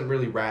 He doesn't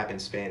really rap in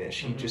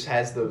Spanish. He just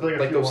has those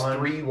lines.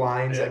 3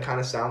 lines that kind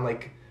of sound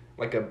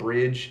like a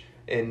bridge,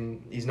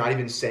 and he's not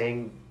even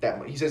saying that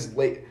much. He says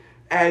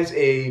as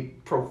a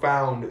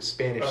profound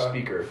Spanish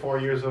speaker. 4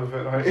 years of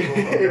high school.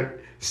 Okay.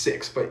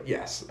 6, but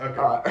yes.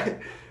 Okay.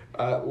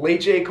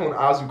 Leche con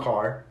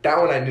azúcar. That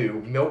one I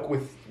knew. Milk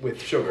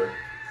with sugar.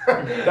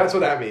 That's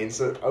what that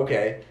means.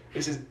 Okay.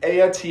 This is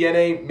Ella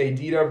tiene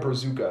medida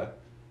brazuca,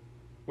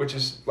 which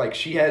is like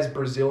she has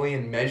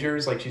Brazilian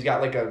measures. Like she's got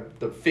like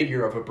the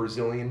figure of a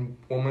Brazilian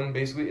woman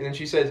basically. And then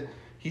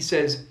he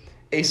says,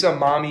 esa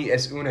mami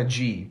es una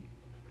G.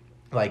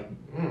 Like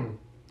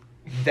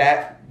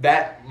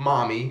that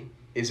mommy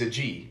is a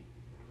G.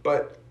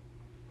 But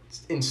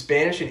in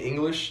Spanish and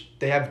English,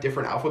 they have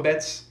different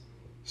alphabets.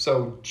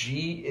 So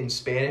G in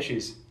Spanish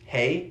is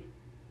hey.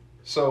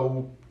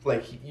 So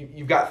like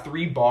you've got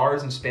 3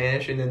 bars in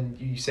Spanish and then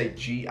you say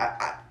G.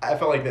 I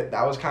felt like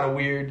that was kind of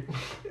weird.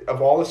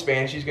 Of all the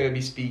Spanish he's going to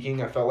be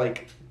speaking, I felt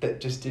like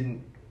that just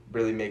didn't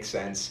really make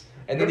sense.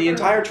 And then the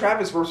entire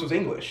Travis verse was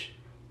English.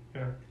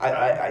 Yeah.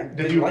 I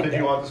did you want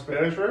the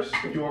Spanish verse?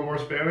 Did you want more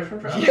Spanish from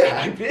Travis?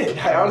 Yeah, I did.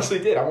 I honestly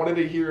did. I wanted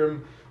to hear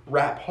him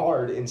rap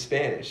hard in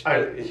Spanish.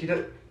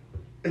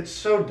 It's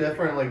so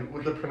different, like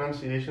with the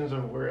pronunciations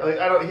of words.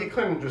 Like he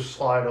couldn't just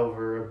slide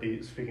over a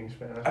beat speaking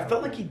Spanish. I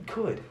felt like he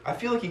could. I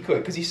feel like he could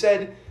because he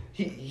said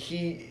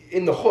he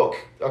in the hook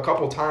a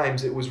couple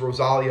times it was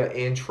Rosalia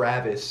and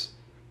Travis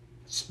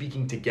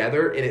speaking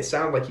together, and it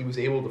sounded like he was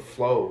able to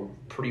flow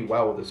pretty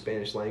well with the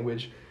Spanish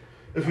language.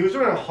 If he was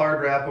doing a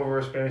hard rap over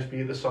a Spanish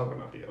beat, the song would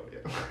not be out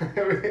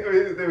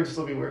yet. They would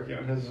still be working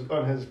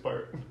on his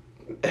part.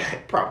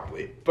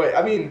 Probably, but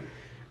I mean,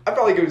 I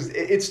felt like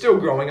it's still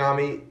growing on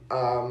me.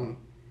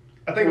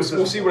 I think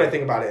we'll see what I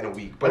think about it in a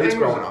week, but it's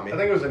growing on me. I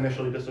think it was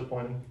initially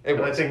disappointing.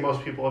 I think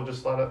most people have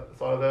just thought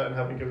of that and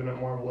haven't given it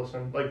more of a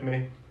listen, like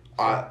me.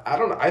 So. I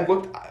don't know.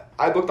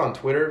 I looked on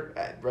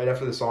Twitter right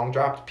after the song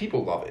dropped.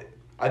 People love it.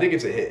 I think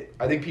it's a hit.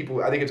 I think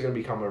it's going to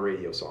become a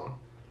radio song,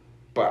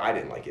 but I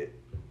didn't like it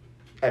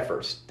at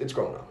first. It's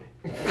growing on me.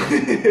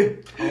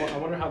 I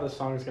wonder how this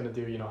song is going to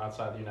do,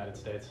 outside the United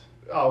States.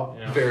 Oh,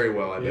 very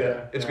well. I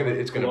bet it's gonna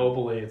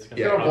globally. It's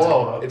gonna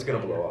blow up. It's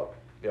gonna blow up.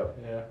 Yep.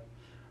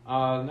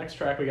 Yeah. Next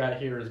track we got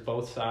here is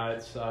Both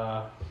Sides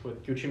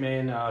with Gucci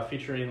Mane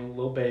featuring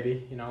Lil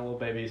Baby. Lil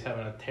Baby's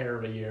having a tear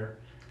of a year.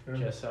 Yeah.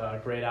 Just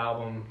a great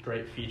album,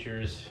 great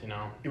features.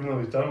 Even though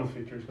he's done with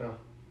features now.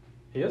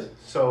 He is?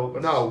 So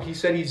no, he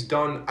said he's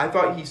done. I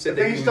thought he said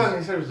he's done.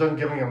 He said he was done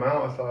giving them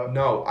out. I thought.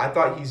 No, I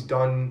thought he's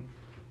done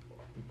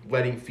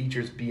letting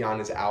features be on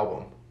his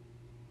album.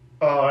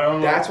 Oh, I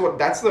don't know.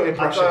 That's the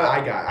impression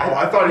I got.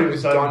 I thought he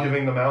was done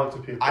giving them out to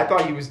people. I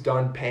thought he was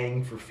done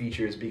paying for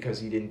features because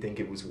he didn't think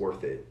it was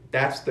worth it.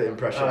 That's the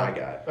impression I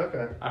got.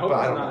 Okay. I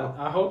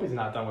hope he's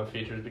not done with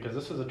features because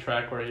this was a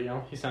track where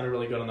he sounded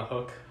really good on the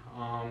hook.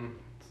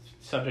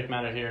 Subject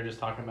matter here, just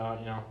talking about,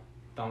 you know,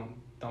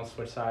 don't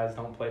switch sides,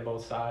 don't play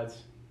both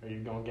sides, or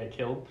you're gonna get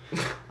killed.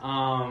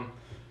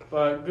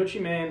 But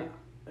Gucci Mane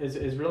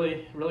is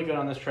really really good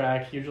on this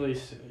track. Usually,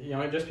 you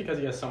know, just because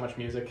he has so much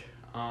music,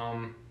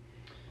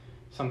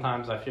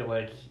 sometimes I feel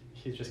like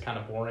he's just kind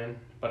of boring.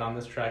 But on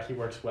this track, he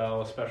works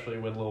well, especially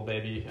with Lil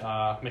Baby,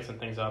 mixing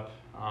things up.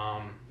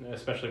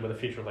 Especially with a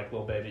feature like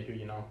Lil Baby, who,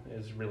 you know,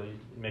 is really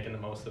making the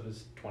most of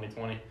his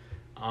 2020.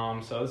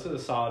 So this is a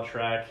solid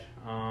track.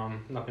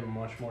 Nothing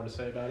much more to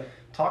say about it.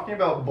 Talking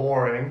about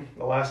boring,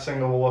 the last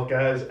single we'll look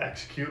at is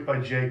Execute by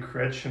Jay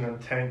Critch, and then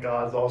Tank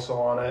God's also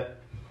on it.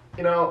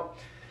 You know,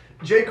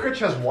 Jay Critch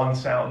has one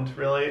sound,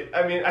 really.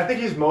 I mean, I think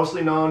he's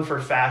mostly known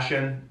for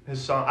Fashion.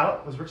 His song,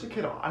 was Rich the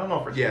Kid on? I don't know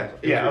if Rich the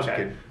Kid. Rich the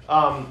Kid.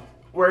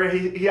 Where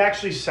he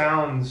actually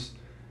sounds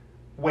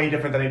way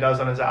different than he does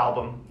on his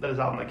album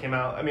that came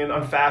out. I mean,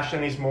 on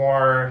Fashion, he's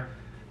more,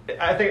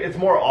 I think it's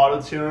more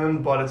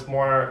auto-tuned, but it's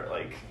more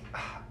like,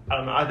 I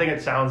don't know, I think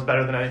it sounds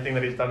better than anything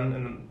that he's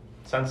done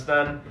since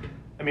then.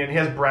 I mean, he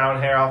has brown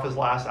hair off his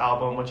last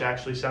album, which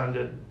actually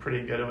sounded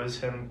pretty good. It was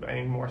him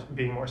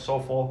being more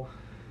soulful.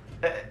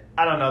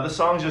 I don't know, the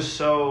song's just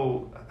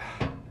so,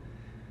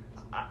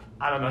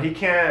 I don't know, he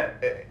can't,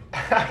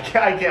 I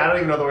don't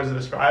even know the words to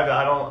describe it.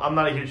 I'm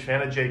not a huge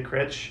fan of Jay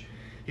Critch.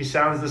 He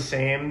sounds the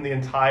same the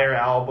entire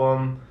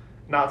album,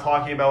 not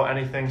talking about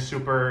anything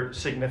super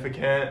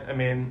significant. I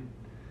mean,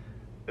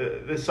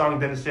 this song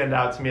didn't stand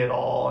out to me at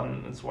all,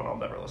 and it's one I'll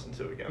never listen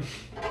to again.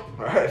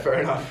 All right,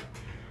 fair enough.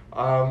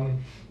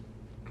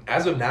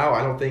 As of now,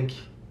 I don't think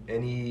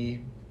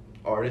any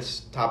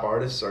top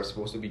artists are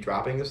supposed to be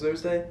dropping this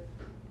Thursday,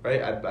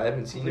 right? I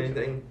haven't seen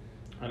anything.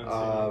 I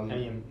didn't see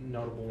any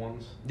notable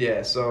ones.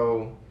 Yeah,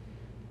 so,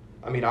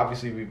 I mean,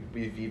 obviously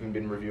we've even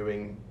been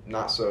reviewing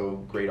not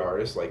so great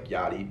artists like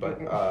Yachty, but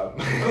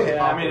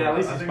yeah, I mean, at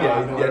least it's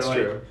popular. That's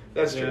true.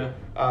 That's true.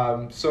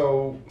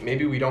 So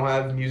maybe we don't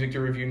have music to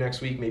review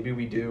next week. Maybe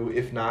we do.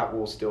 If not,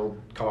 we'll still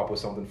come up with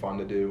something fun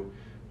to do.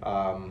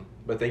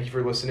 But thank you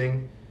for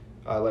listening.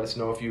 Let us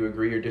know if you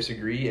agree or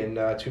disagree, and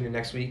tune in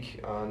next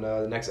week on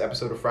the next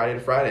episode of Friday to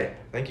Friday.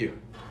 Thank you.